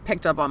something I would have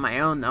picked up on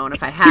my own, though. And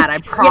if I had, I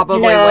probably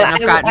wouldn't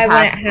have gotten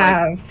past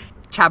like,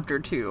 chapter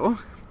 2.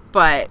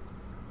 But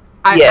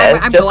I'm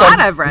glad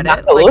I've read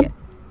it. Like,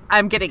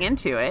 I'm getting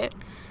into it.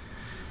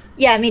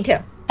 Yeah, me too.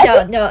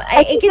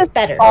 It gets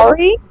better.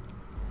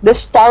 The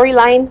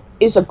storyline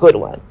is a good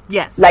one.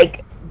 Yes.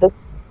 Like,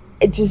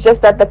 it's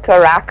just that the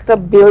character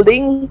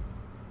building,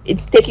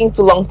 it's taking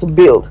too long to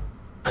build.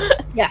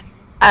 Yeah.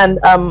 And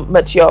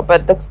mature,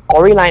 but the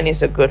storyline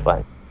is a good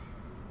one.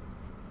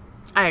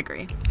 I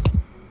agree.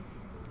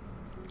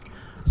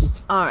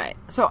 All right.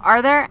 So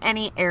are there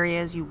any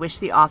areas you wish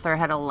the author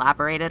had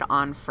elaborated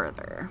on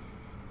further?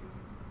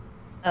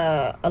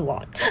 A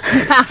lot.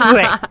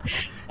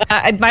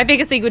 My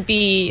biggest thing would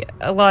be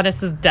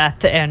Alanis'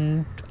 death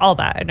and all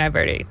that, and I've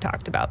already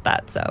talked about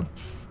that, so.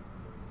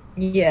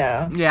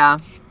 Yeah. Yeah.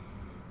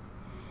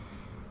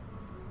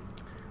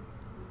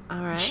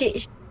 All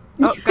right.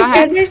 Go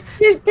ahead. There's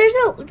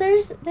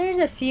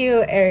a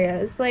few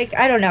areas, like,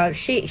 I don't know,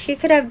 she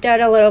could have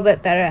done a little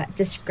bit better at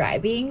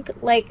describing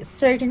like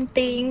certain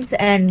things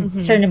and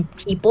certain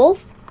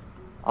peoples,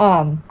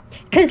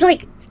 because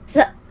like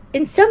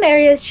in some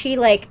areas she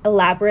like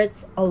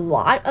elaborates a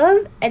lot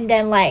of, and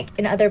then like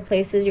in other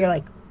places you're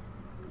like,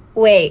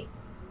 wait,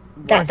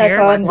 that's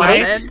all I'm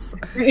getting.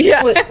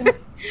 Yeah.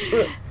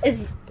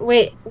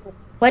 Wait,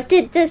 what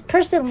did this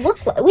person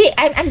look like? Wait,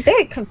 I'm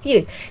very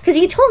confused. Because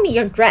you told me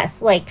your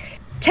dress like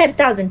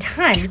 10,000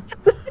 times,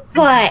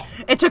 but...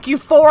 It took you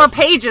 4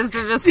 pages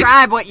to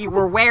describe what you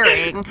were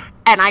wearing,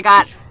 and I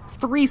got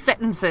 3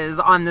 sentences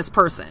on this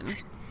person.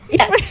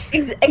 Yes,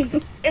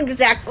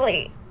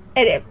 exactly.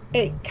 And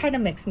it kind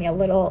of makes me a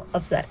little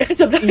upset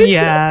sometimes.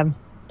 Yeah.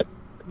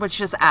 Which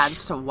just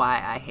adds to why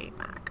I hate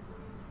Mac.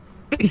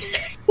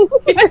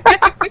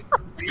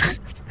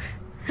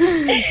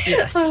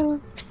 Yes.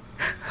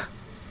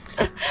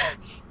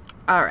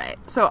 All right.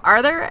 So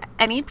are there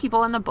any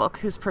people in the book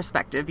whose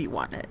perspective you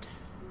wanted?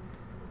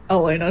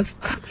 Elena's.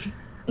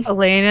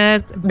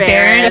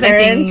 Baron's, I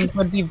think,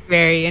 would be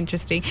very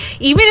interesting.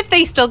 Even if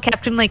they still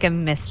kept him like a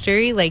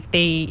mystery, like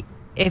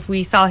if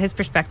we saw his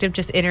perspective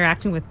just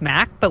interacting with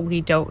Mac, but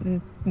we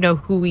don't know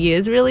who he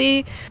is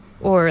really,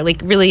 or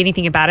like really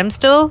anything about him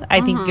still,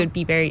 I think it would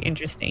be very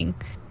interesting.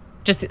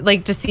 Just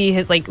like to see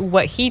his like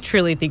what he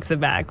truly thinks of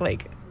Mac,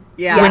 like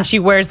when she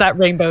wears that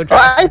rainbow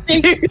dress. Well, I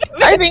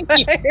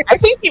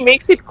think he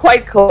makes it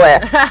quite clear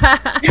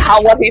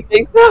what he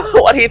thinks. Baron's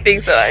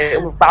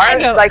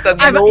like a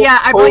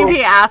I believe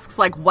he asks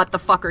like, "What the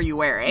fuck are you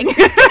wearing?"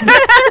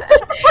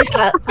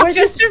 Or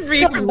just to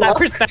read from that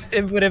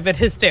perspective would have been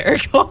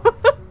hysterical.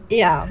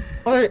 Yeah,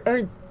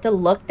 or the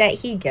look that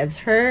he gives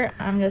her.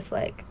 I'm just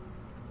like,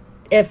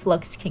 if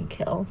looks can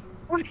kill.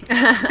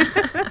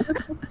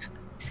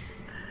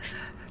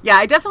 Yeah,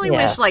 I definitely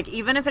wish, like,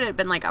 even if it had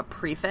been like a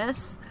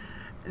preface,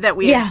 that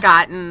we had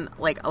gotten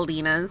like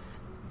Alina's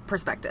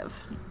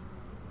perspective.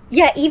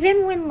 Yeah,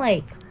 even when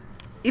like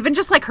Even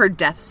just like her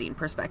death scene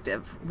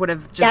perspective would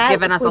have just That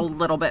given us a would-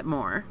 little bit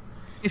more.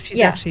 If she's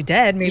Yeah. actually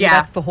dead, maybe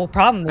Yeah. that's the whole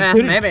problem. They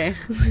couldn't- Maybe.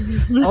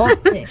 oh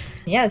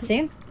yeah,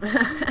 see?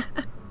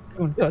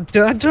 Dun,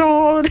 dun,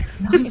 dun.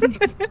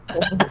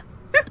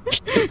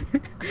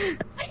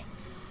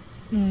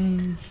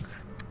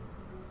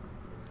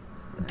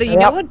 You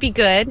know what would be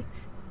good?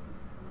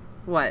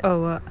 What?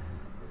 Oh,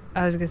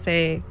 I was gonna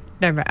say.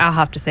 Never mind. I'll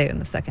have to say it in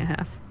the second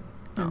half.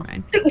 Never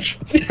mind.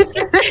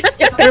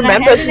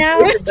 Remember now?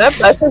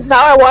 because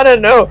now I want to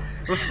know.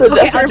 So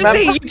Okay, just I'll just remember.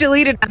 say you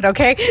deleted that.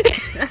 Okay.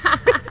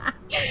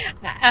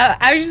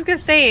 I was just gonna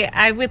say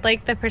I would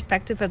like the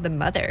perspective of the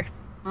mother,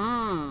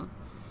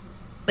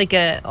 like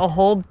a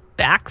whole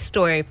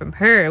backstory from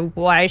her,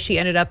 why she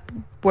ended up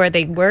where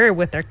they were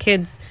with their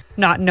kids,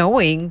 not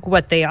knowing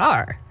what they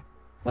are.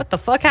 What the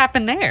fuck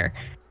happened there?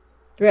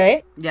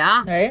 Right?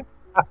 Yeah. Right?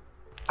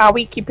 Are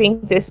we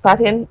keeping this part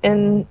in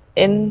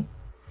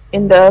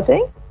the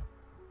thing?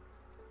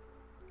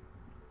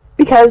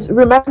 Because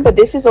remember,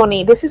 this is a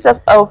That's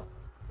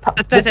why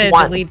I said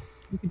one delete.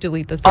 You could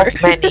delete this of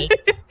part. many.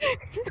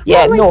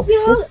 Yeah, Well, no, like,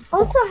 you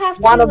also have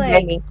to one of like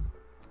many.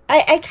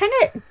 I kind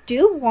of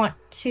do want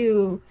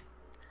to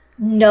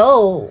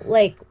know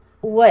like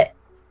what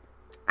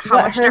How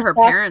what much do her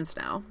thoughts- parents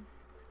know?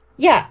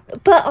 Yeah,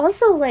 but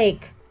also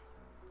like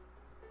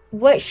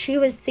what she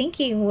was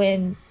thinking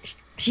when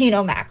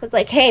Mac was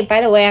like, "Hey,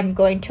 by the way, I'm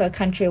going to a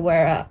country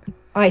where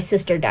my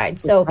sister died,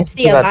 so I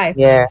see you that, bye."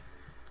 Yeah.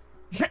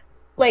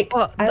 Like,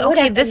 Well, I would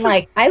okay, have this been is-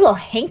 like, "I will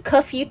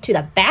handcuff you to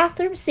the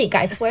bathroom sink.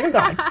 I swear to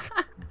God."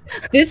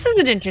 This is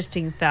an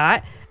interesting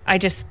thought. I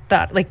just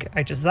thought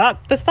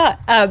this thought.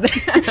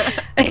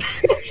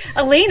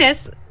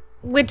 Elena's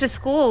went to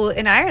school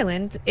in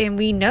Ireland, and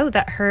we know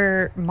that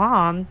her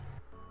mom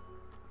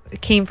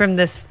came from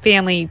this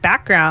family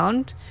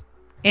background,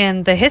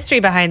 and the history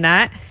behind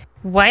that.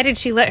 Why did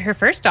she let her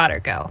first daughter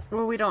go?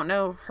 Well, we don't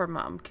know her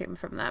mom came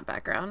from that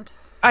background.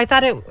 I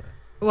thought it.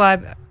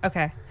 Well,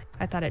 okay.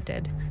 I thought it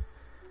did.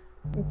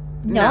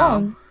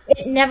 No,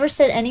 it never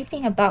said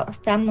anything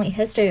about family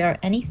history or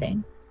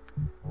anything.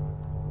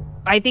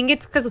 I think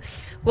it's because,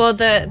 well,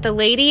 the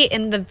lady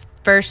in the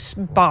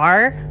first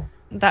bar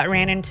that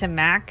ran into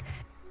Mac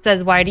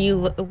says, "Why do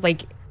you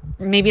like?"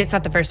 Maybe it's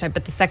not the first time,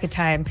 but the second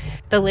time,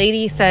 the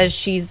lady says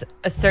she's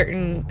a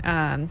certain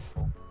An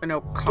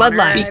O'Connor,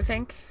 Bloodline. I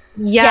think.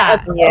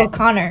 yeah.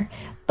 O'Connor,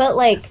 but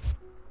like,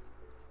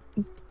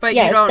 But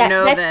Yes, you don't that-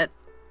 know that- that.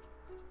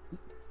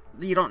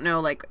 You don't know,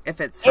 like, if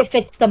it's her. if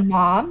it's the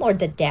mom or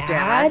the dad,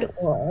 Dad.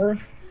 or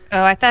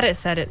Oh, I thought it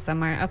said it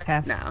somewhere.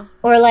 Okay. No.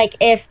 like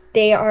if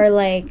they are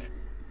like,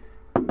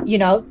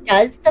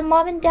 does the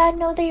mom and dad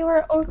know they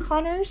were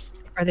O'Connors?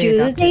 Are they Do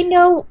adopted? they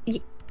know?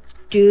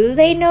 Do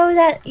they know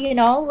that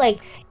like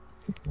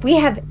we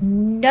have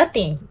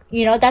nothing?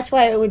 That's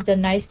why it would be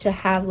nice to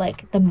have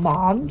like the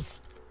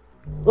mom's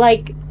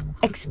like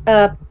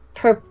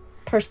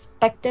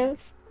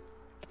perspective.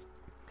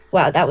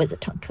 Wow, that was a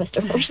tongue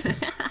twister for me.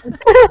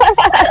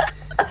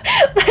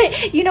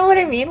 But you know what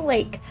I mean?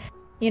 Like,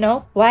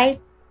 why?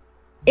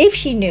 If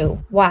she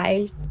knew,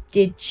 why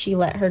did she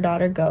let her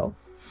daughter go?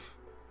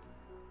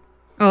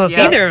 Oh, if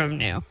Yeah. either of them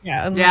knew.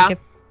 Yeah. I'm Yeah. like,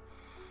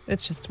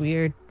 it's just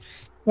weird.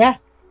 Yeah,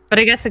 But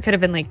I guess it could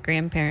have been like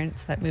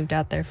grandparents that moved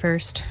out there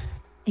first.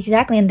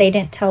 exactly. And they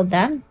didn't tell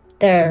them.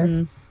 They're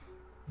Mhm.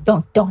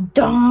 dun dun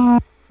dun.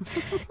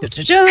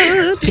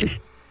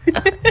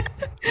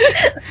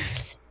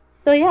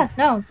 So yeah,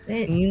 no.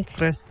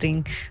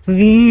 Interesting.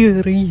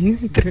 Very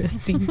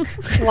interesting.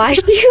 Why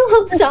do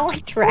you sound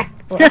like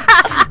Dracula?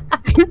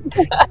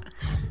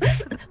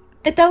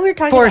 I thought we were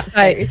talking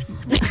Foresight.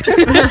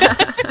 about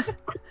fairies.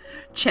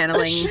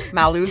 Channeling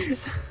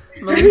Malus.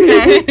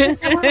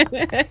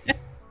 Maluse.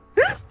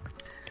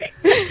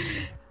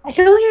 I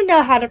don't even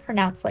know how to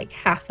pronounce like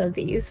half of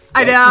these.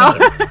 I like, know.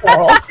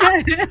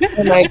 names,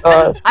 Oh my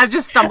god. I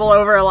just stumble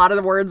over a lot of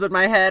the words in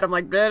my head. I'm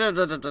like,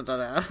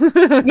 da-da-da-da-da-da.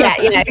 so- yeah,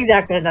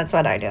 exactly. That's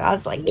what I do. I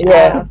was like,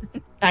 Yeah.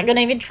 not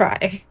gonna even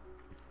try.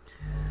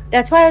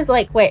 That's why I was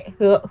like, wait,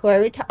 who are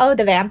we? Oh,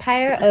 the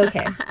vampire.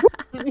 Okay.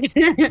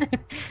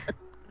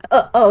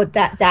 Oh,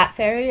 that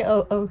fairy.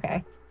 Oh,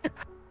 okay.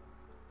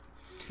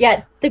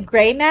 Yeah, the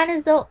gray man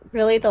is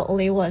really the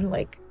only one.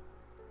 Like,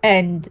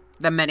 and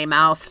The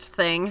many-mouthed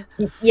thing.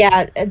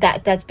 yeah,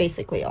 that's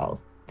basically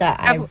all that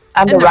I. And the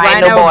And the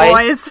Rhino Boy.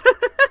 Boys.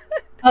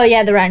 Oh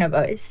yeah, the Rhino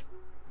Boys.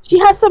 She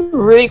has some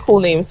really cool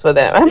names for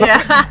them.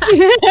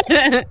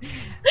 Yeah.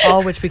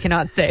 All which we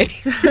cannot say.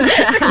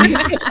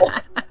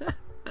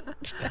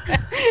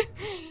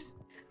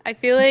 I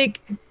feel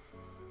like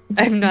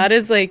I'm not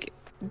as like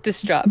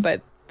distraught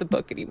by the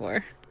book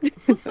anymore.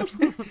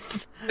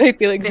 My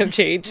feelings have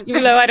changed,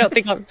 even though I don't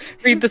think I'll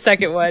read the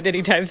second one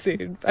anytime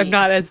soon. I'm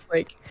not as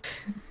like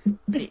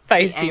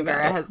feisty Anger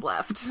about it. has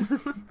left.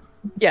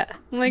 Yeah,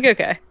 I'm like,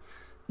 okay.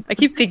 I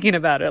keep thinking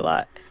about it a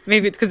lot.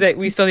 Maybe it's because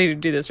we still need to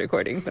do this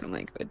recording, but I'm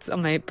like, it's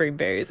on my brain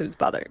berries and it's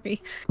bothering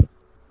me.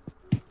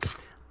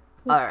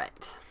 All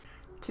right.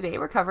 Today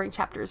we're covering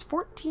chapters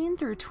 14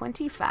 through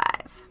 25.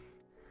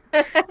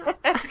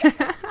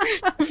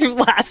 From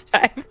last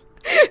time.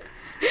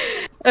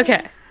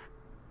 Okay.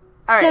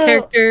 All right. So-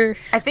 Character.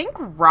 I think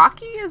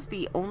Rocky is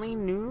the only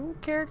new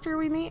character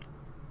we meet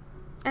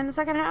in the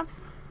second half.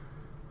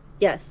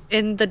 Yes.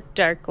 In the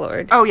Dark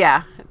Lord. Oh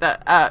yeah,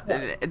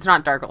 it's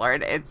not Dark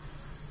Lord.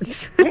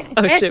 It's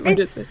Oh shit, what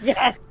is it?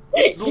 Yes.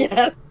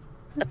 Yes.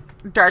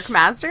 Dark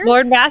Master.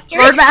 Lord Master?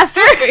 Lord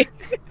Master.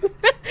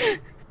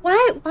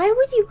 Why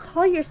would you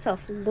call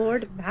yourself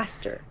Lord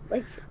Master?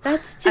 Like,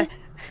 that's just...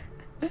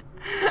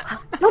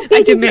 How big I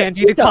is your demand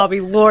you to ego? call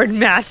me Lord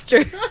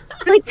Master.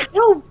 Like,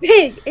 how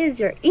big is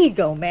your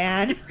ego,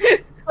 man?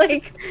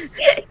 Like,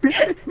 you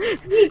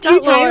need two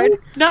Not Lord, titles?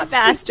 not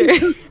Master.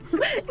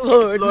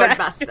 Lord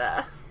Master.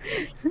 Master.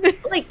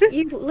 Like,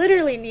 you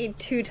literally need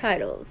 2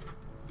 titles.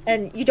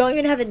 And you don't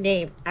even have a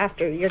name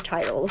after your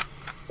titles.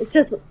 It's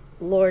just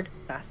Lord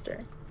Master.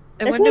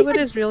 I That's wonder why what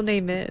it's his real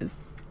name is.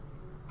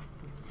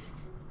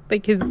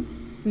 Like his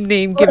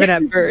name given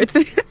at birth.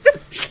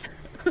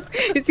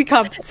 Is he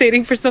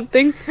compensating for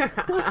something?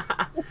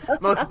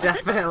 Most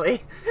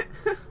definitely.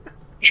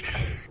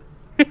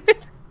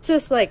 It's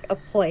just like a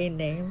plain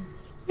name.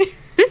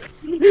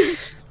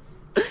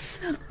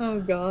 Oh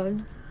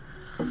god.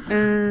 All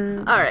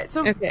right,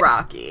 so Okay.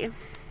 Rocky.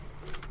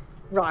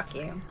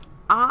 Rocky.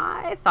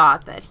 I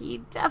thought that he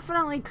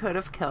definitely could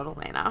have killed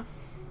Elena.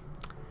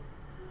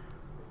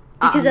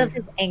 Because of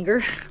his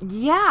anger.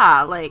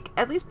 Yeah, like,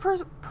 at least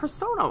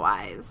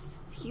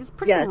persona-wise, he's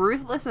pretty Yes.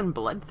 ruthless and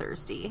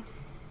bloodthirsty.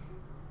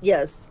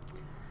 Yes.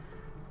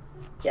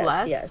 Yes,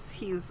 Plus, yes.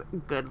 he's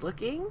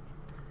good-looking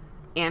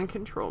and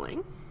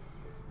controlling.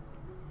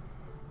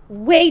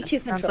 Way too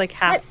Sounds control. like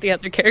half the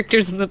other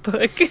characters in the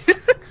book.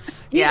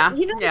 Yeah,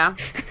 you know- yeah.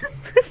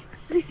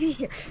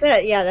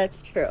 Yeah,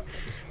 that's true.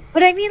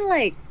 But I mean,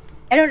 like,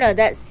 I don't know,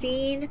 that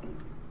scene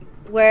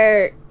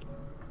where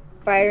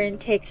Byron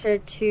takes her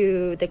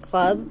to the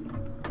club,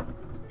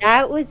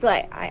 that was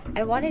like,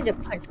 I wanted to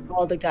punch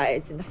all the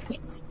guys in the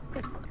face.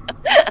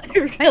 I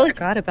really,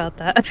 Forgot about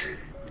that.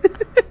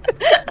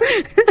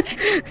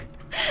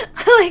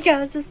 like, I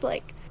was just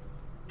like,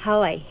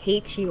 how I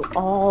hate you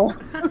all.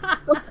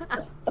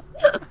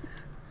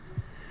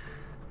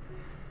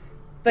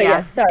 But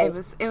yeah, sorry.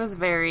 It was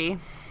very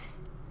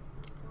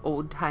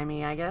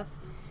old-timey, I guess.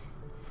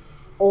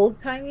 Old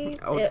timey?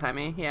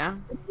 Old-timey, yeah.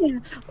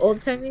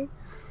 Old timey?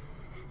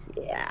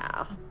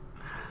 Yeah.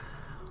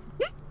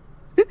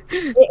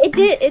 It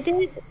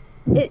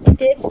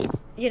did,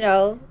 you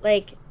know,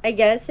 like, I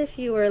guess if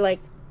you were like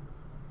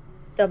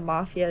the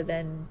mafia,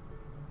 then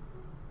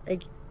I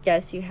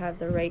guess you have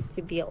the right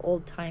to be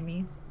old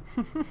timey.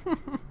 I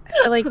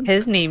feel like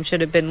his name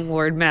should have been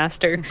Lord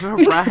Master.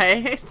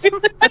 Right.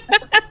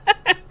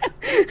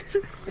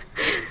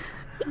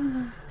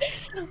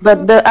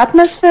 But the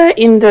atmosphere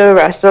in the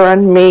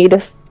restaurant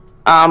made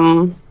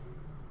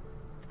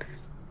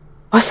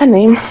what's her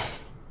name?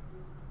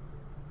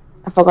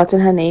 I've forgotten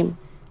her name.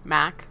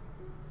 Mac.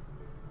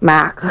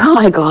 Mac. Oh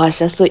my gosh,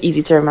 that's so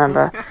easy to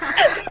remember.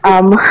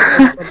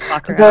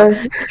 Fuck her out.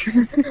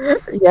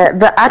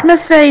 The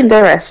atmosphere in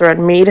the restaurant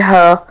made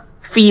her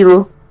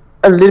feel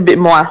a little bit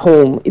more at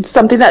home. It's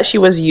something that she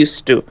was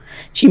used to.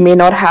 She may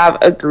not have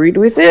agreed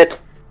with it,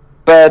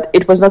 but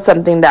it was not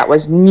something that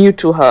was new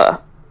to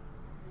her.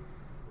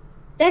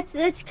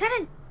 That's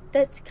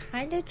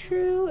kind of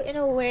true in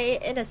a way,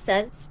 in a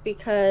sense,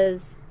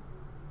 because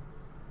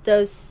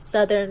those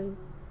Southern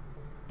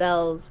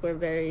belles were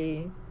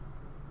very,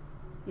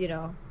 you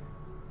know,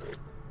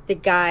 the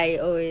guy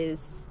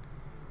always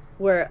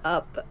were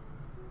up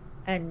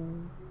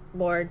and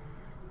more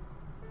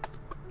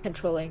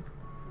controlling,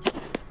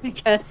 I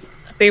guess.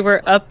 They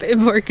were up and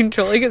more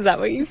controlling. Is that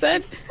what you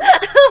said?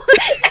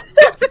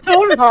 So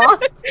wrong.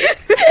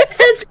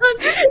 That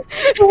sounds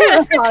so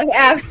wrong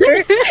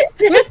after.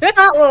 That's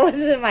not what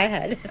was in my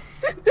head.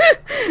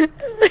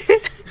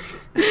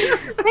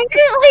 I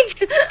feel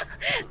like,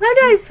 how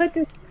do I put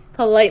this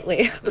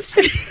politely?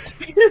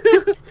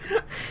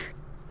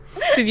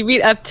 Did you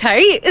mean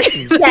uptight?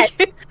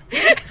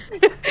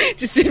 Yes.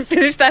 Just didn't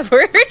finish that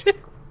word.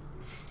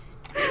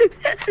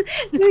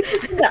 You're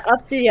just in the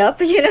up to up,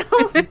 you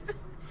know?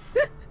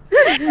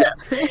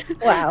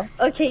 Wow.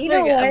 Okay, you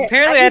know what?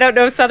 Apparently, I don't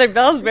know Southern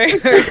Bells very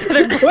or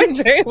Southern Boys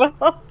very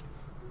well.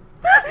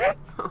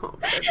 Oh,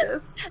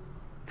 goodness.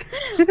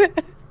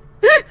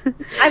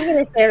 I'm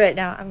gonna say right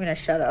now, I'm gonna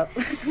shut up.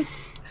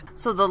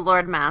 So the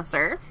Lord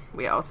Master,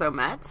 we also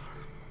met.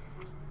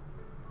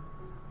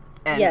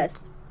 And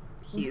Yes.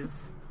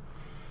 he's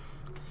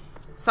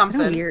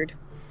something. Weird.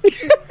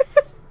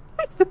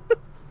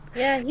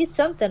 Yeah, he's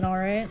something,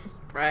 alright.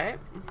 Right?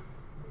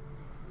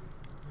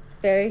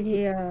 Very,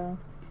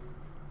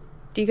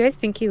 Do you guys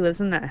think he lives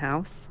in that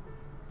house?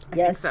 I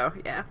Yes. think so,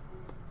 yeah.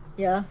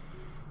 yeah.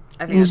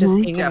 I think He's it's just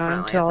Mhm. hanging on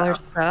definitely to all his our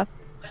house. stuff.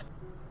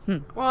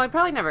 Well, I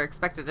probably never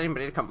expected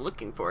anybody to come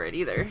looking for it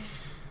either.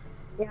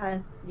 Yeah,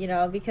 you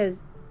know, because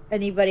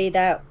anybody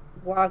that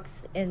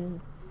walks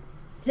in...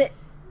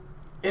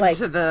 Like,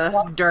 Into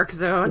the dark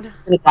zone.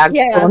 Yeah.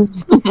 Yeah. I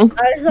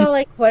was all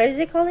like, what is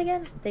it called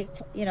again? They,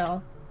 you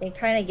know, they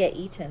kind of get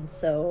eaten.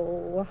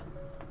 So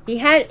he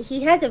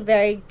has a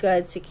very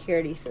good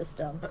security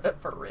system.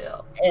 For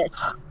real.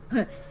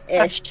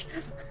 Ish.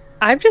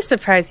 I'm just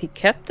surprised he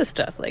kept the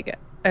stuff. Like,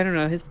 I don't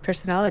know, his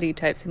personality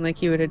type seemed like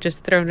he would have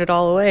just thrown it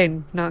all away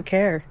and not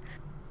care.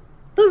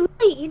 But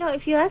really,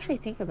 if you actually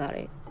think about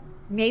it,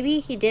 maybe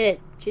he did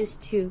it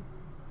just to,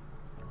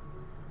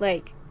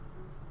 like,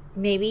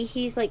 maybe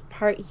he's, like,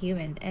 part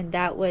human, and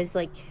that was,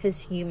 like, his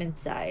human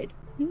side.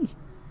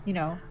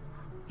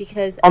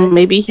 Because... Or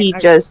maybe he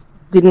just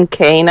didn't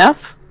care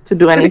enough to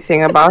do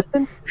anything about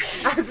it.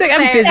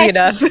 I'm busy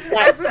enough.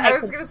 I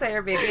was gonna say,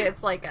 or maybe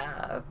it's like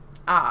a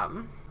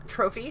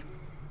trophy.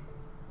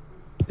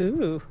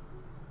 Ooh.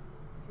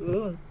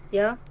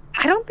 Yeah.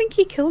 I don't think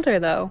he killed her,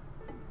 though.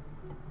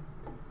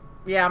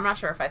 Yeah, I'm not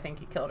sure if I think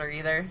he killed her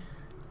either.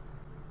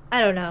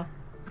 I don't know.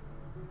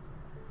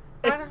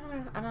 I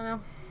don't know.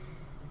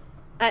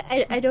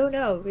 I don't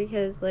know,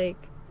 because, like...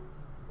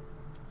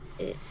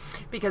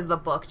 Because the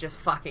book just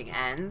fucking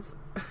ends.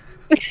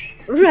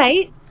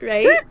 Right?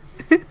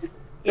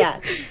 Yeah.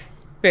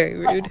 Very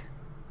rude.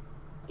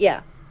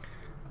 Yeah.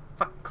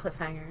 Fuck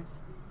cliffhangers.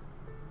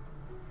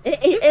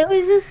 It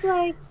was just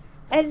like...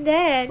 And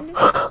then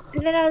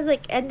I was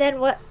like, and then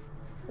what?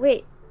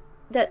 Wait,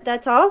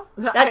 that's all?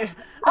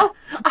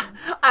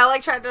 I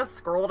like tried to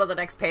scroll to the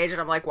next page,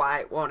 and I'm like,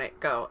 why won't it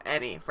go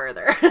any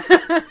further?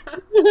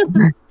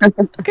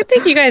 Good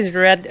thing you guys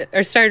read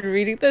or started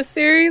reading this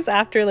series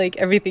after like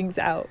everything's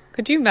out.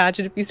 Could you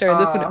imagine if you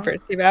started this when it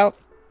first came out?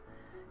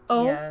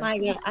 Oh yes. my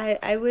god,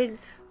 I would.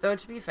 Though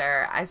to be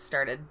fair, I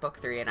started book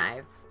 3 and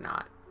I've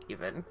not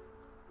even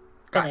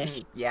gotten.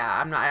 Finished.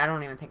 Yeah, I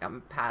don't even think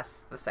I'm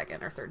past the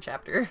second or third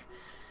chapter.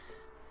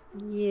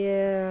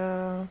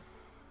 Yeah.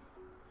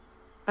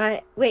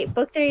 Wait,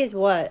 book 3 is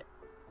what?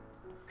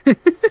 The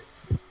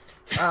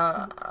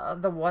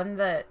one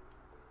that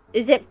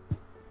Is it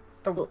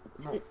the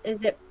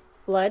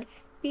blood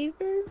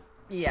fever?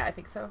 yeah, I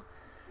think so.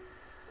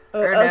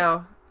 Or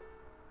No,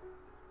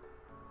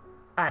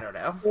 I don't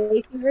know.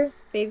 Bay fever?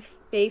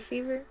 Bay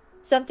fever?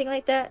 Something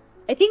like that.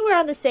 I think we're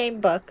on the same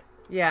book.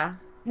 Yeah,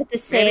 At the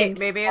same.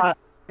 maybe spot.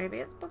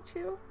 it's book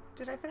 2.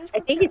 Did I finish? I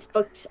Book think 2? it's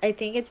booked. I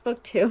think it's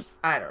book 2.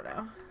 I don't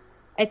know.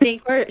 I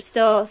think we're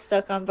still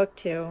stuck on book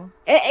 2.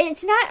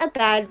 It's not a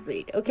bad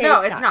read, okay?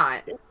 No, it's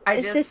not. I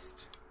It's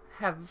just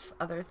have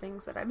other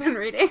things that I've been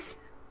reading.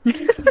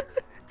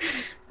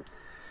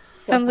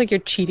 Sounds like you're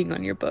cheating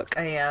on your book.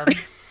 I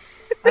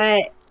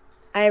am.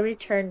 I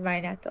returned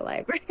mine at the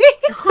library.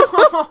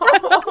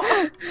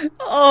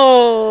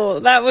 Oh,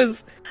 that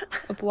was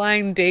a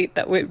blind date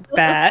that went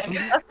bad.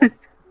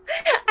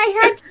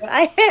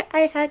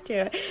 I had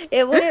to.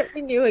 It wouldn't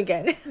renew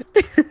again.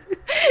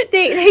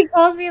 They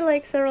called me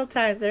like several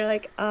times. They're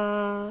like,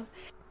 yeah,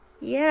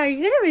 are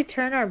you gonna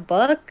return our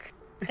book?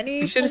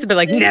 You should have been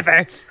like,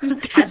 never.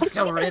 I'm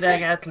still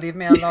reading it. Leave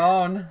me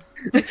alone.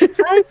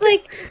 I was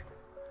like,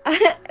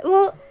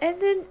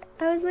 and then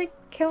I was like,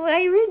 can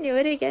I renew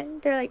it again?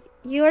 They're like,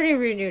 you already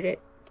renewed it.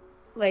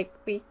 Like,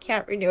 we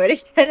can't renew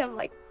it again. I'm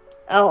like,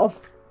 oh.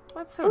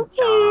 That's so Okay.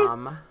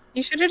 dumb.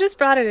 You should have just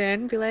brought it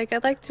in, be like,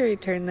 I'd like to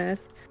return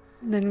this.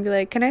 And then be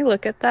like, can I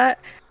look at that?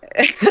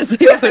 So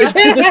you put it to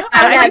the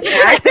side.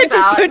 Check this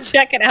Just go out.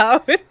 check it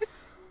out.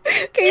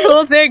 Okay,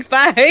 cool, thanks,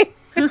 bye.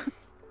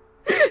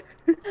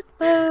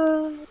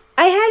 I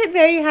had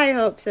very high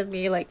hopes of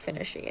me like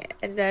finishing it,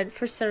 and then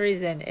for some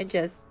reason it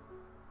just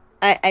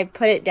I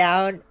put it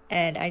down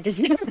and I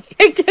just never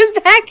picked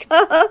it back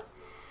up.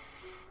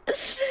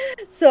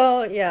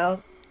 So yeah.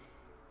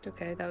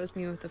 Okay, that was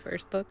me with the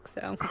first book,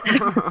 so. But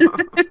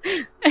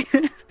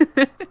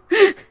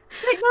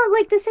no,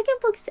 like the second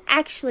book's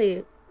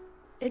actually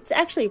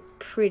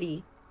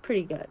pretty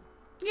good.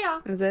 Yeah.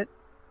 Is it?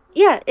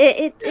 Yeah,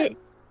 it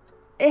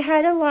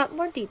had a lot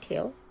more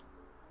detail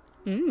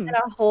Mm. and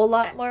a whole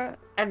lot more.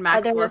 And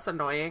Max Other- less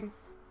annoying.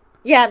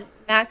 Yeah,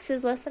 Max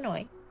is less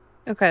annoying.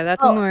 Okay,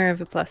 that's Oh. more of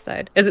a plus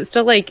side. Is it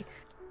still like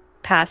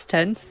past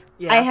tense?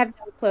 Yeah. I have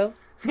no clue.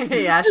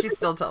 Yeah, she's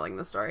still telling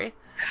the story.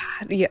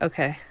 Yeah,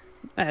 okay.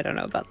 I don't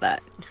know about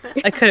that.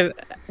 I could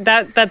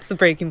have. That's the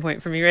breaking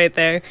point for me right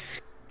there.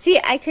 See,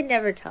 I could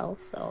never tell.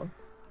 So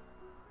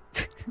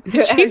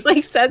She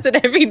like says it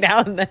every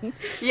now and then.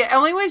 Yeah,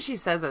 only when she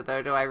says it,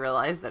 though, do I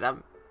realize that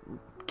I'm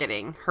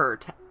getting her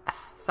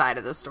side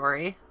of the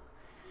story.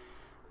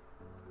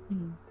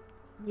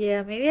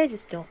 yeah, maybe I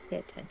just don't pay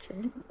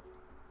attention.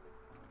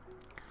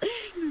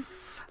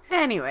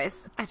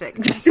 Anyways, I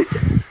digress.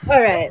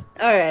 All right.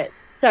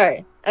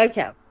 Sorry.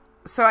 Okay.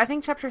 So I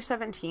think chapter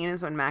 17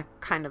 is when Mac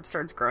kind of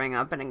starts growing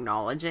up and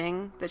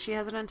acknowledging that she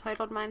has an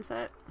entitled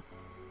mindset.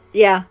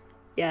 Yeah.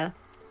 I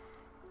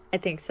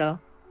think so.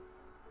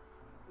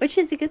 Which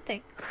is a good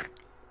thing.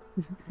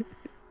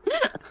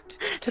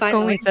 Took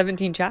only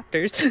 17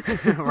 chapters.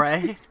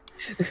 Right?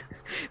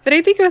 But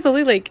I think it was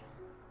only like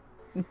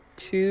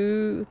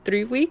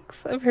 2-3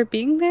 weeks of her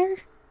being there.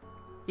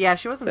 Yeah,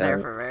 she wasn't there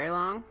So- for very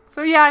long.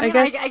 So yeah, I mean,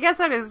 guess- I guess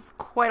that is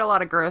quite a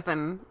lot of growth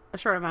in a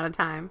short amount of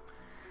time.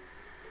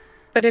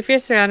 But if you're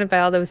surrounded by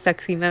all those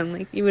sexy men,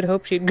 like you would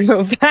hope she'd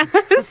grow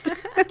fast.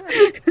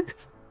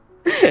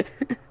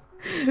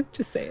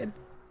 Just saying.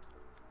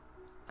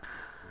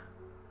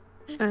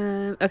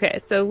 Okay,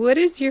 so what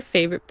is your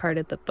favorite part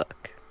of the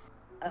book?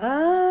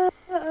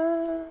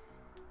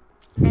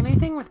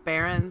 Anything with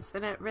barons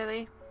in it,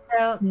 really?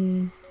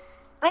 I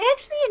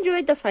actually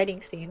enjoyed the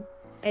fighting scene.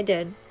 I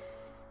did.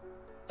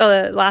 Oh,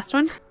 the last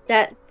one?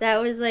 That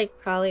was like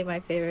probably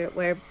my favorite,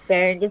 where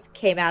Baron just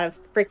came out of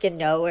freaking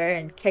nowhere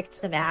and kicked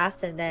some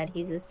ass, and then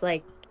he just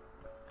like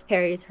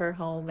carries her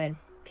home and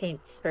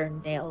paints her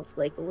nails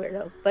like a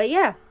weirdo. But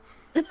yeah.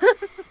 I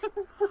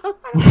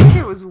don't think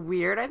it was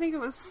weird. I think it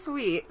was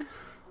sweet.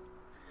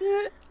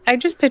 I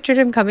just pictured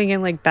him coming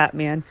in like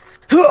Batman.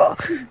 I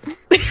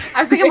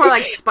was thinking more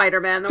like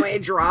Spider-Man, the way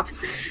it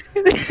drops.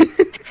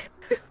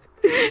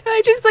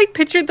 I just like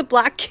pictured the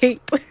black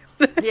cape.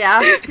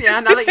 Yeah.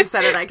 Now that you've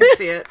said it, I can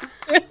see it.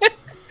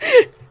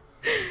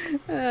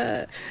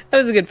 That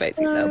was a good fight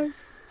scene, though.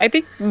 I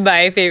think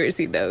my favorite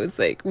scene, though, is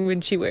like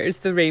when she wears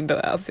the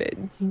rainbow outfit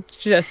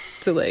just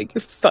to like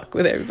fuck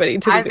with everybody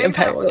to the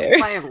vampire lair. I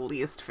think that was my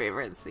least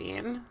favorite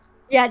scene.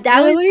 Yeah,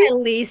 that was my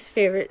least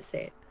favorite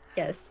scene.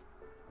 Yes,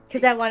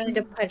 because I wanted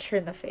to punch her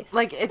in the face.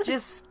 Like, it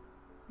just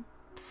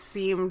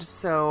seemed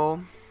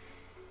so,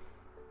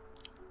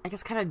 I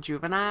guess, kind of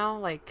juvenile.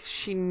 Like,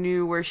 she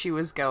knew where she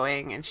was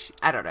going, and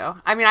I don't know.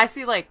 I mean, I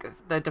see like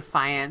the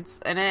defiance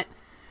in it,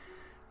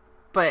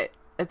 but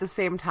at the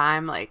same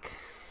time, like,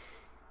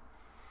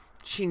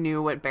 she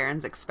knew what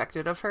barons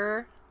expected of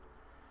her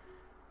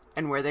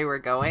and where they were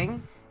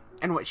going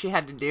and what she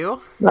had to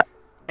do.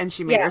 And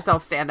she made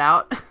herself stand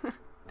out.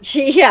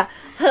 Yeah.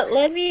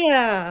 Let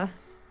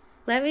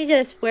me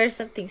just wear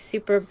something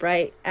super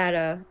bright at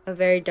a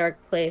very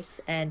dark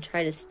place and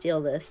try to steal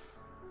this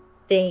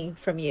thing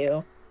from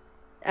you.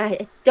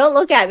 Don't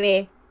look at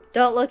me.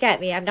 Don't look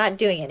at me. I'm not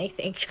doing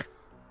anything.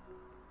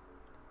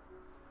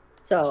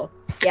 So,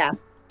 yeah.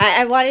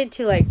 I wanted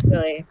to, like,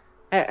 really...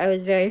 I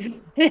was very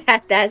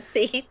at that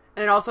scene.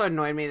 And it also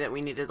annoyed me that we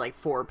needed, like,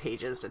 4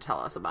 pages to tell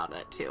us about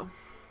it, too.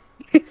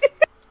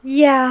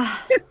 Yeah.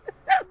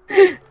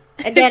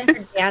 And then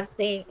her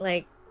dancing,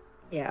 like,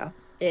 yeah.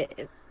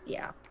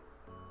 Yeah.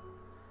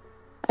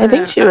 I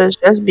think she was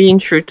just being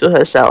true to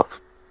herself.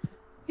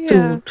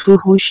 To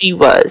who she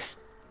was.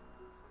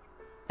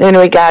 In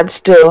regards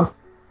to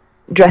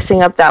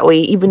dressing up that way,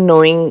 even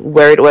knowing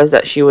where it was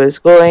that she was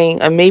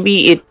going. And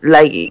maybe it,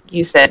 like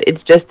you said,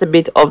 it's just a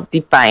bit of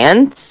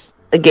defiance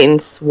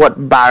against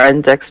what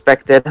Barons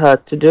expected her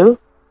to do.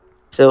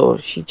 So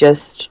she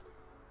was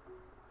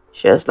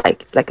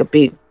like, it's like a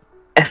big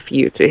F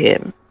you to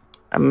him.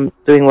 I'm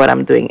doing what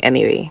I'm doing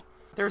anyway.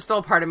 There was still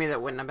a part of me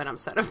that wouldn't have been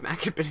upset if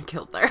Mac had been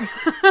killed there.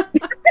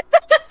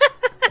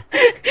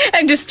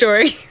 End of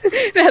story.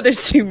 Now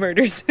there's 2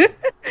 murders.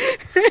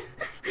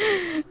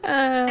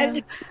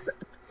 I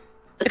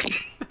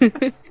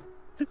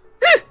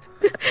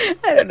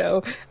don't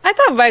know. I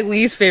thought my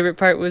least favorite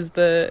part was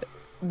the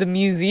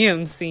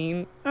museum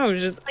scene. Oh,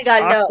 just I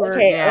got awkward. no.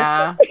 Okay,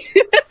 yeah.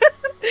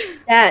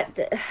 That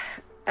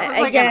was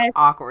like an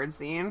awkward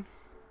scene.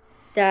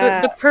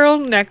 The pearl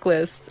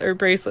necklace or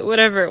bracelet,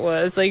 whatever it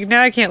was. Like,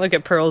 now I can't look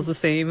at pearls the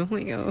same. I'm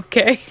like, oh,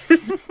 okay.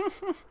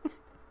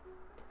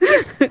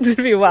 It's gonna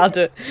be a while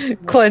to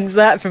cleanse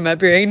that from my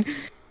brain.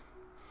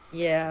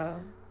 Yeah.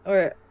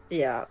 Or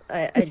yeah.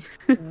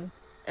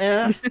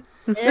 Yeah.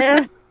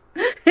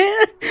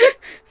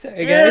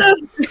 Sorry, guys.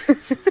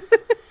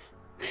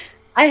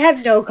 I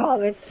have no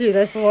comments to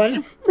this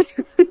one,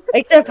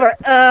 except for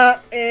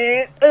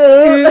It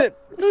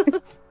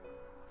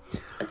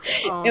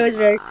was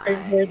very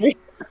cringeworthy.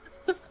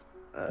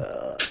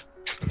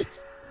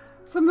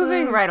 So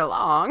moving right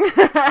along.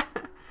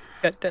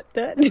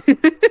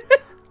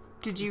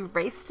 Did you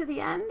race to the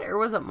end, or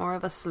was it more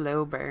of a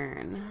slow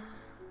burn?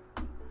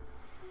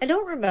 I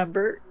don't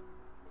remember.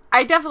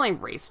 I definitely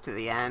raced to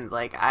the end.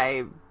 Like,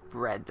 I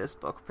read this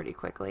book pretty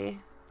quickly.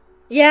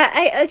 Yeah,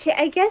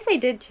 I guess I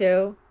did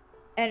too.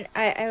 And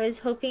I was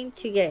hoping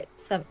to get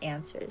some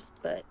answers,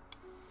 but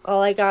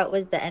all I got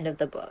was the end of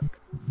the book.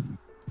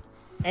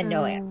 And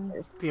no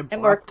answers. The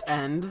abrupt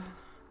end.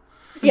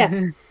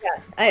 Yeah.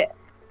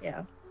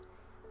 Yeah.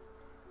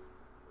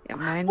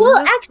 Mine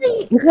Well, was...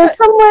 actually... It was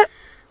somewhat...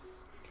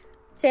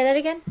 Say that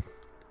again?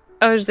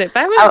 I was just saying,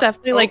 mine was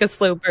definitely like a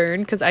slow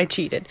burn because I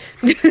cheated.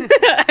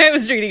 I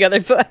was reading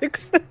other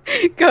books.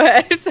 Go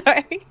ahead,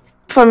 sorry.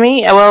 For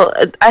me, well,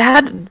 I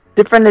had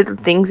different little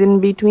things in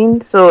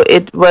between, so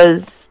it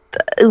was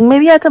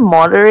maybe at a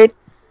moderate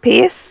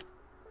pace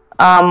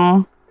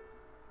that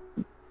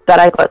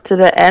I got to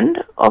the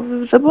end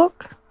of the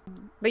book.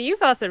 But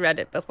you've also read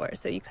it before,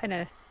 so you kind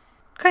of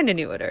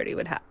knew what already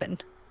would happen.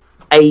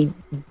 I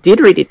did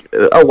read it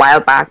a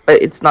while back,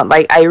 but it's not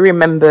like I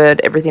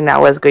remembered everything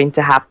that was going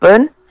to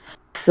happen.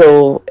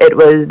 So there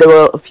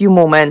were a few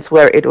moments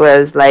where it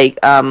was like,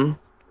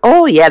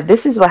 oh yeah,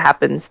 this is what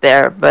happens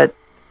there, but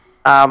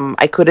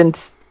I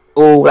couldn't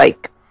go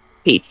like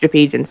page to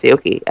page and say,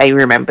 okay, I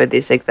remember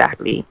this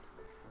exactly.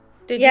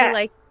 Did you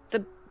like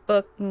the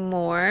book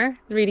more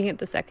reading it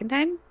the second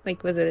time?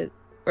 Like, was it...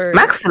 Or...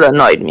 Max still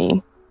annoyed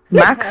me.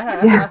 Max,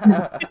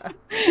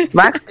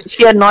 Max,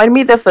 she annoyed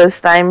me the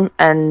first time,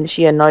 and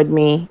she annoyed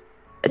me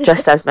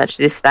just as much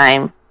this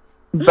time.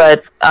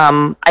 But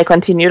I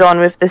continued on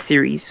with the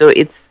series, so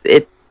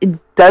it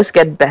does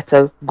get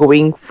better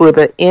going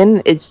further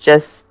in. It's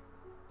just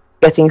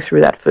getting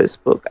through that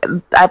first book.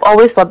 I've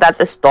always thought that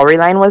the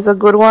storyline was a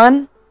good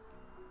one.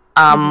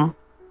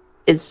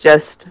 It's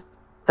just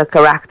the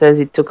characters.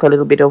 It took a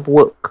little bit of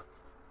work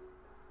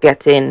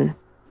getting,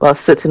 well,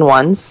 certain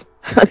ones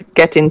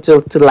getting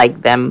to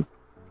like them.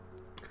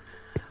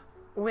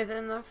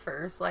 Within the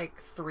first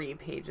 3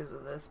 pages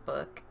of this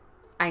book,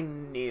 I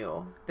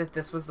knew that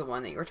this was the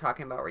one that you were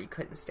talking about where you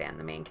couldn't stand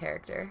the main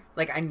character.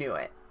 I knew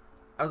it.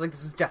 I was like,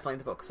 this is definitely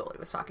the book Sully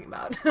was talking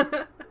about.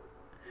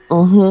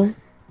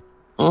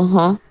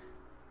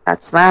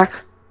 That's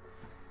Mac.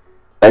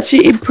 But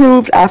she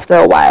improved after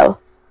a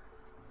while.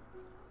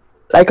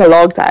 A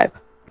long time.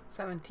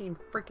 17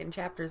 freaking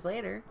chapters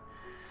later.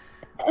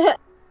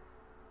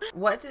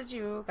 What did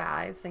you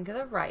guys think of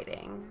the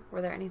writing?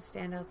 Were there any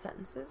standout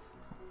sentences?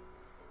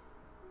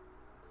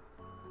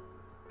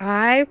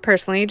 I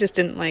personally just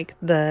didn't like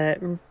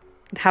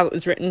how it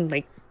was written,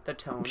 the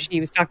tone. She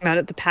was talking about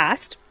it the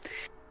past.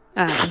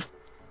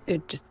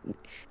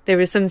 There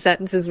was some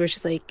sentences where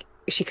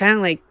she kind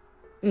of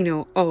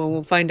oh,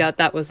 we'll find out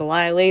that was a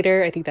lie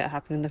later. I think that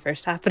happened in the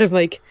first half, but I'm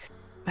like,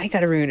 I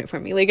gotta ruin it for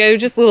me. I was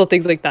just little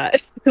things like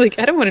that. I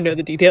don't want to know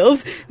the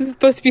details. This is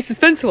supposed to be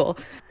suspenseful.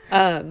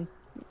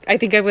 I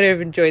think I would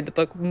have enjoyed the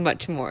book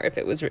much more if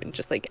it was written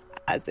just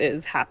as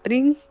is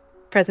happening,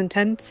 present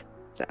tense.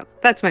 So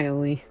that's my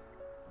only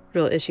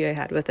real issue I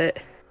had with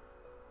it.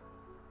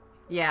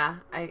 Yeah,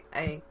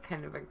 I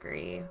kind of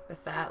agree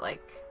with that.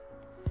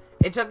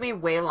 It took me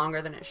way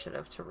longer than it should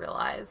have to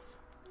realize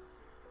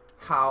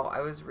how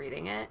I was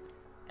reading it.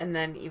 And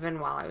then even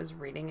while I was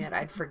reading it,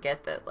 I'd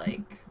forget that,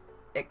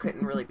 it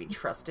couldn't really be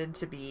trusted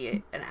to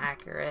be an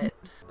accurate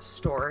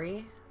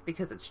story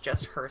because it's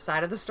just her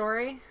side of the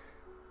story.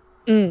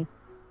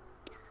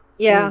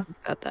 Yeah.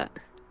 About that.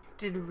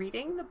 Did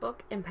reading the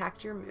book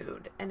impact your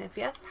mood? And if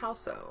yes, how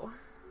so?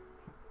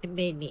 It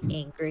made me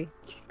angry.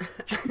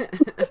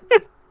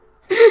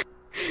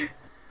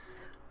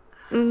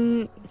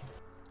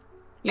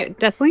 Yeah,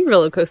 definitely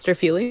roller coaster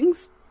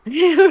feelings.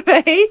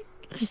 Right?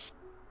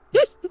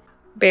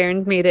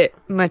 Barons made it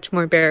much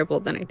more bearable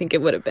than I think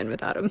it would have been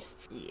without him.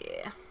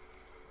 Yeah.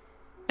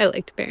 I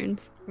liked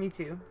Barons. Me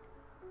too.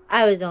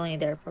 I was only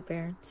there for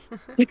parents.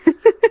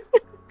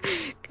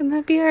 Can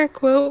that be our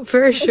quote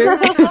for a shirt?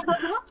 I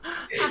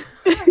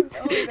was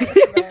only there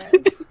for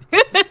Barons.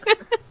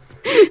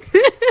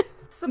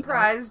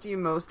 Surprised you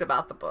most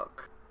about the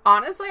book?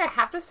 Honestly, I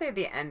have to say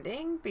the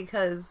ending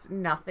because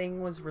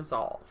nothing was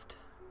resolved.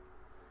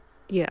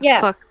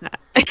 Yeah. Fuck that.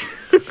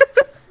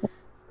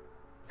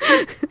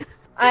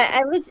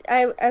 I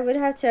would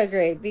have to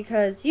agree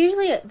because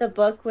usually the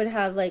book would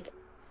have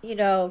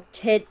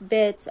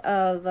tidbits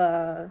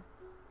of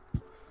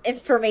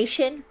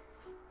information,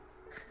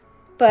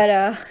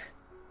 but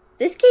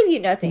this gave you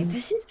nothing.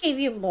 This just gave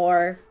you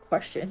more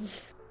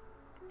questions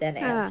than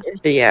answers.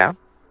 Yeah,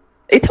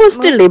 it was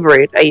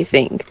deliberate, I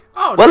think.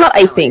 Oh, well, not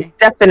I definitely. think,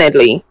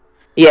 definitely.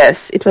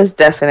 Yes, it was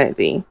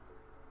definitely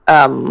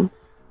to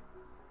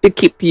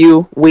keep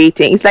you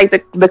waiting. It's like the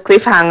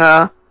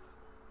cliffhanger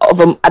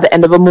at the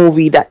end of a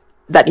movie that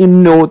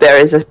there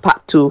is a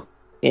part 2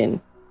 in.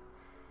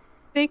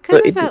 They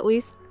could have at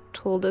least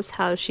told us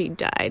how she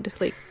died,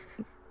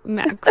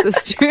 Mac's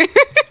sister.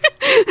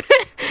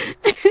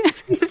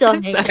 Still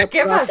hanging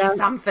Give us out.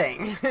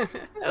 something.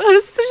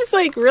 It's just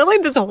really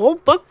this whole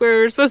book where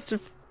we're supposed to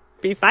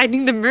be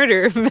finding the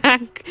murder of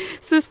Mac's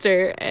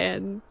sister,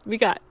 and we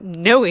got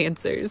no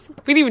answers.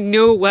 We didn't even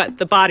know what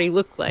the body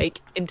looked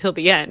like until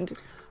the end.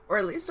 Or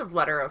at least have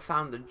let her have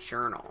found the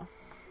journal.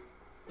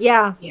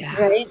 Yeah.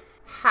 Right?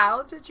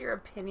 How did your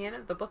opinion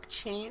of the book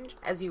change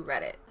as you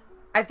read it?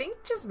 I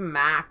think just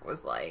Mac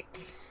was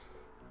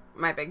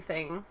my big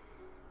thing.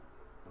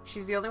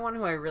 She's the only one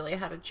who I really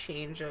had a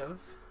change of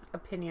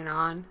opinion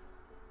on.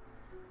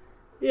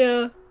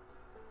 Yeah.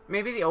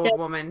 Maybe the old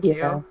woman too.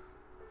 Yeah.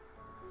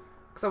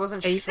 Because I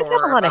wasn't You sure just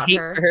have a lot of about hate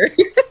her. for her.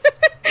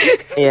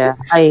 Yeah,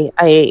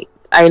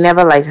 I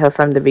never liked her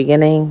from the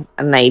beginning,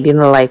 and I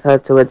didn't like her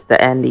towards the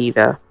end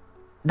either.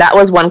 That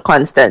was one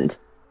constant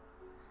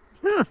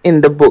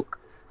in the book,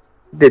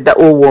 the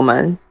old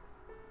woman.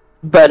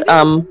 But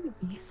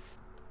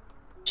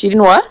she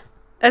didn't what?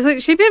 I was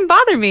like, she didn't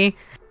bother me.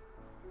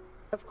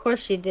 Of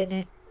course she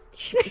didn't.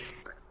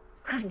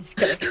 I'm just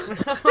kidding.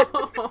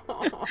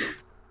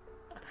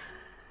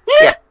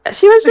 Yeah,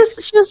 she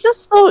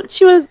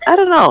was I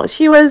don't know,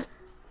 she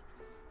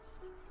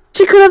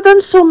could have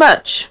done so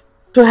much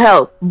to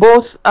help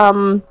both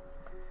well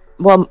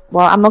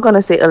I'm not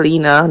gonna say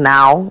Alina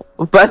now,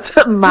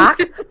 but Mac.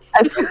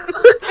 I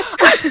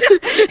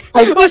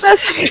feel that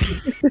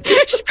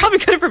She probably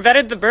could have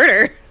prevented the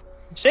murder.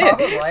 Shit.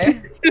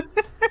 Probably.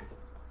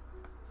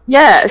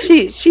 yeah,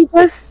 she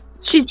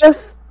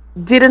just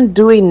didn't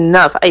do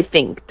enough, I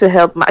think, to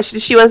help Mac.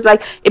 She was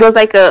it was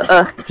like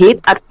a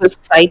hate at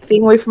first sight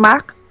thing with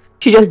Mac,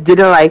 she just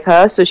didn't like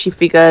her, so she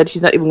figured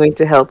she's not even going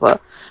to help her.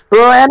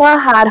 Rowena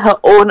had her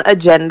own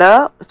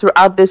agenda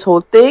throughout this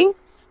whole thing,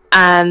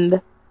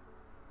 and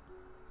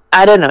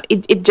I don't know,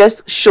 it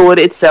just showed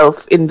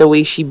itself in the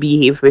way she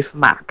behaved with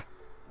Mac.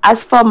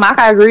 As for Mac,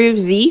 I agree with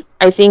Z.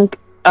 I think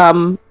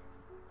and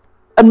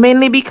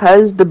mainly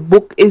because the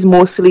book is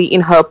mostly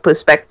in her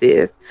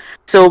perspective.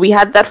 So we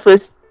had that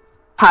first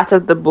part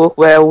of the book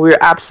where we're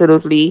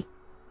absolutely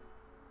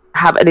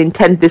have an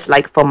intense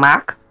dislike for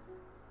Mac,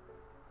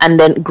 and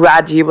then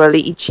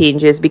gradually it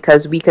changes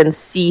because we can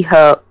see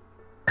her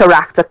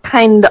character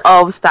kind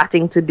of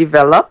starting to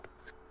develop,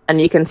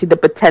 and you can see the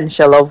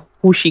potential of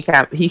who she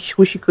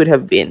could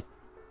have been,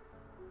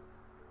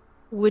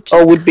 Which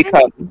or is would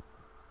become.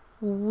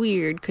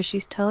 weird because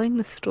she's telling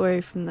the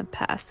story from the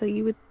past, so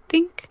you would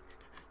think,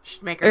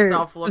 Should make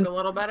herself look a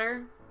little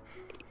better.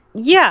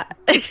 yeah,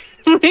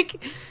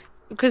 like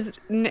because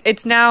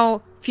it's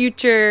now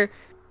future,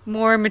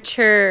 more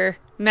mature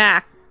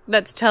Mac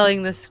that's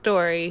telling the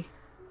story.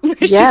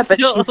 Yeah, but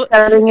she's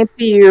telling it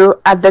to you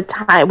at the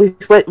time.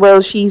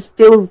 Well, she's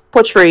still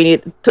portraying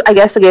it, I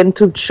guess, again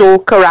to show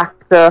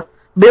character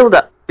build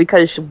up.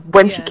 Because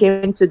when she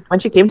came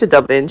to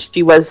Dublin,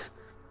 she was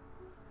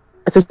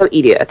a total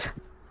idiot.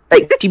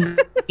 Like, she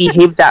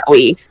behaved that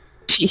way.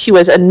 She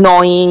was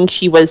annoying.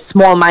 She was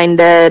small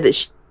minded.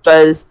 She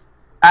was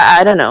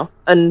I don't know.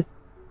 And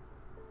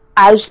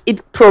as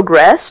it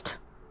progressed,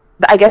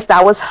 I guess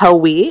that was her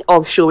way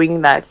of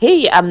showing that,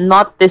 hey, I'm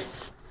not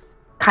this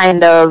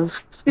kind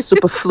of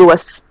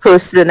superfluous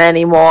person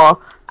anymore.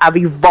 I've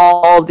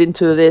evolved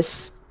into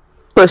this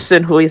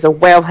person who is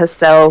aware of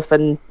herself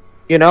and,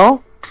 you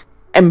know,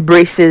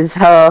 embraces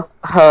her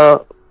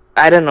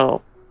I don't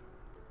know,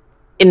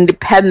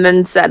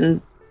 independence and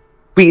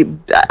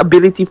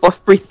ability for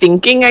free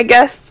thinking, I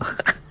guess.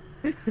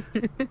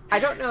 I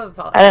don't know if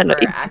I'll I don't know,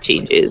 ever it actually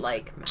changes.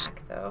 like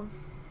Mac though.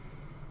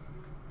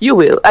 You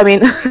will. I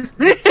mean,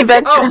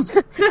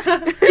 eventually.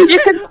 If you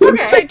can,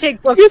 Okay. It might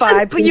take book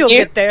 5, but you'll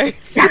get there.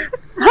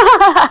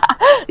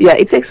 Yeah,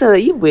 it takes a.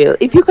 You will.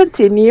 If you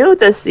continue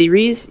the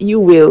series,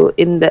 you will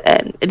in the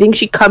end. I think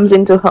she comes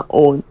into her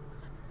own,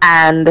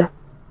 and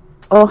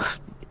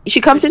she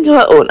comes into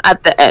her own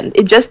at the end.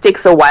 It just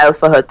takes a while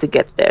for her to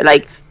get there.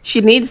 Like, she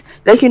needs,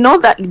 like, you know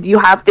that you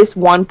have this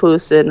one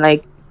person,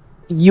 like,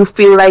 you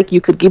feel like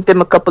you could give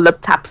them a couple of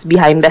taps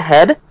behind the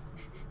head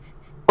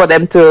for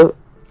them to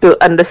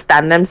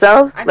understand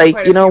themselves.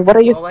 Like, you know, what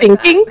are you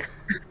thinking?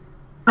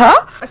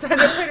 Huh? I said I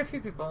know quite a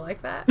few people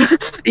like that.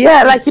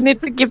 Yeah, like, you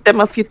need to give them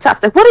a few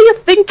taps. Like, what are you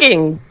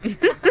thinking?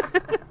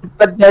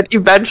 But then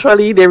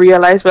eventually they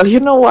realize, well,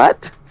 you know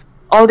what?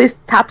 All these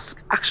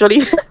taps actually,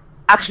 you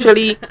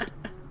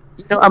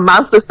know,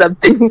 amounts to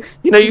something.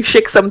 You know, you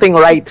shake something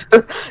right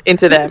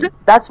into them.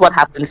 That's what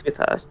happens with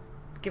her.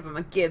 Give him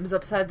a Gibbs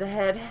upside the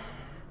head.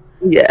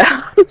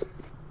 Yeah.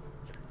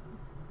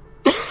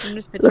 I'm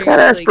just Look at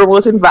us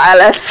promoting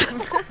violence.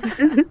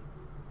 It's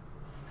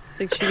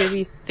like she's gonna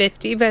be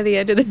 50 by the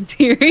end of the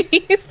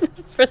series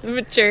for the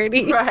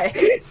maturity. Right.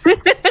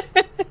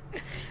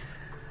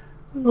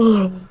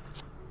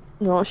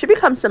 No, she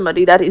becomes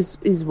somebody that is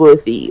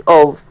worthy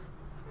of,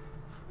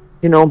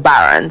 you know,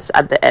 Barons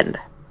at the end.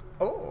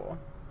 Oh.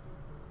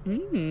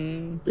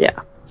 Yeah.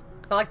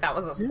 I feel like that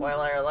was a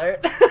spoiler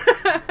alert.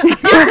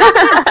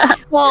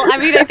 Well, I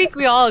mean, I think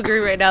we all agree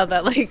right now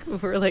that, like,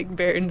 we're like,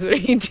 Barons, what are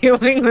you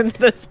doing with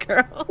this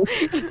girl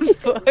in the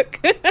book?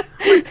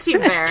 Team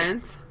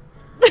Barons.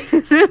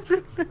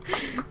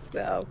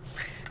 So,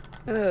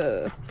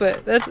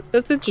 but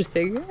that's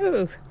interesting.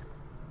 Oh.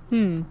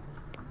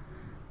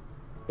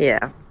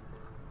 Yeah.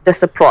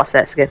 Just a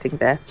process getting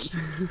there.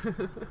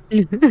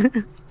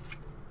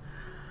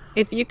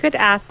 If you could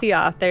ask the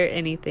author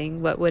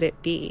anything, what would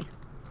it be?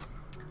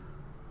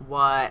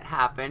 What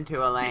happened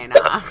to Elena?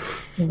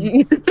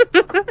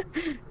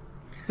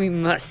 We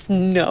must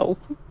know.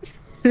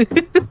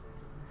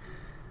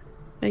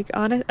 Like,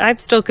 honest, I'm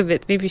still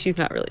convinced. Maybe she's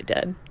not really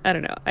dead. I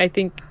don't know. I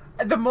think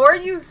The more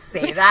you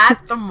say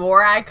that, the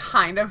more I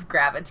kind of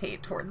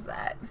gravitate towards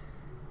that.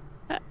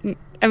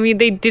 I mean,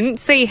 they didn't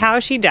say how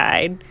she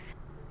died,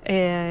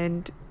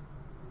 and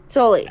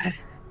Sully,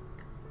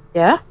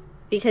 Yeah?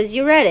 because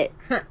you read it.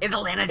 Is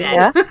Elena dead?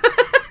 Yeah?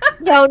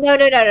 No.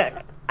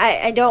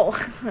 I don't.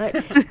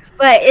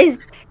 But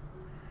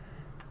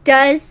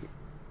does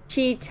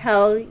she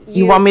tell you?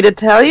 You want me to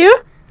tell you?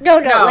 No.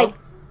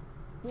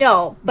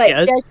 No. But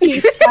Yes. does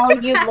she tell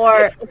you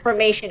more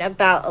information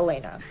about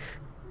Elena?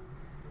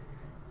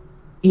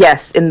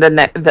 Yes, in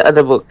the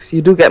other books.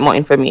 You do get more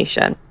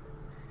information.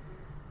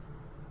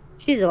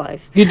 She's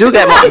alive. You do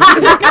get more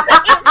information.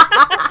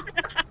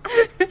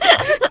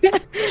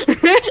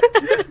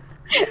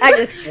 I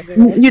just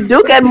kidding. You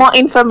do get more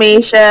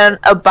information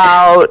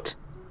about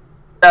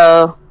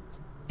the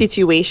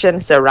situation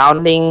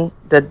surrounding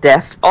the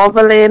death of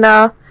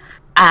Elena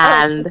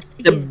and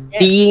the she's dead.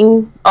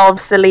 being of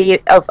Selena.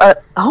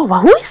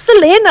 Who is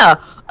Selena?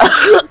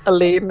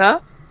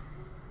 Elena.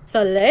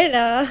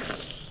 Selena.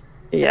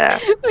 Yeah,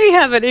 we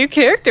have a new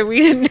character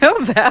we didn't know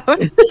about.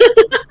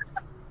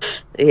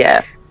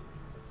 yeah.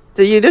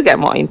 So you do get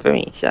more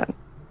information.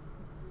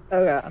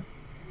 Okay.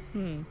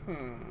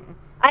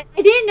 I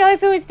didn't know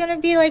if it was gonna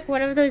be like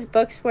one of those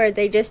books where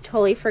they just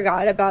totally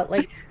forgot about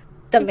like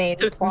the main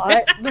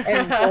plot and just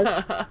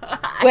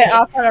went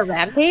off on a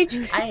rampage.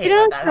 I hate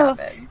when that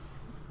happens.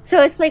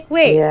 So it's like,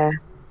 wait, Yeah.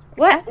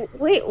 what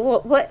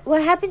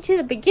happened to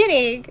the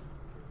beginning?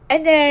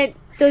 And then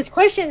those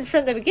questions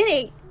from the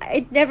beginning,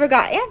 it never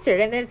got answered,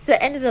 and then it's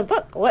the end of the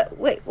book.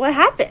 What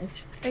happened?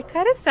 It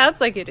kind of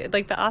sounds like it did.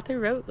 Like the author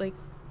wrote like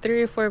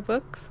 3 or 4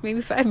 books, maybe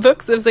 5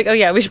 books. It was like, oh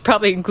yeah, we should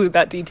probably include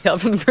that detail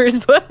from the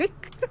first book.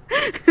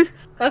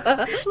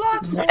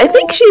 I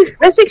think she's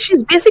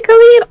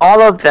basically in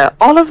all of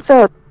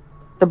the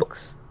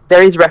books.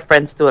 There is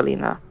reference to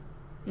Alina,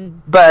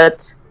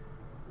 but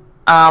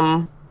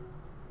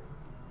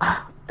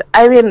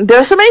I mean, there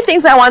are so many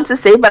things I want to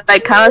say, but I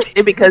cannot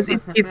say because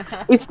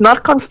it's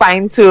not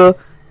confined to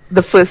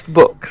the first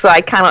book, so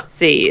I cannot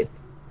say it.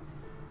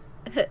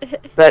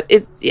 But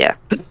it's yeah.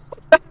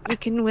 You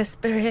can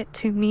whisper it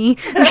to me.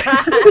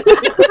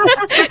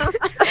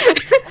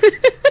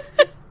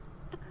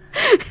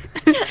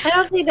 I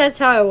don't think that's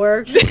how it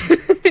works.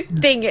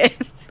 Dang it.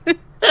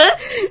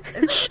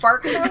 Is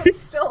Spark Notes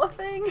still a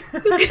thing?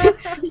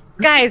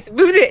 Guys,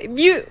 move it.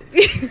 Mute.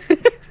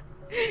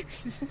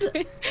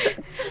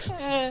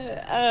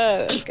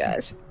 Oh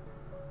gosh.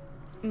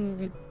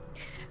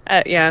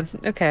 Yeah.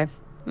 Okay.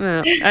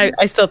 Well,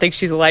 I still think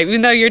she's alive,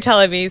 even though you're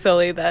telling me,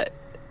 Sully, that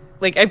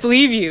like I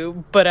believe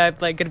you, but I'm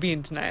like gonna be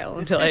in denial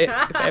until if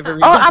I ever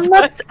read. Oh, I'm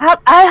not.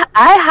 I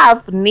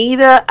have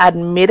neither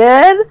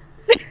admitted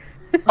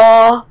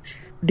or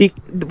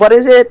what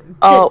is it?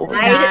 Oh,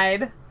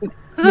 Denied.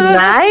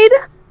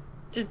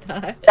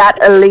 denied that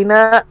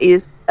Alina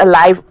is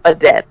alive or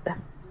dead.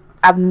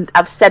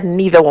 I've said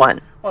neither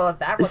one. Well, if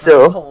that was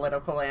a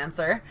political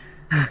answer.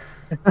 I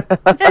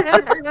feel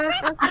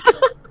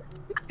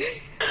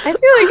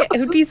like it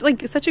would be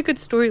like such a good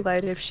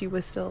storyline if she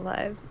was still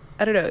alive.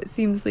 I don't know. It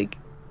seems like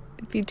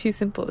it'd be too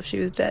simple if she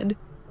was dead.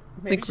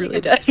 Maybe like she really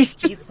could dead.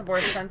 eat some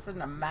more sense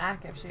into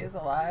Mac if she is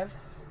alive.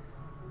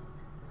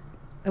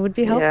 It would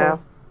be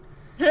helpful.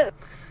 Yeah.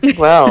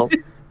 Well.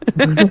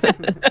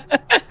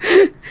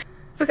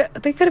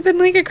 They could have been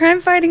like a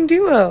crime-fighting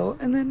duo,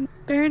 and then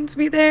Baron's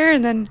be there,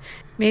 and then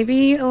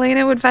maybe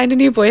Elena would find a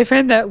new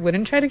boyfriend that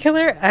wouldn't try to kill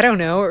her. I don't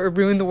know, or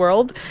ruin the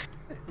world.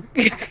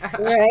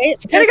 Right?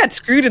 She kind of got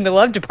screwed in the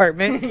love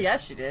department.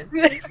 Yes, she did.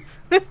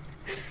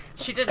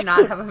 She did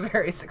not have a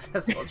very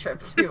successful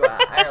trip to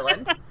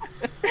Ireland.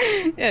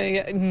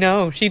 Yeah,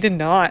 no, she did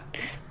not.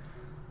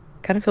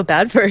 Kind of feel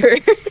bad for her.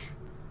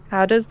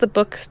 How does the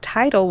book's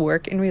title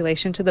work in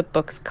relation to the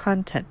book's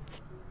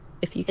contents?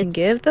 If you can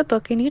give the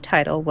book a new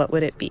title, what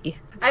would it be?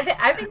 I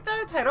think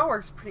the title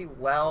works pretty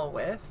well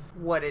with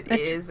what it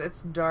is.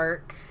 It's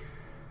dark-ish.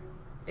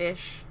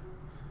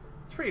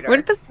 It's pretty dark. Where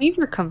did the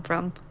fever come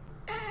from?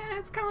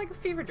 It's kind of like a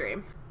fever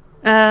dream.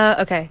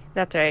 Okay,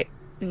 that's right.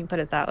 When you put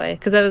it that way.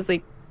 Because that was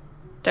like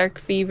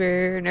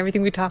DarkFever and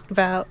everything we talked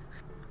about.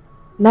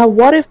 Now,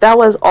 what if that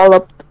was all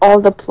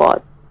the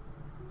plot?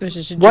 It was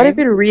just a What dream? if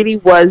it really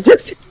was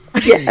just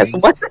yes?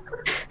 What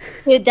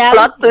Dude, that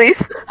plot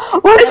twist?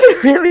 What if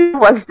it really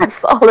was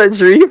just all a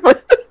dream?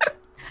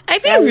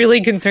 I'd be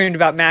really concerned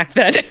about Mac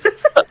then.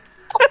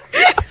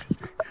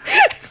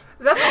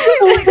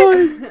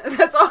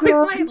 That's always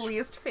my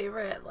least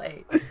favorite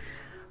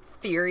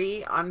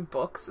theory on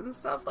books and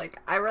stuff. Like,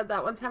 I read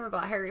that one time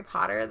about Harry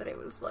Potter that it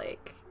was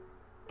like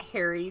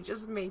Harry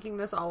just making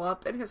this all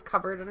up in his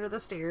cupboard under the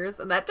stairs,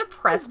 and that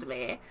depressed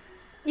me.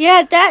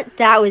 Yeah,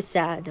 that was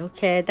sad.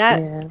 Okay,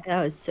 that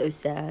was so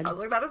sad. I was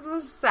like, that is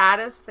the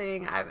saddest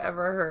thing I've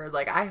ever heard.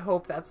 Like, I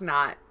hope that's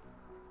not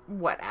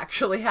what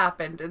actually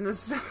happened in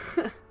this.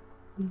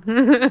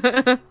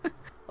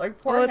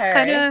 Like, poor Harry.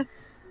 Kind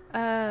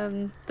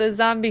of the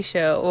zombie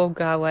show. Oh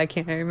god, why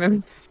can't I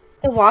remember?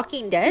 The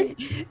Walking Dead?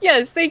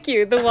 Yes, thank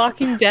you. The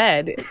Walking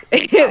Dead.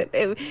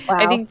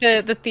 I think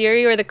the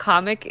theory or the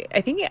comic, I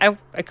think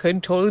I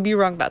could totally be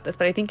wrong about this,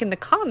 but I think in the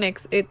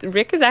comics,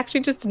 Rick is actually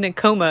just in a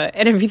coma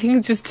and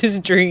everything's just his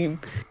dream.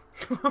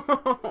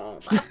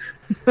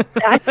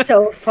 That's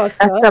so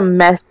fucked up. That's a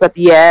mess, but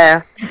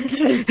yeah.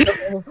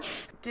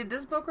 Did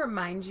this book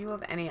remind you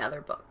of any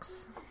other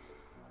books?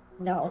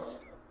 No.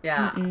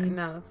 Yeah,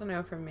 no, that's a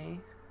no from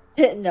me.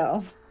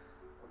 No.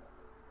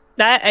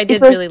 That I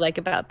did really like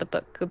about the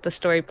book. The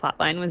story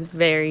plotline was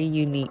very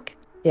unique.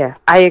 Yeah,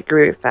 I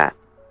agree with that.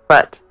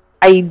 But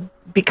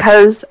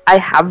because I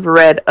have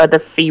read other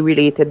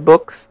Fae-related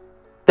books,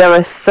 there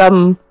are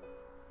some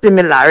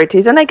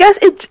similarities, and I guess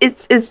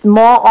it's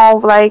more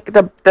of like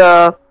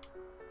the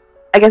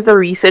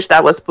research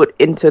that was put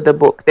into the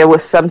book. There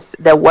was some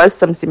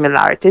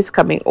similarities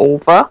coming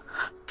over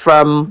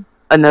from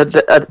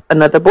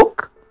another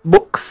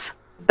books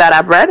that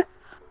I've read,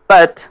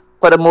 but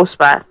for the most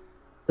part,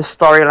 the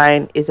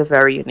storyline is a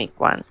very unique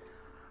one.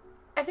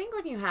 I think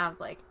when you have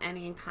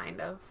any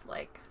kind of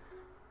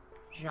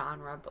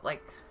genre, but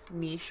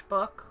niche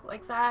book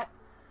like that,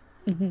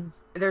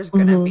 there's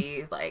gonna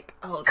be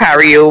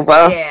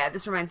carryover. Yeah,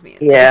 this reminds me of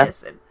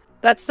this. And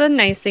That's the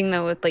nice thing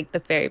though with like the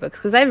fairy books,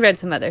 because I've read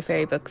some other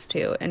fairy books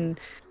too, and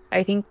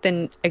I think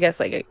then I guess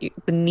like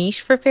the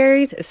niche for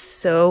fairies is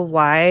so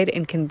wide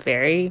and can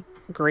vary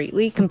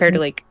greatly compared to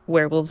like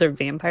werewolves or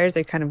vampires.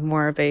 They're kind of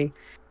more of a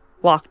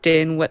locked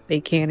in what they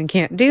can and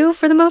can't do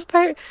for the most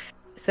part.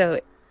 So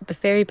the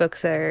fairy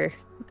books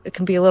it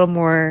can be a little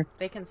more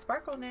They can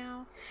sparkle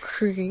now.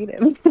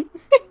 creative.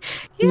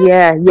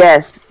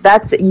 Yes,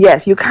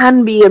 yes. You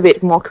can be a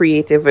bit more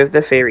creative with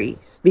the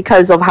fairies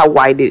because of how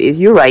wide it is.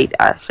 You're right,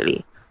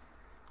 actually.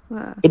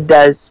 Wow. It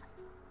does.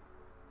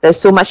 There's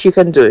so much you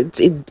can do.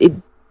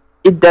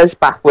 It does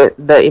back with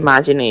the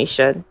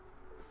imagination.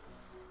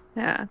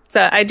 Yeah,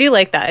 so I do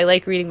like that. I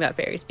like reading about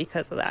fairies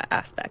because of that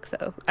aspect.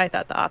 So I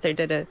thought the author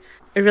did a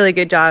really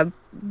good job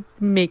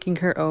making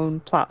her own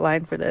plot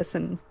line for this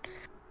and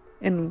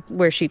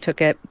where she took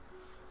it.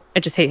 I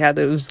just hate how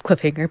those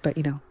cliffhanger, but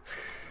you know.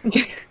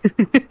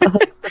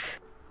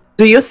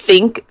 Do you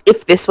think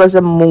if this was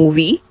a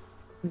movie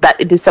that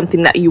it is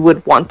something that you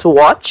would want to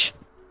watch?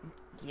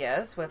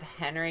 Yes, with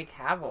Henry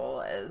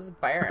Cavill as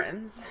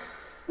Byron's.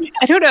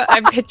 I don't know.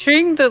 I'm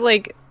picturing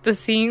the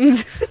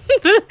scenes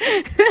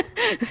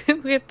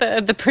with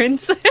the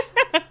prince.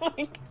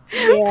 Like,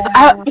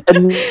 Yeah.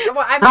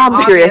 Well,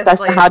 I'm curious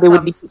as to how they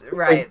would be.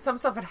 Right, some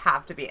stuff would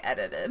have to be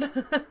edited.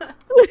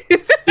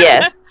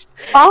 Yes.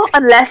 Or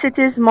unless it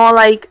is more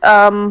like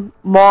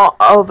more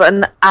of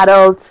an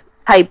adult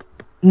type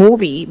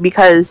movie,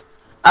 because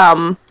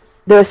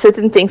there are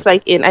certain things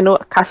like I know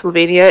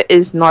Castlevania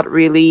is not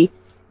really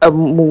a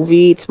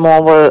movie, it's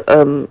more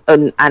of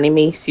an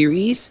anime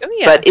series. Oh,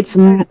 yeah. But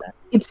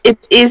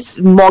it is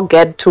more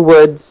geared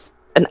towards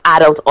an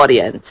adult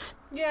audience.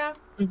 Yeah.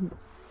 Mm-hmm.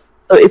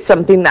 So it's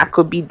something that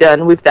could be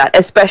done with that,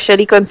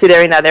 especially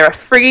considering that there are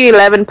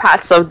 11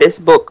 parts of this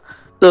book.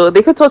 So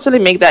they could totally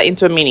make that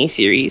into a mini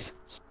series.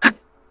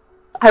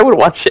 I would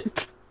watch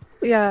it.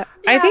 yeah,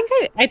 I think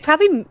I'd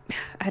probably,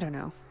 I don't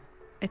know.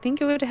 I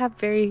think it would have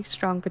very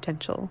strong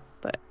potential,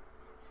 but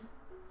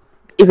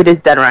If it is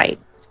done right.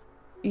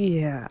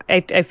 yeah,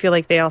 I feel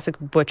like they also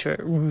could butcher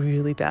it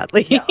really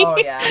badly. Yeah, oh,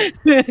 yeah.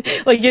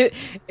 Like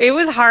it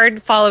was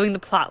hard following the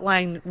plot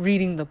line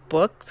reading the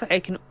book, so I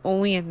can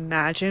only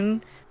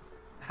imagine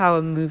how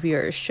a movie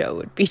or a show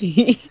would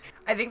be.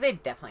 I think they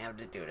definitely have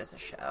to do it as a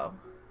show.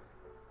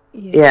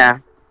 Yeah.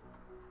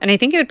 And I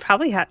think it would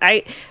probably have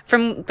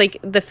from like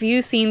the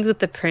few scenes with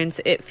the prince,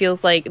 it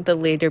feels like the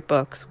later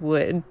books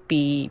would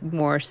be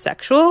more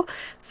sexual.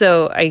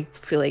 So I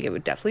feel like it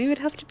would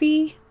have to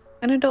be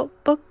an adult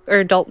book or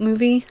adult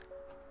movie.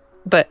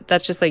 But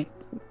that's just like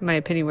my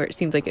opinion where it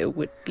seems like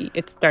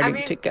it's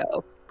starting to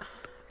go.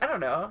 I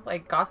don't know.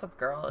 Like Gossip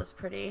Girl is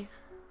pretty.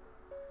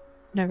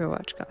 Never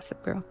watched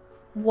Gossip Girl.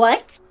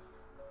 What?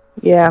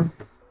 Yeah.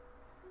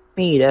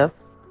 Me either.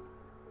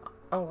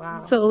 Oh wow.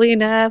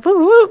 Selena,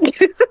 woo woo.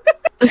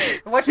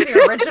 Watch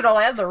the original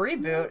and the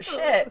reboot.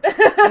 Shit.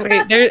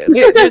 Wait,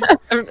 there's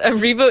a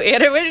reboot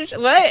and a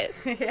original. What?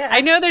 Yeah.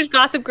 I know there's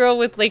Gossip Girl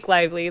with Blake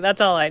Lively.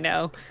 That's all I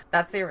know.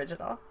 That's the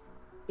original.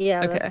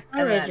 Yeah, Okay. that's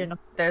And original.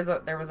 then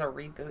there was a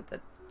reboot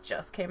that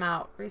just came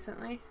out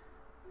recently.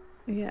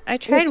 Yeah, I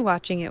tried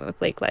watching it with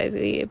Blake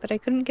Lively, but I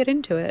couldn't get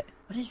into it.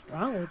 What is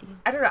wrong with you?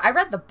 I don't know. I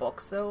read the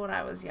books though when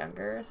I was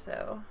younger,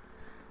 so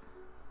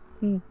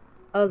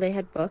Oh, they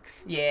had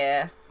books.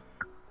 yeah.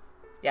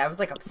 Yeah, I was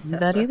like obsessed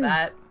That with either.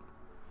 that.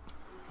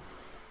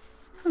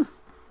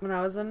 When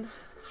I was in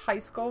high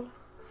school.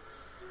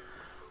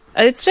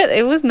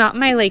 It was not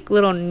my like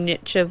little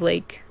niche of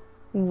like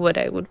what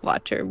I would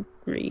watch or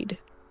read.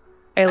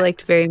 I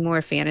liked very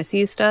more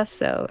fantasy stuff,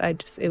 so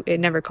it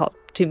never called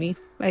to me,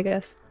 I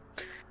guess.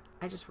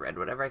 I just read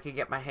whatever I could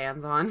get my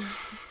hands on.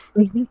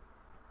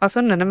 Also,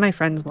 none of my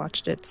friends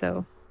watched it,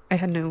 so I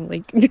had no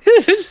like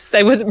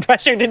I wasn't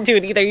pressured into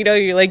it either. You know,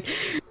 you're like,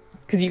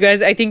 because you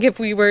guys, I think if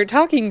we were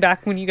talking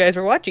back when you guys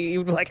were watching it, you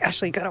would be like,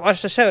 Ashley, you gotta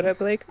watch the show. And I'd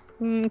be like,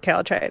 okay,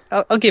 I'll try it.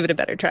 I'll give it a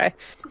better try.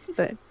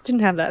 But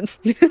didn't have that.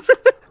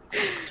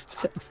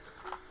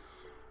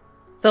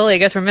 So I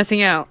guess we're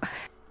missing out.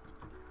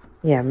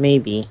 Yeah,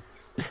 maybe.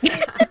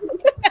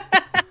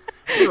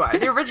 You are.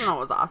 The original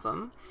was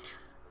awesome.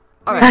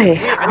 All Hey,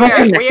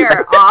 right, we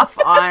are off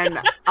on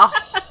a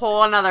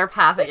whole another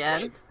path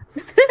again.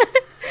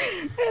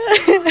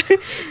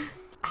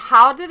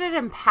 How did it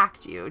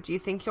impact you? Do you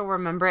think you'll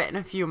remember it in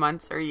a few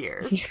months or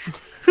years?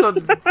 So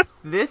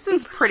this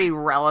is pretty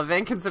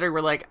relevant considering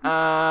we're like,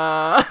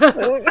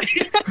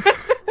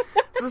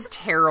 this is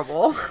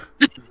terrible.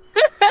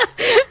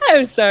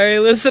 I'm sorry,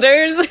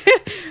 listeners.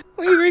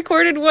 We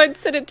recorded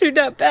once and it turned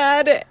out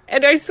bad,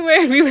 and I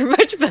swear we were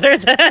much better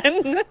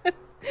then.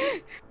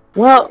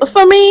 Well,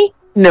 for me,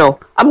 no.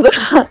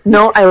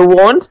 No, I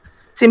won't.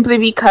 Simply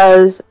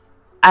because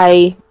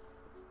I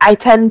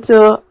tend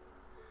to,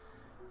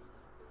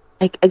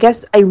 I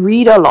guess I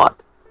read a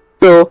lot.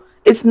 So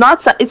it's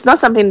not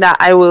something that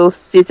I will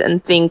sit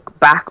and think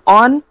back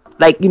on.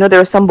 Like, you know, there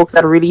are some books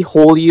that really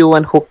hold you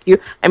and hook you.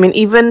 I mean,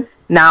 even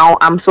now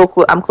I'm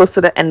close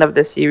to the end of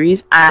the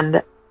series,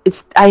 and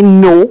I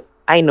know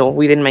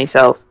within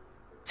myself,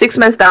 6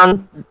 months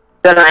down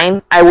the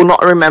line, I will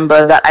not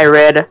remember that I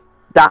read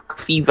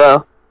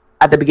DarkFever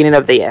at the beginning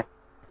of the year.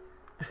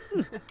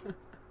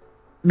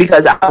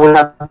 Because I would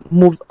have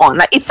moved on.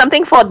 Like, it's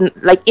something for,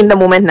 like, in the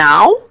moment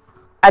now.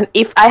 And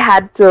if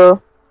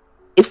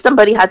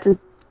somebody had to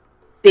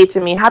say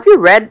to me, have you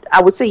read?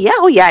 I would say, yeah,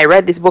 oh yeah, I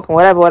read this book and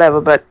whatever.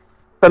 But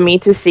for me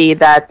to say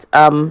that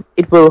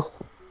it will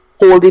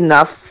hold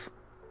enough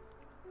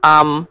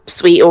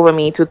sway over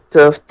me to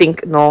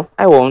think, no,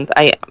 I won't.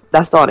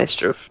 That's the honest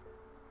truth.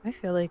 I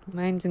feel like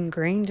mine's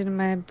ingrained in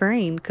my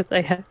brain because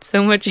I had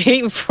so much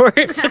hate for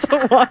it for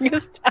the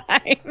longest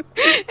time.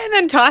 And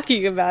then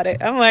talking about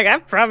it, I'm like,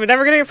 I'm probably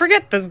never going to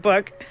forget this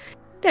book.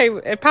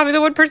 I'm probably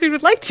the one person who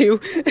would like to.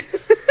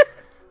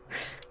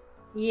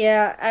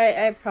 Yeah,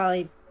 I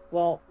probably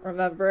won't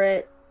remember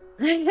it.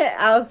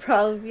 I'll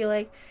probably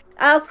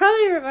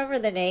remember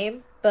the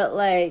name, but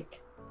like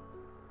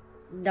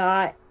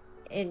not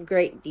in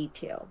great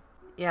detail.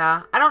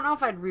 Yeah, I don't know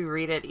if I'd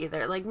reread it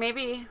either. Like,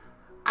 maybe,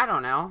 I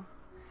don't know.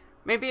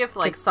 Maybe if,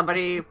 like,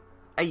 somebody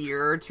a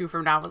year or two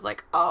from now was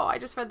like, oh, I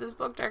just read this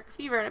book,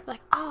 DarkFever, and I'd be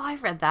like, oh, I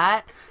read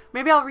that.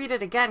 Maybe I'll read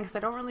it again, because I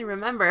don't really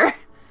remember.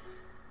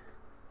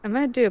 I'm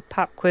going to do a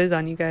pop quiz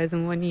on you guys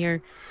in 1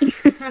 year.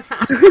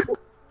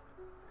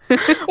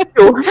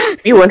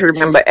 You won't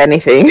remember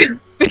anything.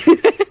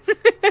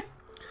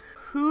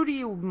 Who do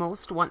you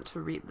most want to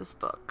read this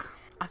book?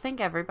 I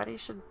think everybody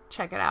should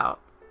check it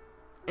out.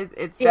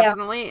 It's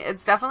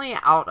definitely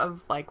out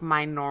of, like,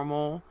 my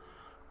normal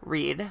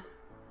read.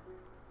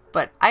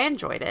 But I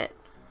enjoyed it,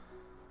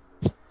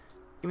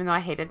 even though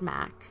I hated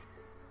Mac.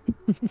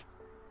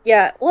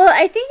 Yeah, well,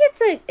 I think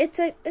it's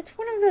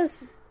one of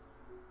those.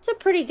 It's a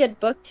pretty good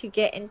book to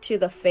get into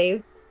the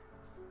Fae.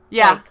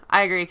 Yeah, like,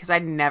 I agree because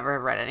I'd never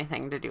read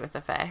anything to do with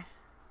the Fae.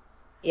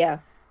 Yeah,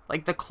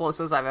 like the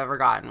closest I've ever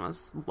gotten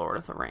was Lord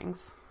of the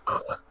Rings.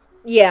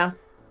 Yeah,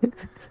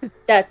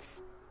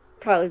 that's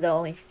probably the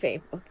only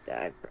Fae book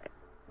that I've read.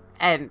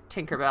 And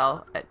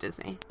Tinkerbell at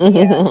Disney.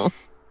 Yeah.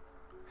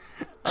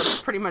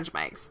 That's pretty much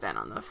my extent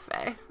on the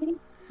Fae.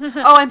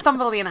 Oh, and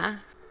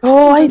Thumbelina.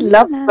 Oh, I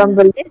love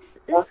Thumbelina. Is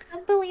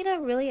Thumbelina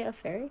really a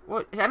fairy?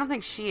 Well, I don't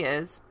think she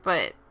is,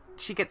 but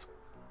she gets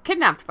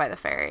kidnapped by the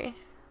fairy.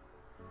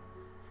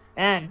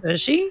 Man. Is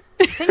she?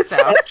 I think so.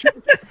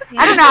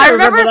 I don't know. I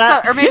remember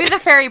or maybe the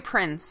fairy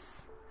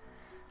prince.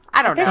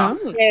 I don't know.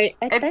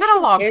 It's been a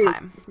long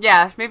time.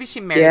 Yeah, maybe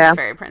she married the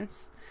fairy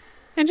prince.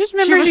 I just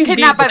remember she was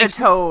kidnapped by the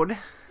toad.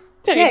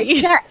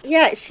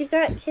 Yeah, she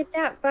got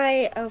kidnapped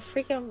by a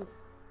freaking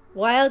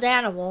wild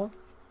animal,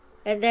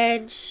 and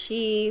then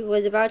she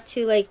was about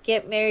to like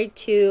get married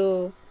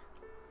to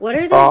what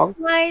are those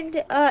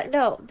blind?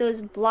 Those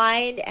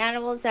blind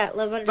animals that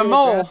live under the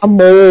mole. A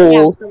mole.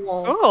 Yeah, the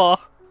mole.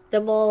 Oh. The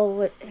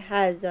mole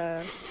has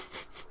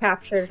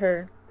captured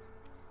her,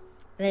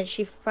 and then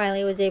she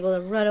finally was able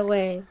to run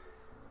away.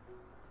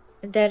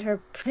 And then her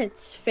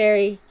prince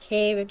fairy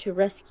came to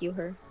rescue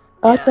her.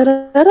 Oh,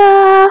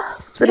 da-da-da-da!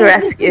 To the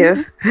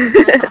rescue.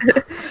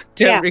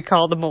 Don't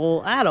recall the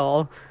mole at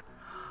all.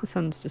 This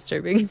sounds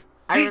disturbing.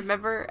 I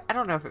remember, I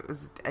don't know if it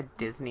was a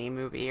Disney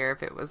movie or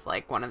if it was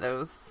like one of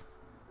those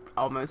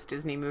almost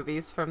Disney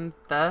movies from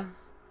the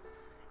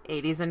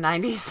 80s and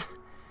 90s.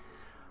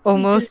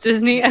 Almost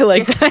Disney? I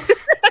like that.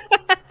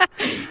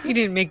 You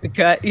didn't make the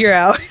cut. You're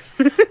out.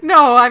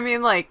 No, I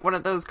mean like one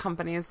of those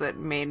companies that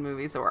made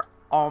movies that were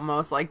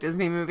almost like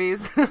Disney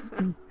movies.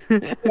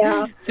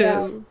 Yeah.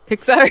 So,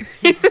 Pixar?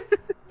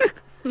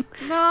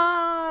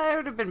 No, it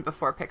would have been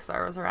before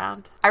Pixar was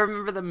around. I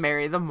remember the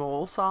Marry the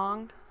Mole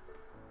song.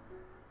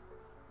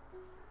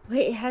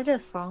 Wait, it had a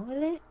song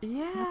with it?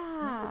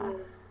 Yeah.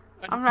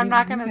 I'm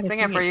not going to sing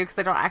it for you because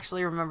I don't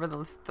actually remember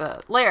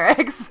the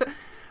lyrics.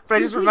 But I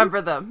just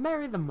remember the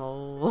Marry the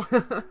Mole.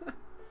 I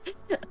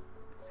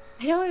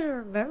don't even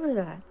remember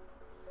that.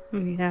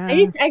 Yeah.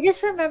 I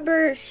just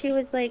remember she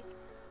was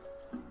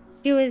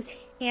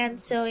hand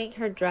sewing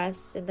her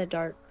dress in the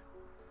dark.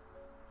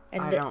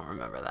 And I don't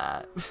remember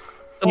that.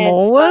 The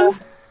mole was?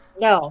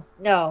 No,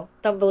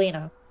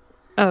 Thumbelina.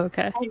 Oh,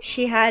 okay. And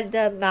she had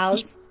the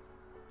mouse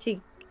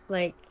to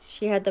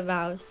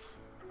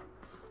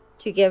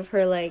give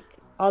her like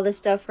all the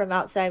stuff from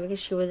outside because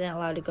she wasn't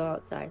allowed to go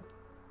outside.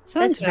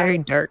 Sounds very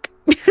dark.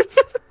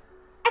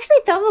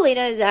 Actually,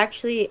 Thumbelina is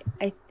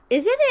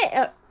isn't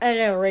it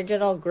an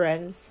original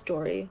Grimm's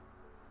story?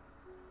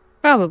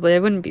 Probably. I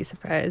wouldn't be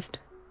surprised.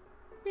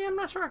 Yeah, I'm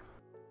not sure.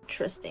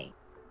 Interesting.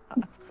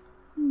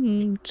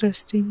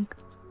 Interesting.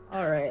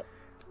 All right.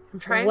 I'm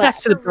trying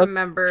to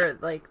remember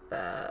like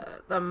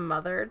the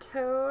mother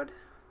toad,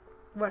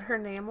 what her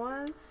name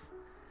was.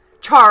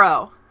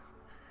 Charo.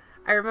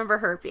 I remember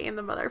her being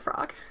the mother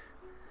frog.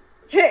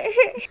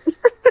 I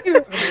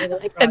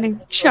like the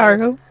name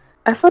Charo.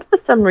 I thought for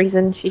some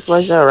reason she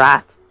was a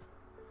rat.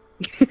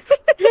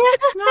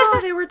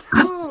 No, they were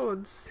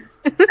toads.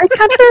 I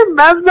can't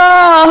remember.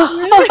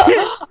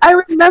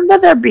 I remember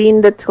there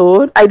being the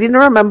toad. I didn't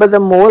remember the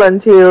mole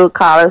until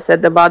Carla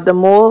said about the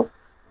mole.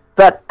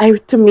 But I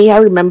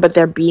remember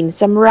there being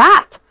some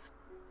rat.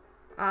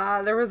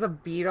 There was a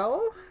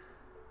beetle.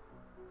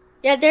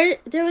 Yeah,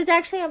 there was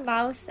actually a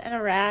mouse and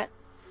a rat.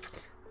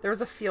 There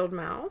was a field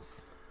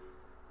mouse.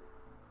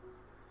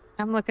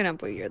 I'm looking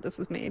up what year this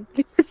was made.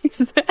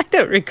 I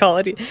don't recall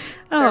it.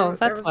 Oh, there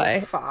that's was why.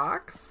 a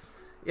fox.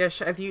 Yeah,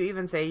 if you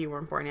even say you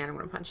weren't born yet, I'm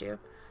going to punch you.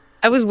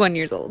 I was 1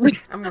 year old.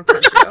 I'm going to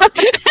punch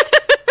you.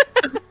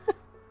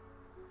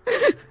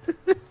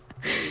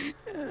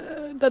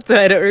 That's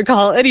why I don't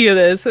recall any of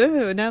this.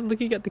 Oh, now I'm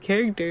looking at the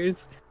characters.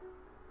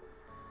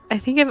 I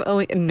think I've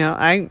only... No,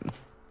 I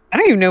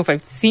don't even know if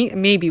I've seen...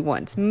 Maybe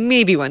once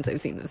I've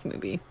seen this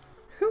movie.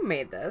 Who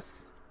made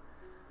this?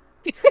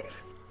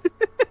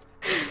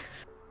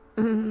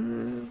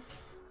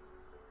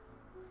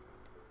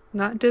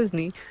 Not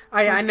Disney.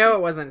 I know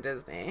it wasn't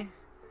Disney.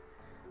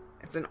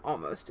 It's an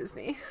almost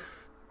Disney.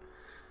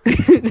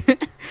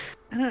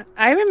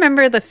 I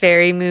remember the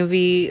fairy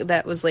movie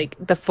that was like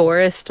the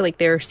forest, like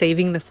they were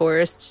saving the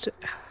forest.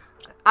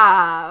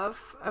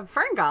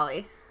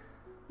 Ferngully.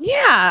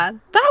 Yeah,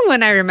 that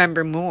one I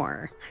remember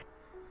more.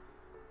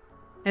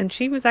 And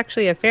she was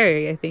actually a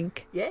fairy, I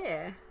think.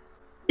 Yeah.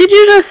 Did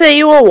you just say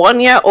you were 1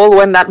 year old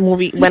when that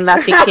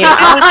thing came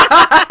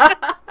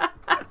out?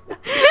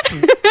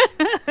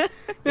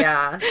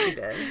 Yeah, she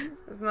did.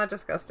 Isn't that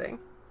disgusting?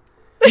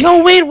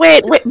 No, wait,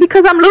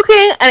 because I'm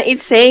looking and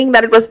it's saying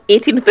that it was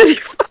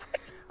 1835.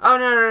 Oh,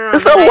 no.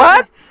 So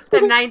what? The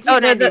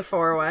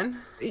 1994 one.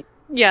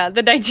 Yeah,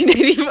 the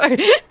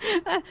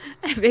 1984.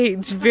 I've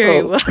aged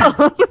very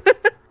well.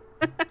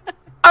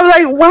 I'm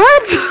like,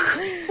 what?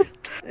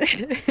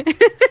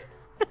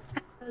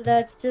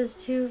 That's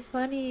just too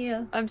funny.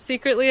 I'm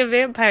secretly a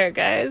vampire,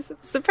 guys.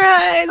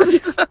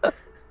 Surprise!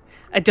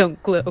 I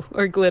don't glow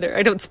or glitter.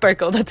 I don't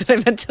sparkle. That's what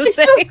I meant to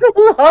say.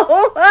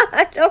 Glow.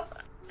 I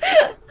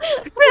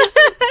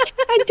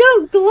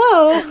don't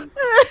glow.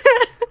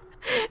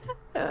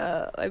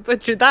 I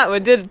butchered that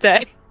one, didn't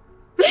I?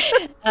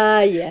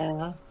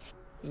 Yeah.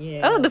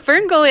 Oh, the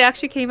Ferngully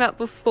actually came out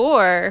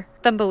before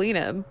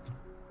Thumbelina,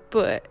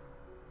 but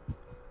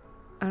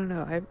I don't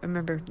know. I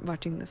remember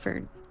watching the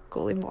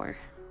Ferngully more.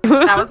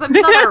 That was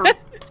another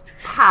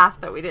path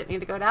that we didn't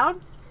need to go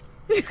down.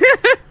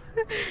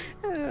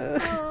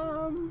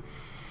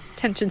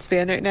 Attention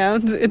span right now.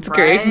 It's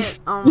right? great.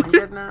 Oh my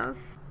goodness.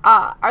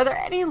 Are there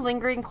any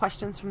lingering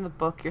questions from the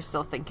book you're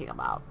still thinking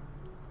about?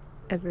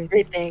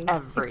 Everything.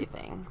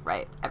 Everything.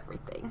 Right.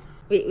 Everything.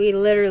 We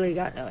literally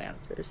got no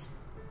answers.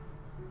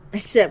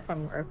 Except for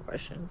more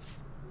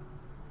questions.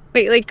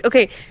 Wait,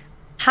 okay.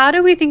 How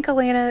do we think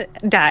Elena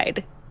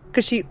died?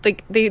 Because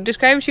they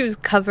described she was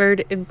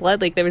covered in blood,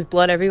 like there was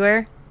blood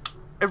everywhere.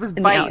 It was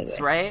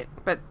bites, right?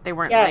 But they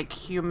weren't like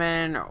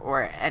human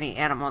or any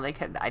animal they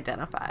could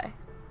identify.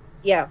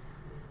 Yeah.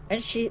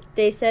 And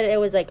they said it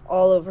was like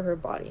all over her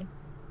body.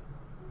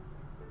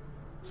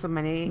 So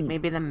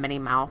maybe the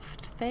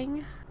many-mouthed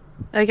thing?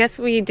 I guess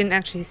we didn't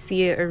actually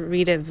see it or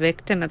read a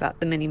victim about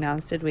the Minnie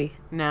Mouse, did we?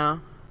 No.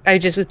 I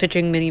just was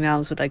picturing Minnie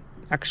Mouse would like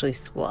actually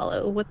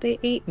swallow what they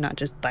ate, not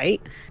just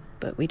bite.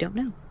 But we don't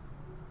know.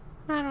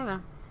 I don't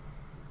know.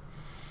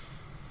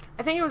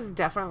 I think it was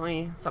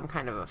definitely some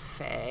kind of a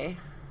fae.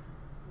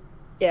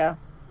 Yeah.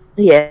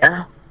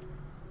 Yeah.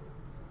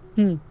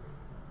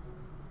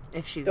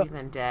 If she's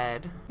even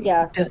dead.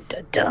 Yeah. Dun,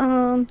 dun,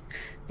 dun.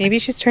 Maybe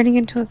she's turning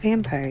into a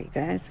vampire, you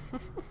guys.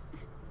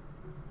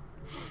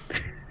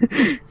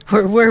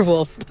 Or a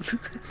werewolf.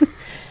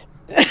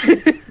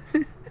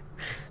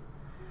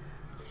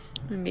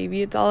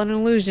 Maybe it's all an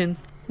illusion.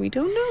 We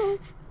don't know.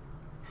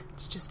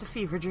 It's just a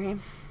fever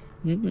dream.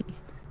 Mm.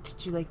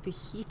 Did you like the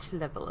heat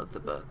level of the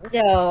book?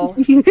 No.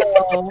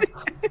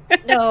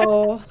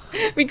 No.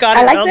 We got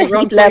I it like all the the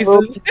wrong heat level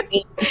places.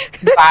 between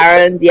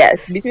Barons,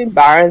 yes. Between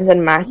Barons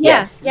and Mac,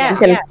 yes. Yeah, you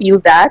can yeah. feel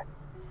that.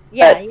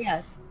 Yeah, But-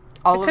 yeah.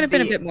 It could have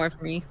been a bit more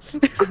for me.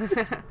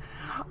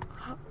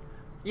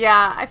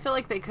 Yeah, I feel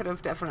like they could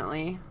have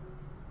definitely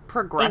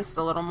progressed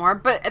a little more.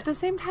 But at the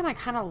same time, I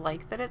kind of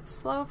like that it's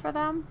slow for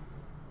them.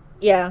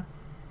 Yeah.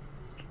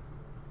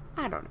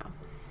 I don't know.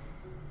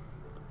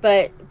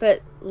 But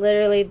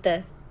literally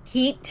the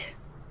heat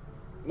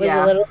was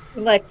Yeah. a little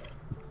like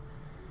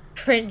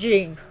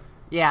cringing.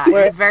 Yeah, it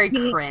Where- was very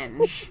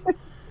cringe.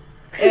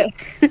 It-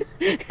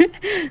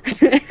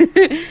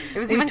 It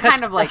was even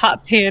kind of the like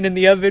hot pan in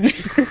the oven.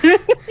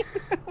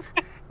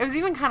 it was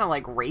even kind of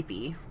like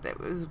rapey. That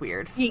was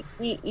weird.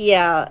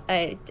 yeah,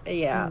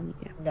 Yeah.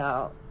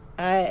 no.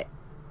 I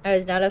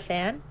was not a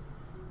fan.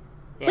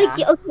 Yeah.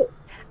 Like, okay,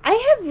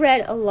 I have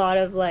read a lot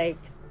of like,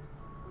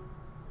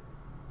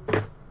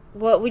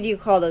 what would you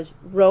call those,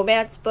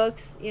 romance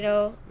books? You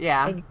know,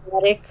 Yeah.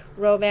 exotic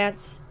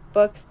romance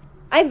books.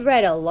 I've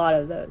read a lot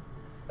of those.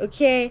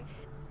 Okay,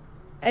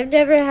 I've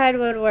never had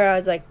one where I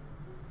was like,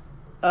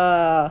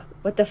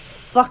 what the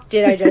fuck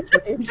did I just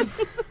read?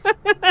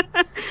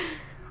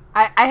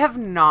 I have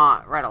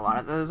not read a lot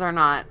of those. Are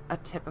not a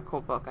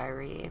typical book I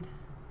read.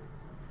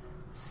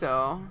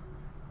 So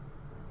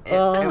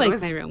I like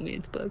was, my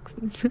romance books.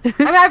 I mean,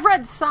 I've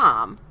read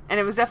some, and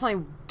it was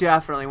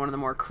definitely one of the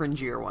more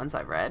cringier ones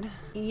I've read.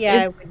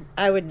 Yeah,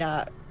 I would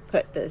not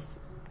put this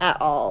at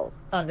all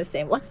on the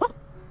same level.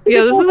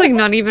 Yeah, this is like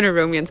not even a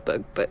romance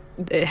book, but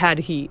it had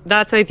heat.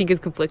 That's what I think is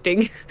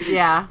conflicting.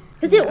 Yeah.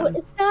 Because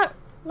it's not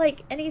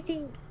like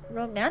anything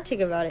romantic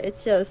about it.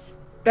 It's just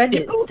bend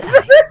over.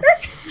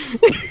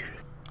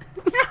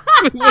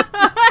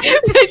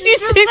 Did you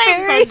say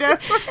bend over?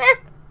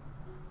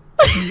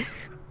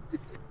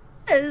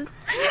 Yes.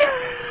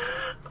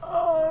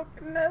 Oh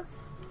goodness.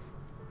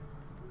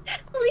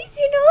 At least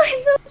you know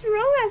in those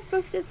romance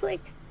books, it's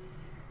like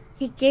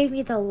he gave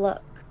me the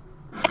look.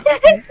 And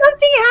then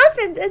something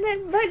happens, and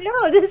then but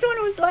no, this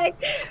one was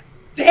like,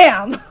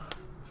 bam.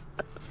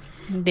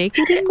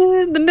 Naked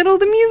in the middle of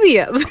the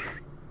museum.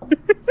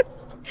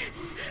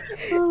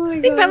 Oh my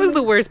I think that was God.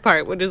 the worst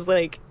part, which is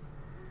like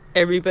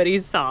everybody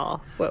saw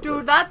what Dude,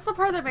 was. that's the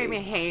part that made me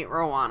hate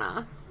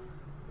Rowana.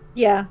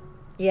 Yeah.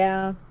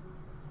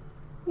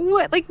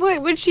 What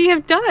would she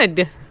have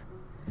done?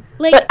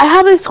 Like, But I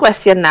have this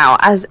question now,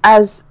 as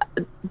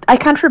I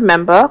can't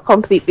remember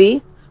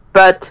completely,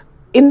 but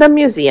in the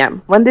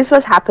museum, when this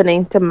was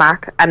happening to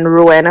Mac and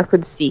Rowena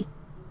could see,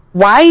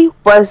 why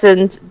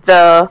wasn't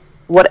the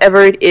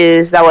whatever it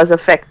is that was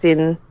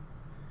affecting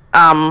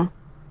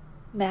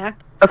Mac.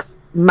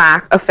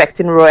 Mac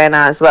affecting Rowena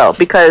as well?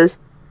 Because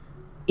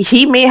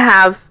he may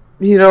have,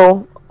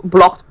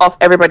 blocked off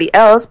everybody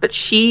else, but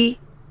she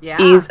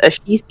is a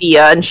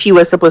she-seer, and she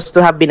was supposed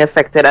to have been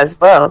affected as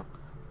well.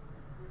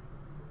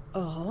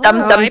 Oh. I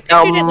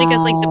pictured it like as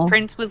like the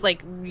prince was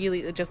like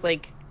really just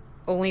like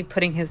only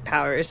putting his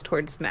powers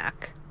towards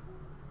Mac.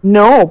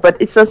 No,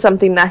 but it's not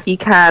something that he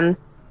can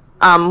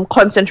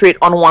concentrate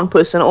on one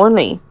person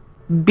only,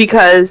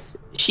 because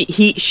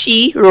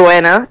she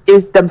Rowena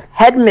is the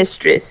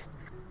headmistress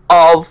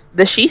of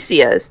the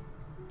She-Seers,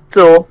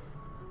 so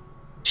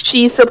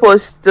she's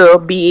supposed to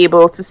be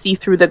able to see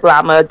through the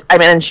glamour. I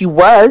mean, and she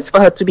was, for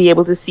her to be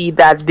able to see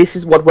that this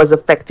is what was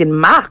affecting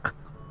Mac.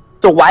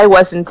 So why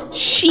wasn't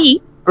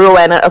she,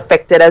 Rowena,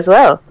 affected as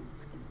well?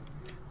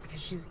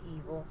 Because she's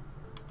evil.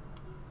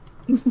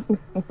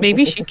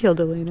 Maybe she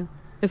killed Elena.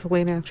 If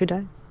Elena actually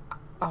died.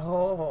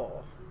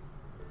 Oh.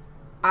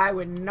 I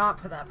would not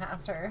put that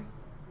past her.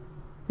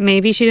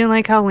 Maybe she didn't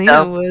like how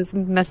Elena was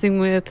messing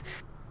with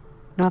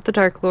not the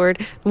Dark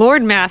Lord,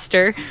 Lord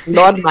Master.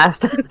 Lord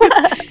Master.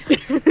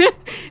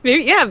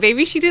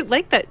 Maybe she didn't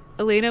like that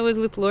Elena was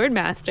with Lord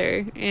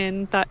Master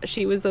and thought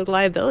she was a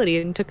liability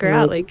and took her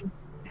out, like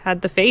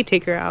had the Fae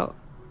take her out.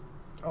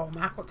 Oh,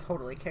 Mac will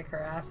totally kick her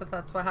ass if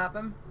that's what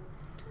happened.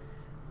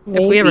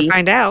 If we ever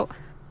find out.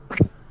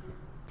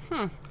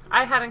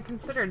 I hadn't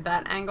considered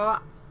that angle.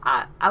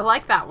 I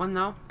like that one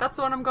though. That's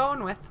the one I'm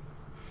going with.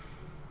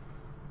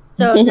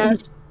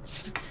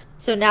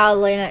 So now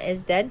Elena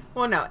is dead?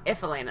 Well, no,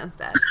 if Elena's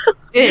dead.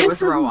 It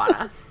was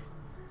Rowana.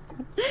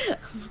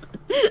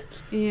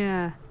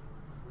 Yeah.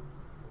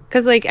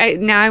 Because, like,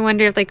 I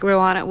wonder if, like,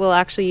 Rowana will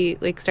actually,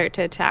 like, start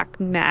to attack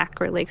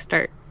Mac or, like,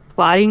 start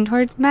plotting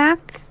towards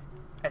Mac.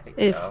 I think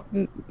If so.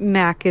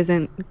 Mac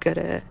isn't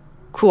gonna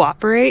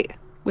cooperate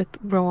with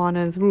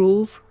Rowana's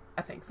rules.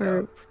 I think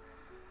so.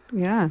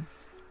 Yeah.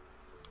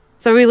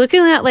 So are we looking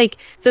at, like,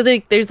 so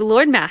there's the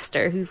Lord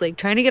Master who's, like,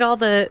 trying to get all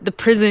the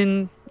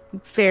prison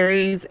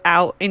fairies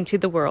out into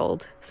the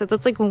world. So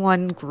that's, like,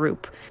 one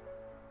group.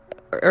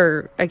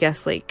 Or, I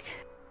guess, like,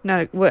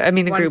 not, I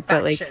mean, a group,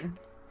 but, like,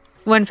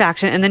 one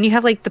faction. And then you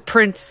have, like, the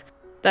prince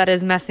that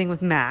is messing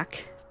with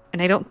Mac.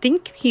 And I don't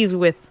think he's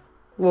with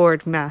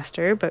Lord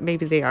Master, but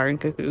maybe they are in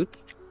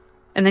cahoots.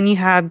 And then you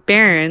have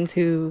barons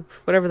who,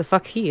 whatever the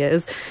fuck he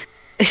is.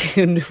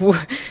 And,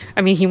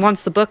 I mean, he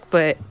wants the book,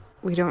 but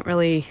we don't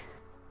really...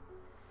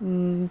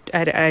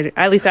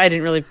 at least I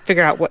didn't really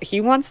figure out what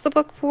he wants the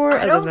book for.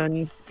 I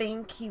don't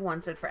think he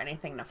wants it for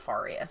anything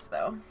nefarious,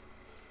 though.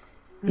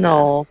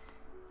 No.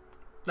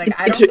 Like,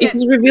 I don't get...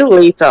 It's revealed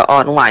later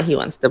on why he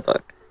wants the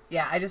book.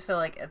 Yeah, I just feel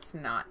like it's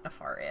not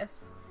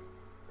nefarious.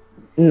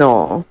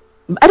 No.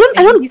 I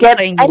don't get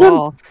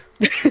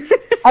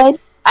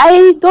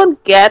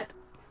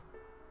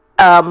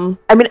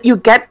I mean, you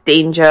get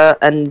danger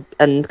and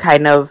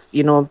kind of,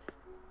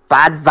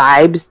 bad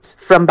vibes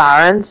from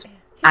barons,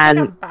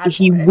 and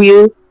he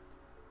will,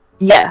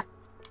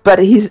 but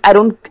I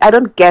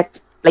don't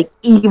get, like,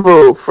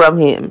 evil from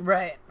him.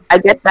 Right. I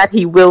get that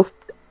he will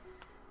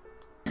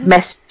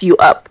mess you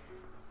up,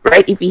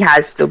 right, if he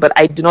has to, but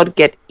I do not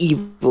get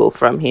evil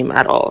from him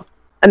at all.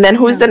 And then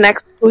who's the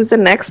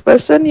next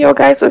person you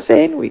guys were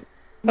saying?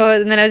 Oh,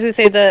 and then I was gonna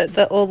say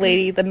the old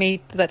lady, the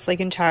maid that's, like,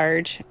 in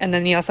charge, and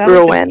then you also have, like,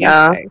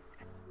 Rowena.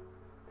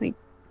 Like,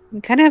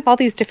 you kind of have all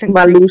these different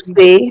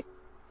Lucy.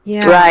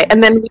 Yeah. Right,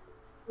 and then we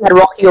had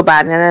Rocky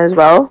O'Bannon as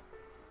well.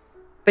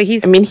 But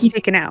he's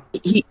taken out.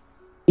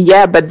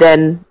 But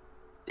then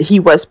he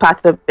was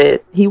part of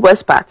it.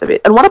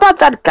 And what about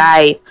that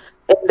guy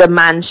in the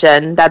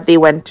mansion that they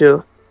went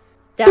to?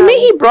 To me,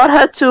 he brought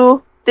her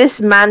to this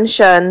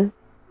mansion.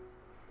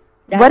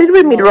 Where did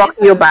we meet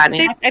Rocky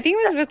O'Bannon? I think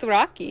it was with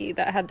Rocky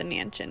that had the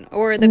mansion,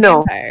 or the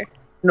vampire.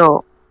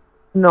 No.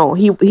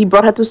 He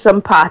brought her to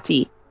some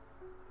party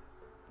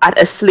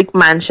at a slick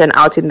mansion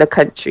out in the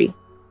country.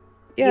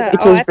 Yeah,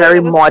 it was very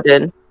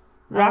modern.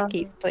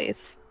 Rocky's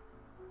place.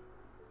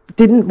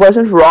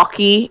 Wasn't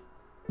Rocky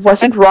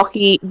Wasn't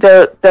Rocky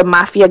the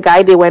mafia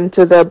guy they went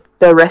to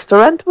the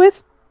restaurant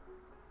with?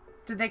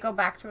 Did they go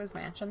back to his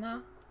mansion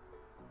though?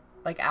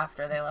 Like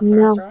after they left the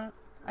restaurant?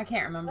 I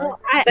can't remember.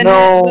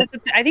 No.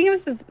 I think it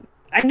was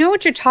I know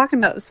what you're talking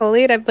about,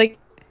 Sully. And I'm like,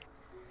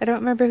 I don't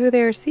remember who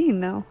they were seeing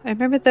though. I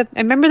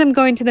remember them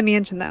going to the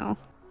mansion though.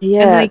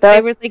 Yeah, and like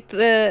there was like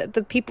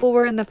the people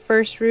were in the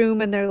first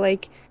room and they're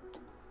like,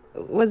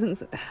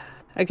 wasn't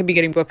I could be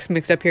getting books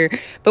mixed up here,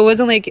 but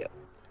wasn't like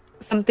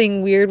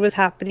something weird was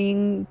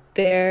happening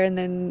there, and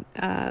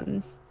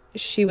then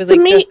she was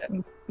like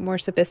more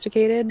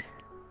sophisticated.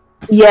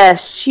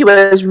 Yes, she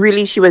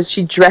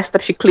dressed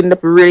up, she cleaned up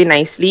really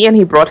nicely, and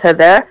he brought her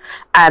there,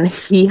 and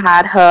he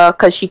had her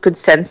because she could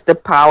sense the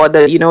power,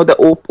 the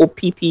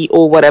OPP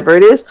or whatever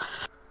it is,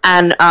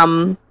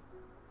 and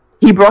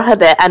he brought her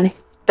there, and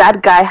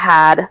that guy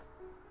had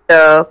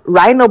the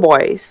Rhino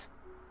Boys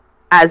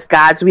as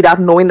guards without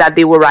knowing that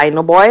they were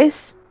Rhino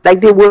Boys. Like,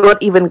 they were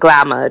not even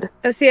glamored.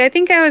 Oh, see, I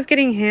think I was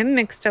getting him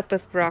mixed up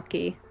with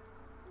Rocky.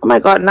 Oh my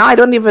god, now I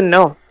don't even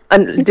know.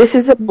 And this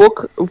is a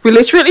book we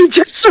literally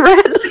just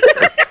read.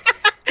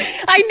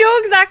 I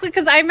know exactly,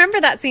 because I remember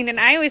that scene, and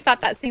I always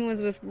thought that scene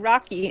was with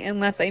Rocky,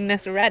 unless I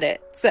misread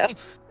it. So,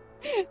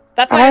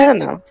 that's why I don't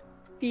know.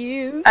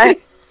 Confused.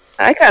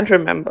 I can't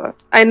remember.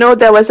 I know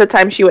there was a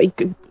time she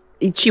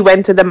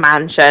went to the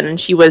mansion, and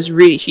she was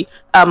really...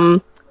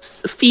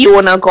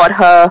 Fiona got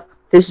her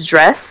this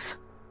dress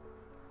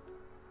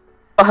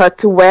for her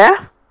to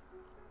wear.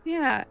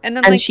 Yeah, and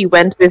then she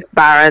went with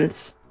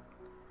Barons.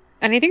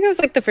 And I think it was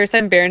like the first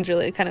time Barons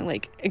really kind of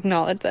like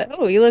acknowledged that,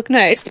 oh, you look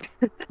nice.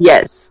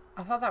 Yes.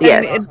 I thought that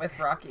was with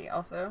Rocky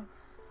also.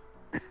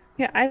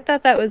 Yeah, I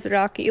thought that was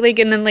Rocky. Like,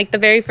 and then like the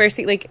very first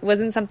scene, like,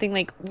 wasn't something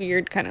like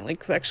weird kind of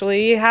like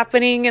sexually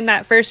happening in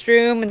that first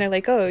room, and they're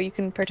like, oh, you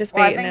can participate,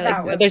 Well, I think and they're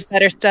like, was, there's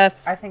better stuff.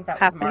 I think that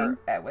happening.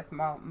 was with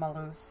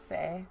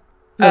Maluse.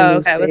 Oh,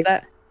 okay, was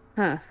that?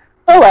 Huh.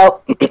 Oh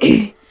well.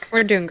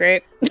 We're doing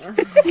great.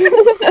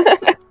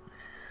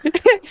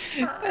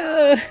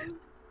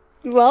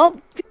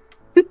 Well.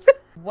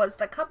 Was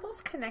the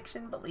couple's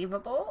connection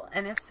believable?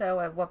 And if so,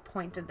 at what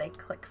point did they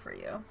click for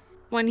you?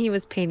 When he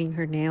was painting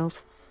her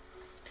nails.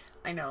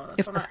 I know.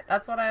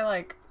 That's what I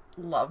like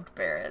loved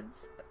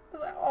Barrett's. I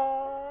was like,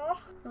 oh,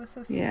 it was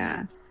so sweet.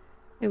 Yeah.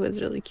 It was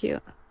really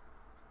cute.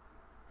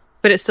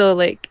 But it's still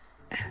like...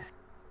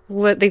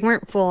 they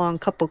weren't full on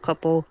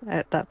couple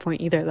at that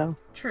point either, though.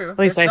 True. At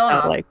least I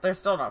felt like they're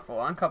still not full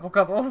on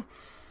couple.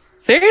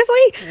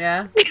 Seriously?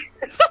 Yeah.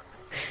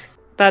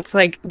 That's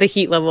like the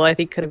heat level. I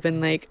think could have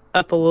been like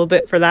up a little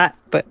bit for that,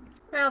 but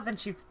well, then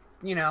she,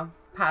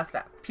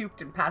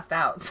 puked and passed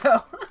out.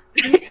 So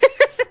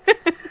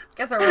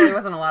guess there really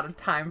wasn't a lot of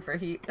time for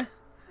heat.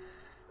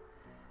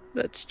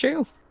 That's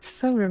true. It's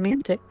so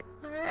romantic.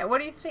 All right. What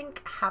do you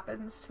think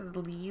happens to the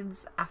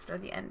leads after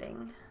the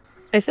ending?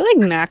 I feel like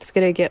Mac's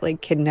gonna get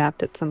like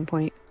kidnapped at some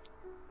point.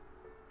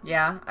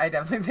 Yeah, I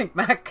definitely think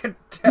Mac could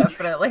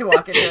definitely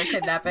walk into a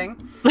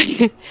kidnapping.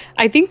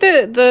 I think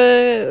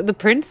the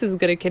prince is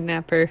gonna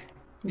kidnap her.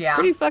 Yeah,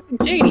 pretty fucking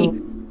shady.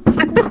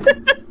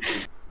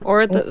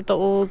 Or the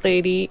old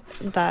lady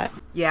that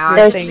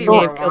I saying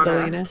may have killed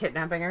Elena,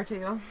 kidnapping her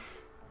too,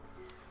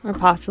 or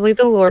possibly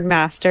the Lord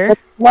Master.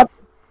 But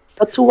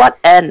to what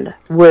end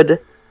would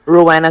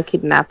Rowena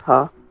kidnap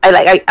her?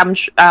 I'm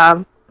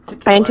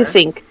trying to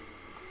think.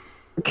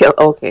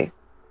 Okay.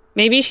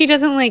 Maybe she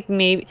doesn't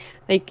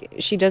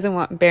she doesn't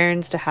want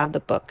Barons to have the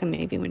book, and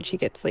maybe when she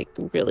gets like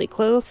really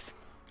close,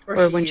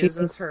 or when she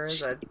uses her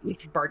as a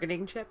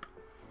bargaining chip.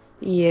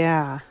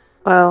 Yeah.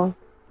 Well,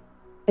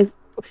 do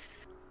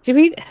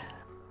we?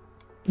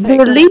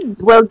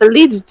 The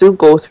leads do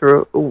go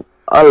through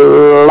a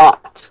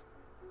lot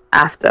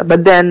after,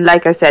 but then,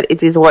 like I said,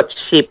 it is what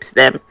shapes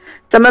them.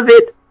 Some of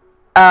it,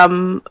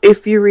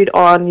 if you read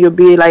on, you'll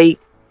be like,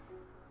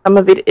 some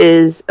of it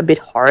is a bit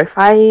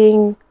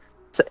horrifying.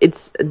 So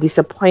it's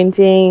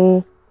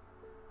disappointing.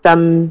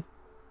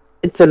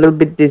 It's a little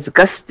bit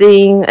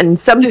disgusting, and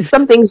some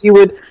things you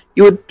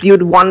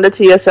would wonder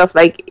to yourself,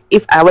 like,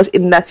 if I was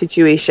in that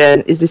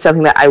situation, is this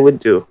something that I would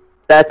do?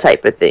 That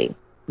type of thing.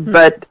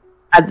 But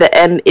at the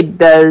end, it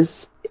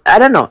does. I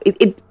don't know.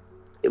 It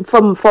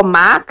for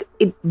Mac,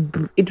 it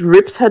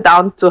rips her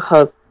down to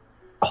her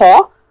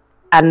core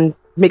and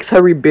makes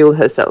her rebuild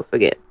herself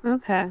again.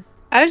 Okay,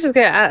 I was just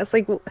gonna ask,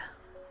 like,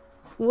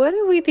 what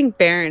do we think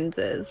Barons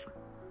is?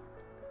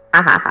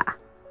 I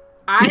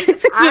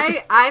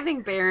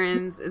think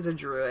Barons is a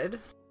druid.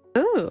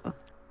 Ooh.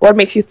 What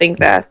makes you think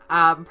that?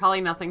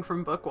 Probably nothing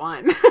from book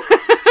 1.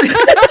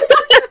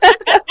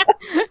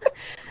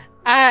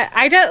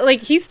 I don't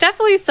like. He's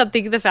definitely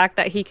something. The fact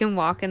that he can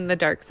walk in the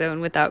dark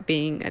zone without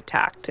being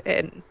attacked,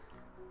 and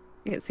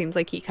it seems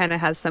like he kind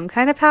of has some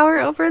kind of power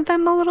over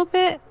them a little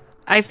bit.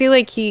 I feel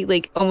like he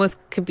like almost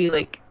could be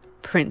like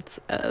prince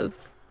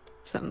of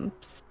some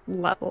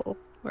level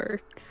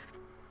or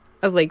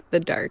of like the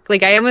dark.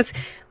 Like I almost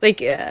like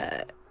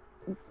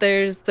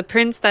there's the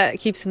prince that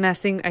keeps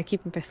messing. I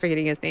keep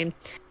forgetting his name.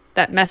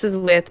 That messes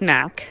with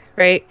Mac,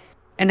 right?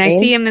 And I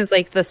see him as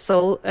like the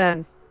soul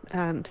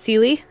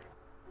Sealy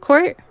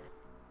court.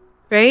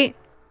 right?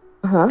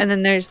 Uh-huh. And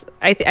then there's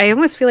I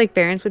almost feel like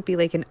Barron's would be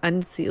like an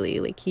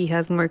unseelie, like he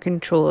has more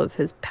control of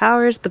his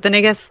powers. But then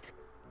I guess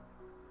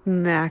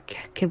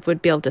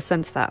would be able to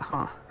sense that,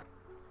 huh?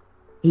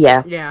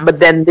 Yeah. Yeah. But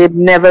then they've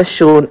never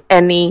shown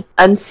any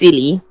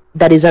unseelie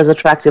that is as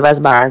attractive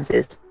as Barron's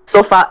is.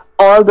 So far,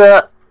 all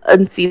the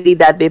unseelie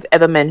that they've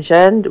ever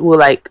mentioned were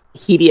like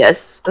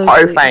hideous, Ugly.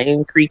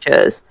 horrifying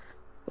creatures.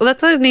 Well,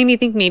 that's what made me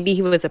think maybe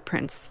he was a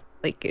prince.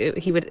 Like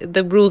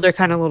the rules are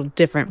kind of a little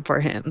different for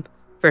him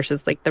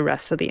versus like the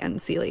rest of the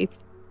unseelie.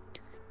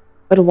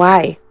 But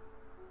why?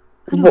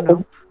 I don't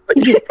know.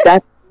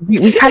 That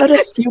we cannot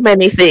assume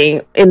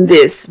anything in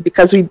this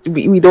because we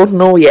don't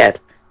know yet.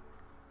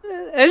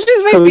 It's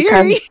just my So we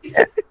theory.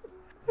 can't.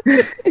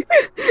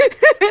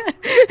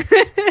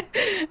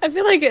 I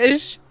feel like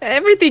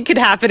everything could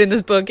happen in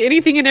this book.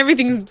 Anything and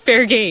everything's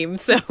fair game.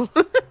 So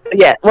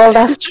Yeah, well,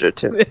 that's true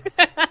too.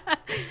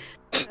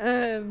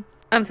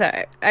 I'm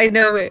sorry. I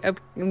know I'm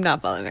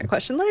not following our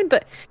question line,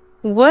 but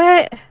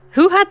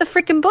who had the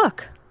freaking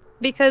book?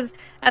 Because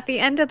at the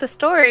end of the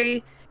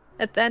story,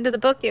 at the end of the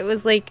book, it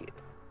was like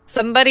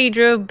somebody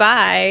drove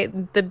by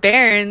the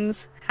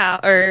Baron's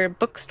house or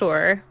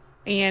bookstore,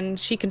 and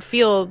she could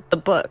feel the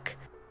book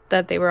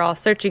that they were all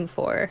searching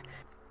for,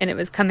 and it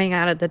was coming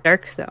out of the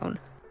dark zone.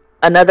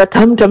 Another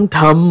tum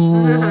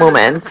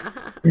moment.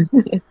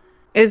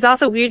 It was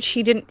also weird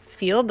she didn't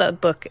feel the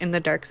book in the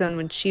dark zone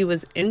when she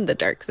was in the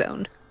dark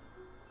zone.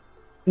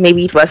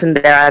 Maybe it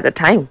wasn't there at the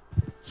time.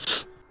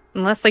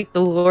 Unless, like,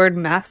 the Lord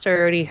Master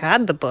already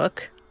had the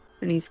book,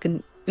 and he's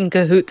in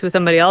cahoots with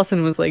somebody else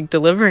and was, like,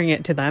 delivering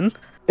it to them.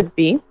 Could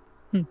be.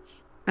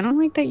 I don't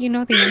like that you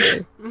know the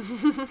answers.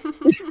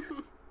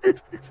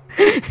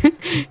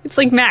 It's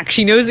like Mac,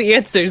 she knows the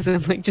answers,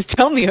 and I'm like, just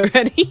tell me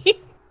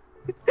already.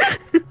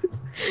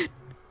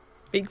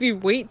 Make me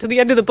wait till the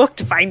end of the book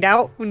to find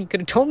out when you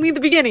could have told me at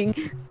the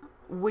beginning.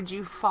 Would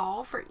you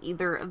fall for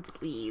either of the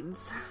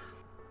leads?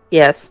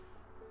 Yes.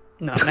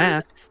 Not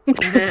Mac.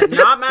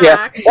 Not Mac.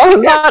 Yeah.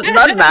 Well,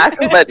 not Mac,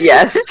 but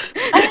yes.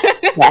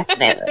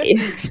 Definitely.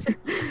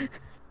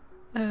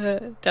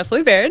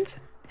 Definitely Barron's.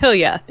 Hell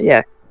yeah.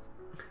 Yeah.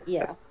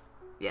 Yeah.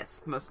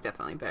 Yes, most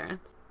definitely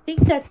Barron's. I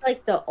think that's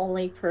like the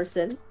only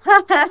person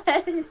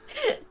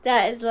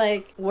that is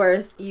like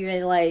worth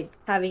even like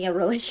having a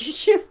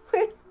relationship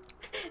with.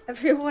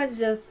 Everyone's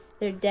just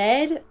they're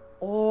dead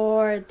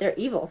or they're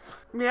evil.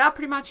 Yeah,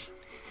 pretty much.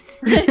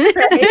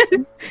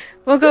 Right?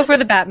 We'll go for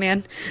the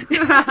Batman.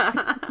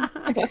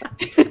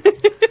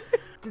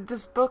 Did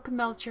this book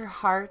melt your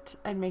heart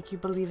and make you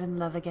believe in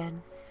love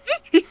again?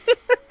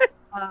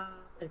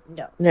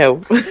 No.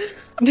 No.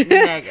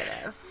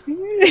 Negative.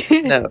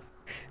 No.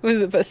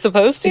 Was it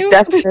supposed to?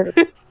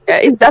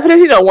 It's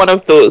definitely not one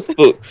of those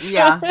books.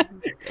 Yeah,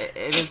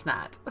 it is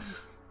not.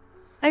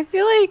 I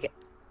feel like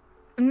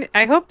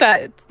I hope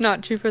that it's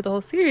not true for the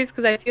whole series,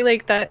 because I feel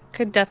like that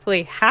could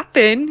definitely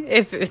happen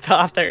if the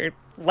author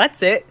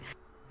lets it.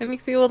 It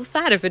makes me a little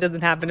sad if it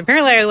doesn't happen.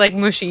 Apparently I like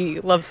mushy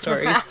love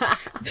stories.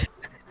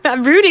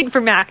 I'm rooting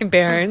for Mac and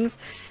Barron's.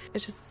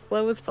 It's just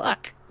slow as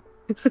fuck.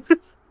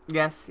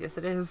 Yes,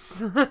 it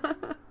is.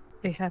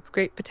 They have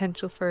great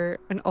potential for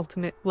an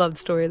ultimate love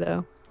story,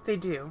 though. They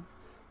do.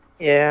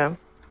 Yeah.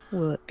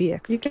 Will it be You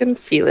executed? can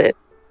feel it.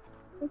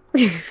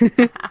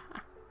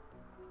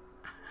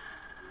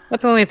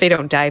 That's only if they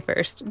don't die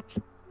first.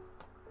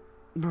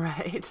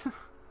 Right.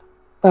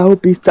 That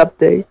would be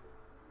someday.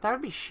 That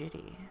would be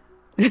shitty.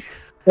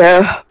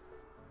 Yeah.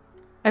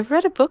 I've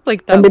read a book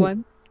like that And then-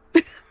 once.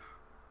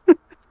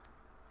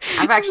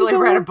 I've actually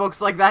read books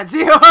like that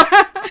too.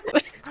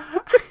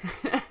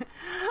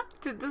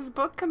 Did this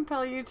book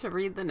compel you to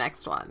read the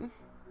next one?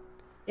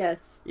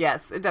 Yes.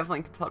 Yes, it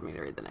definitely compelled me to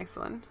read the next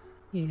one.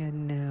 Yeah,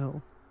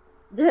 no.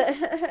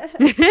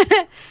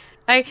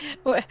 I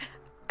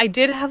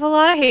did have a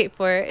lot of hate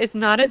for it. It's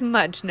not as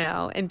much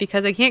now, and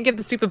because I can't get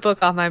the stupid book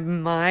off my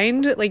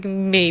mind, like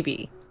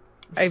maybe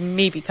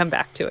come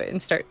back to it and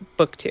start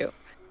book 2.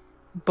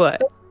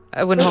 But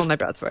I wouldn't hold my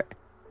breath for it.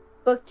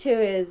 Book 2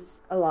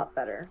 is a lot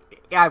better.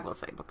 Yeah, I will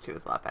say book 2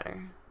 is a lot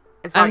better.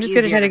 It's I'm not just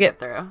easier gonna try to get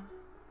through.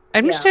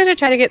 I'm just going to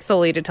try to get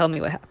Sully to tell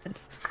me what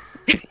happens.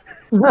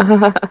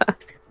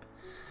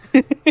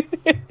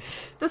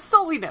 The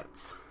Sully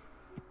notes.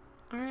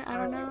 All right, I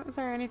don't know. Is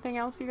there anything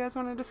else you guys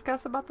want to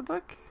discuss about the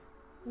book?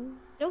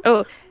 Nope.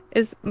 Oh,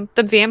 is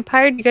the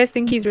vampire? Do you guys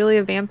think he's really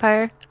a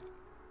vampire?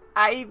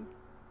 I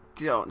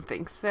don't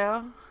think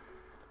so.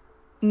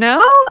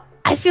 No?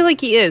 I feel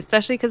like he is,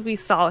 especially because we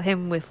saw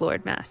him with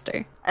Lord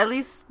Master. At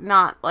least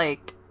not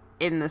like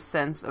in the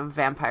sense of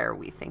vampire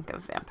we think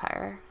of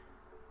vampire.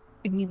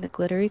 You mean the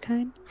glittery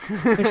kind?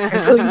 Why can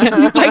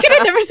I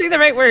never say the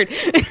right word?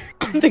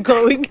 The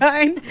glowing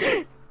kind?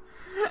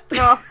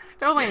 No,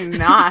 definitely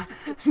not.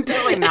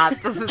 Definitely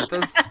not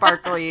the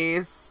sparkly,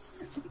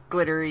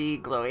 glittery,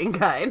 glowing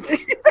kind.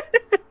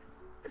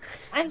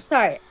 I'm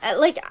sorry. I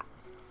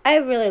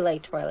really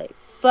like Twilight,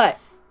 but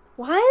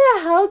why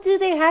the hell do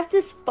they have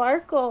to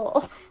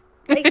sparkle?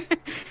 Like,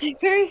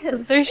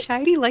 Because they're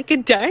shiny like a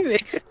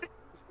diamond.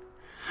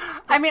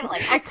 I mean,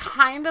 like, I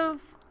kind of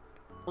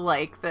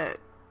like that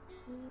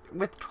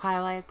with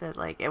Twilight that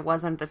like it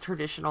wasn't the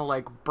traditional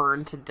like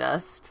burn to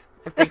dust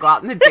if they go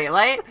out in the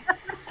daylight.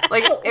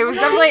 Like it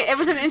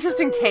was an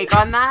interesting take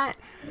on that.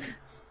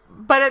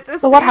 But at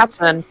this So what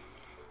happened?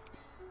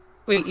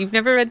 Wait, you've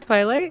never read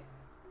Twilight?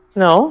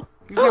 No.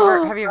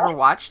 Have you ever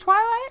watched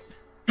Twilight?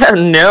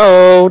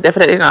 No,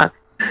 definitely not.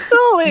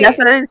 Totally.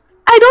 Definitely.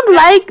 I don't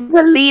like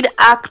the lead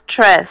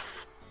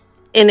actress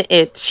in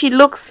it. She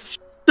looks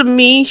to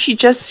me, she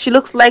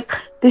looks like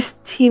this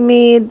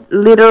timid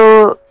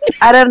little,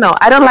 I don't know.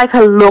 I don't like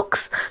her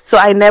looks, so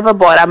I never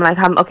bought. I'm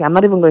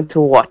not even going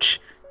to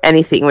watch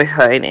anything with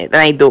her in it, and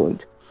I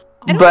don't.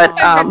 I don't know if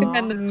I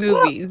recommend the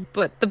movies,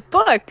 but the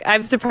book,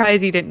 I'm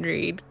surprised you didn't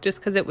read, just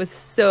because it was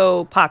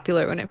so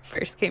popular when it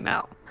first came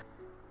out.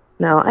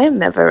 No, I have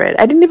never read.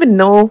 I didn't even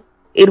know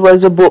it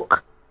was a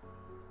book.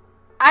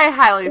 I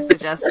highly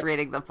suggest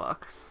reading the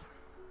books.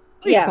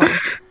 Yeah.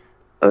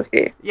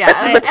 Okay.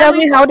 Yeah, but tell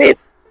me how they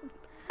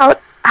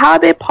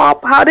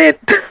pop? How did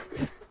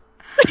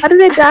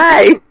they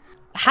die?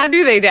 How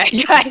do they die,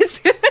 guys?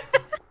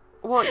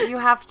 Well, you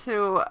have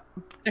to.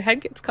 Their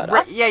head gets cut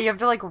off. Yeah, you have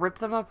to like rip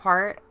them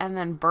apart and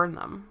then burn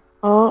them,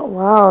 Oh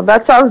wow,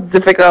 that sounds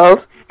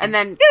difficult. and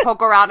then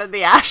poke around in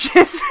the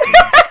ashes.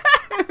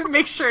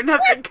 Make sure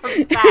nothing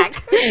comes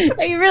back.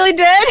 You really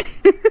did?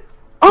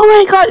 Oh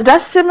my god,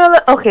 that's similar.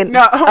 Okay,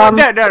 No.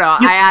 I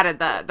added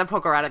the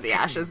poke around in the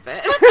ashes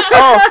bit.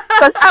 Oh,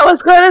 because I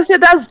was going to say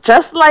that's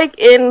just like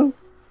in.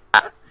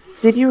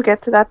 Did you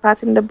get to that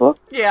part in the book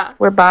Yeah.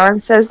 where Baron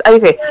says,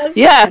 "Okay,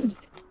 yeah,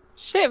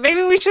 Shit,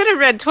 maybe we should have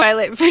read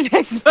Twilight for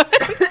next month.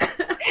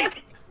 I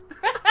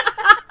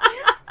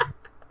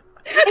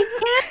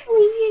can't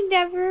believe you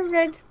never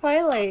read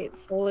Twilight,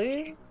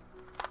 Sully.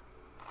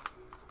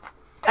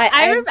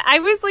 I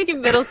was like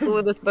in middle school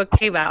when this book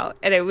came out,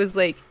 and it was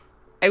like,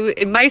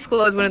 in my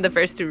school I was one of the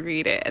first to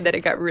read it, and then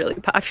it got really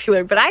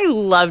popular. But I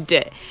loved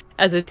it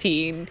as a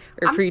teen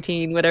or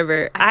preteen,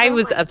 whatever. I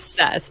was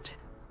obsessed.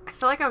 I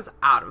feel like I was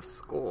out of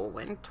school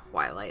when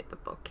Twilight the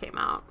book came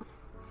out.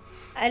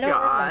 I don't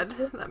God,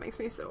 remember. that makes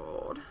me so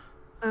old.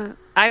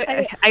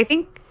 I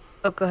think.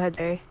 Oh, go ahead,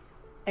 Barry.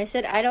 I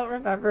said I don't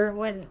remember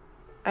when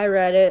I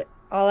read it.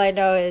 All I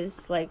know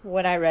is like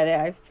when I read it,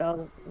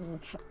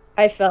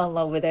 I fell in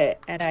love with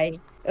it, and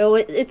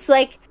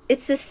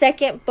it's the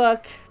second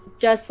book,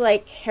 just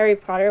like Harry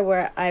Potter,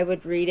 where I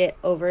would read it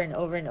over and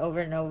over and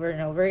over and over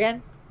and over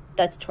again.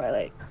 That's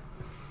Twilight.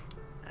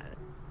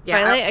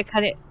 Yeah, Twilight, I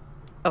kind of.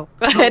 Oh,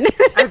 go ahead.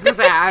 I was gonna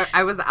say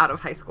I was out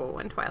of high school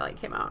when Twilight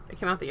came out. It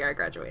came out the year I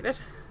graduated.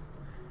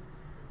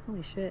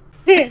 Holy shit!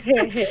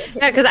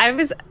 Yeah, because I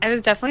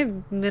was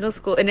definitely middle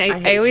school, and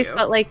I always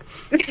felt like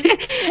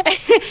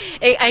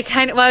I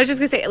kind of. Well, I was just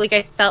gonna say, like,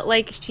 I felt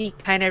like she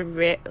kind of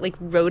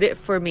wrote it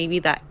for maybe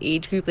that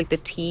age group, like the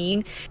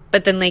teen,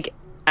 but then like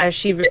as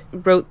she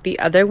wrote the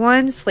other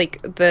ones,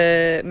 like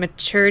the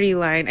maturity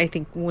line, I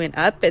think went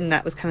up, and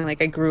that was kind of like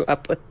I grew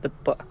up with the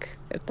book,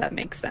 if that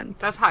makes sense.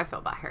 That's how I feel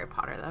about Harry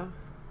Potter, though.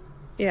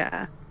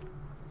 Yeah.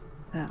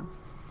 Oh.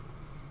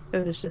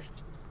 It was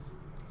just.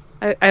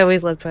 I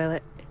always loved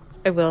Twilight.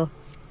 I will,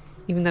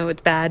 even though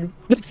it's bad.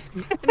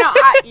 No,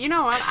 you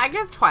know what? I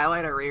give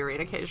Twilight a reread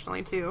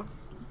occasionally too.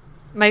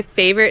 My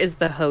favorite is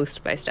The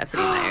Host by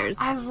Stephanie Myers.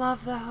 I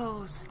love The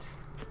Host.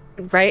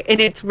 Right, and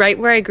it's right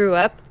where I grew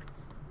up.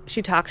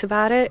 She talks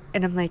about it,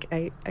 and I'm like,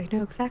 I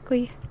know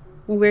exactly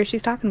where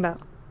she's talking about,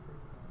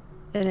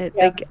 and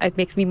it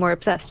makes me more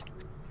obsessed.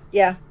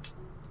 Yeah.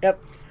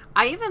 Yep.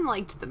 I even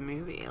liked the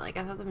movie. Like,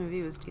 I thought the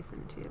movie was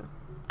decent too.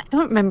 I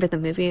don't remember the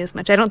movie as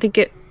much. I don't think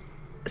it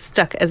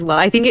stuck as well.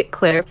 I think it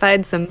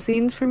clarified some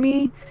scenes for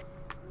me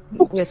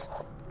with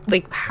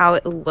like how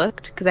it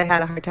looked, because I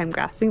had a hard time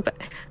grasping, but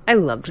I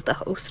loved The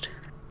Host.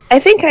 I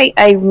think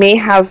I may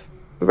have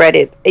read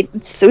it. It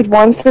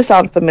wants to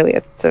sound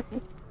familiar to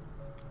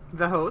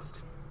The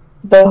Host?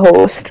 The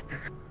Host.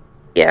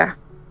 Yeah.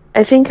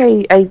 I think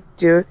I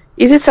do.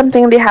 Is it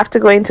something they have to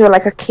go into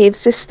like a cave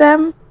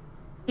system?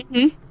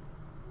 Mm-hmm.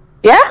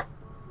 Yeah?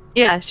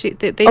 Yeah,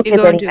 they do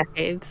go into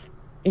caves.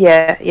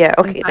 Yeah,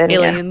 okay, then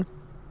aliens.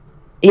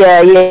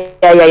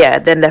 Yeah.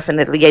 Then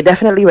definitely. I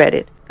definitely read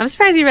it. I'm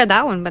surprised you read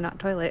that one, but not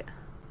Twilight.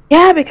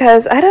 Yeah,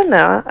 because I don't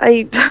know.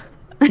 I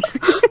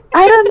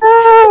don't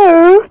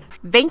know.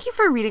 Thank you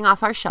for reading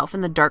off our shelf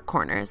in the dark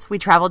corners. We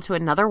traveled to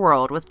another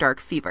world with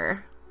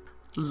DarkFever.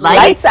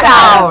 Lights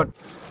out!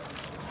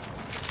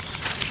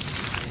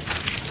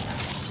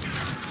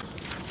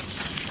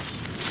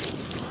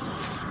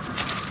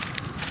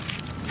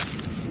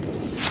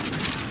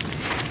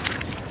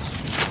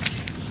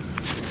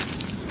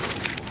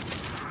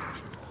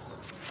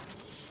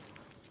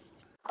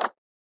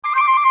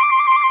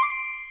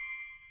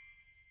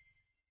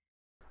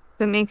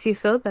 If it makes you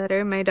feel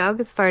better, my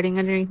dog is farting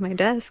underneath my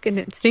desk and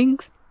it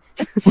stinks.